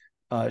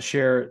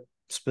share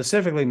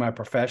specifically my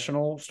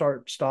professional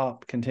start,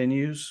 stop,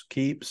 continues,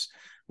 keeps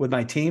with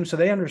my team, so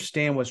they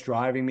understand what's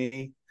driving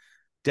me.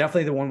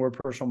 Definitely the one-word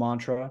personal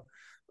mantra.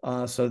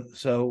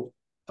 So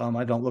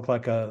I don't look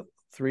like a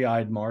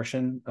 3-eyed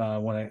Martian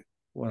when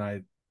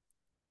I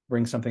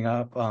bring something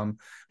up.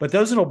 But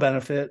those that'll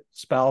benefit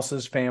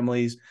spouses,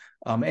 families,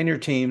 and your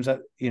teams.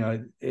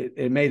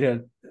 It's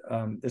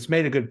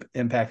made a good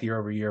impact year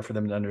over year for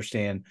them to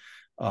understand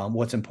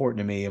what's important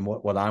to me and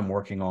what I'm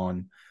working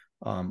on.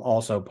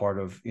 Also part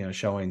of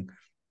showing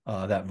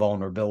that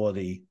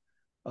vulnerability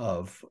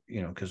of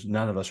because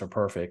none of us are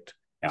perfect.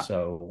 Yeah.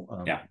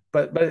 So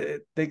but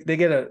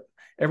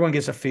everyone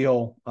gets a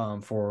feel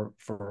for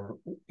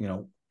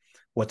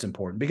what's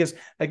important, because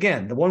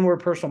again, the one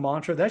word personal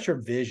mantra, that's your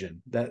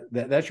vision,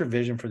 that's your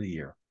vision for the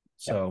year.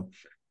 So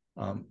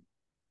and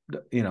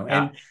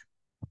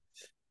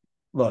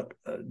look,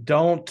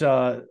 don't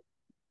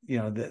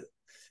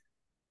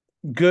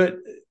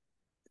good.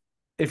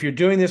 If you're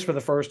doing this for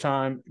the first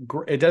time,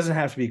 it doesn't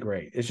have to be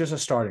great. It's just a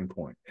starting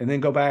point, and then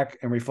go back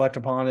and reflect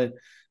upon it,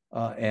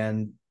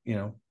 and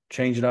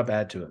change it up,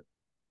 add to it.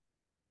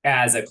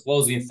 As a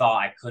closing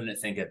thought, I couldn't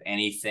think of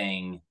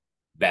anything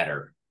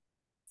better.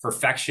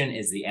 Perfection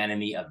is the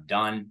enemy of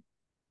done.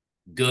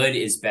 Good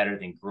is better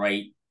than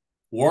great.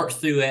 Work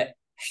through it,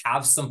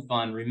 Have some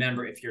fun.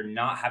 Remember, if you're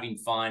not having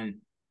fun,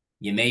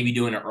 you may be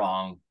doing it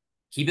wrong.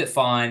 Keep it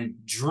fun,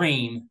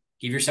 dream,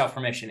 give yourself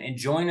permission, and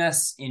join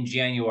us in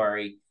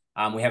January.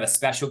 We have a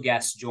special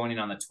guest joining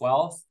on the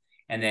 12th.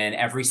 And then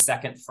every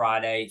second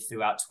Friday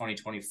throughout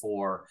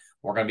 2024,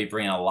 we're going to be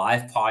bringing a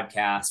live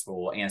podcast where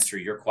we'll answer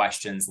your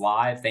questions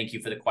live. Thank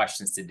you for the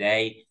questions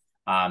today.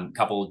 A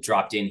couple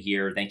dropped in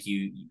here. Thank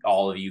you,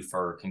 all of you,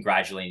 for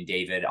congratulating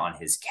David on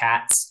his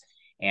cats.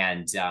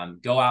 And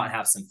go out and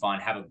have some fun.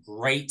 Have a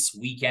great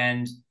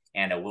weekend,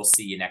 and we'll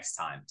see you next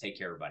time. Take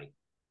care, everybody.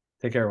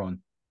 Take care, everyone.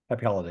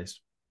 Happy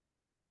holidays.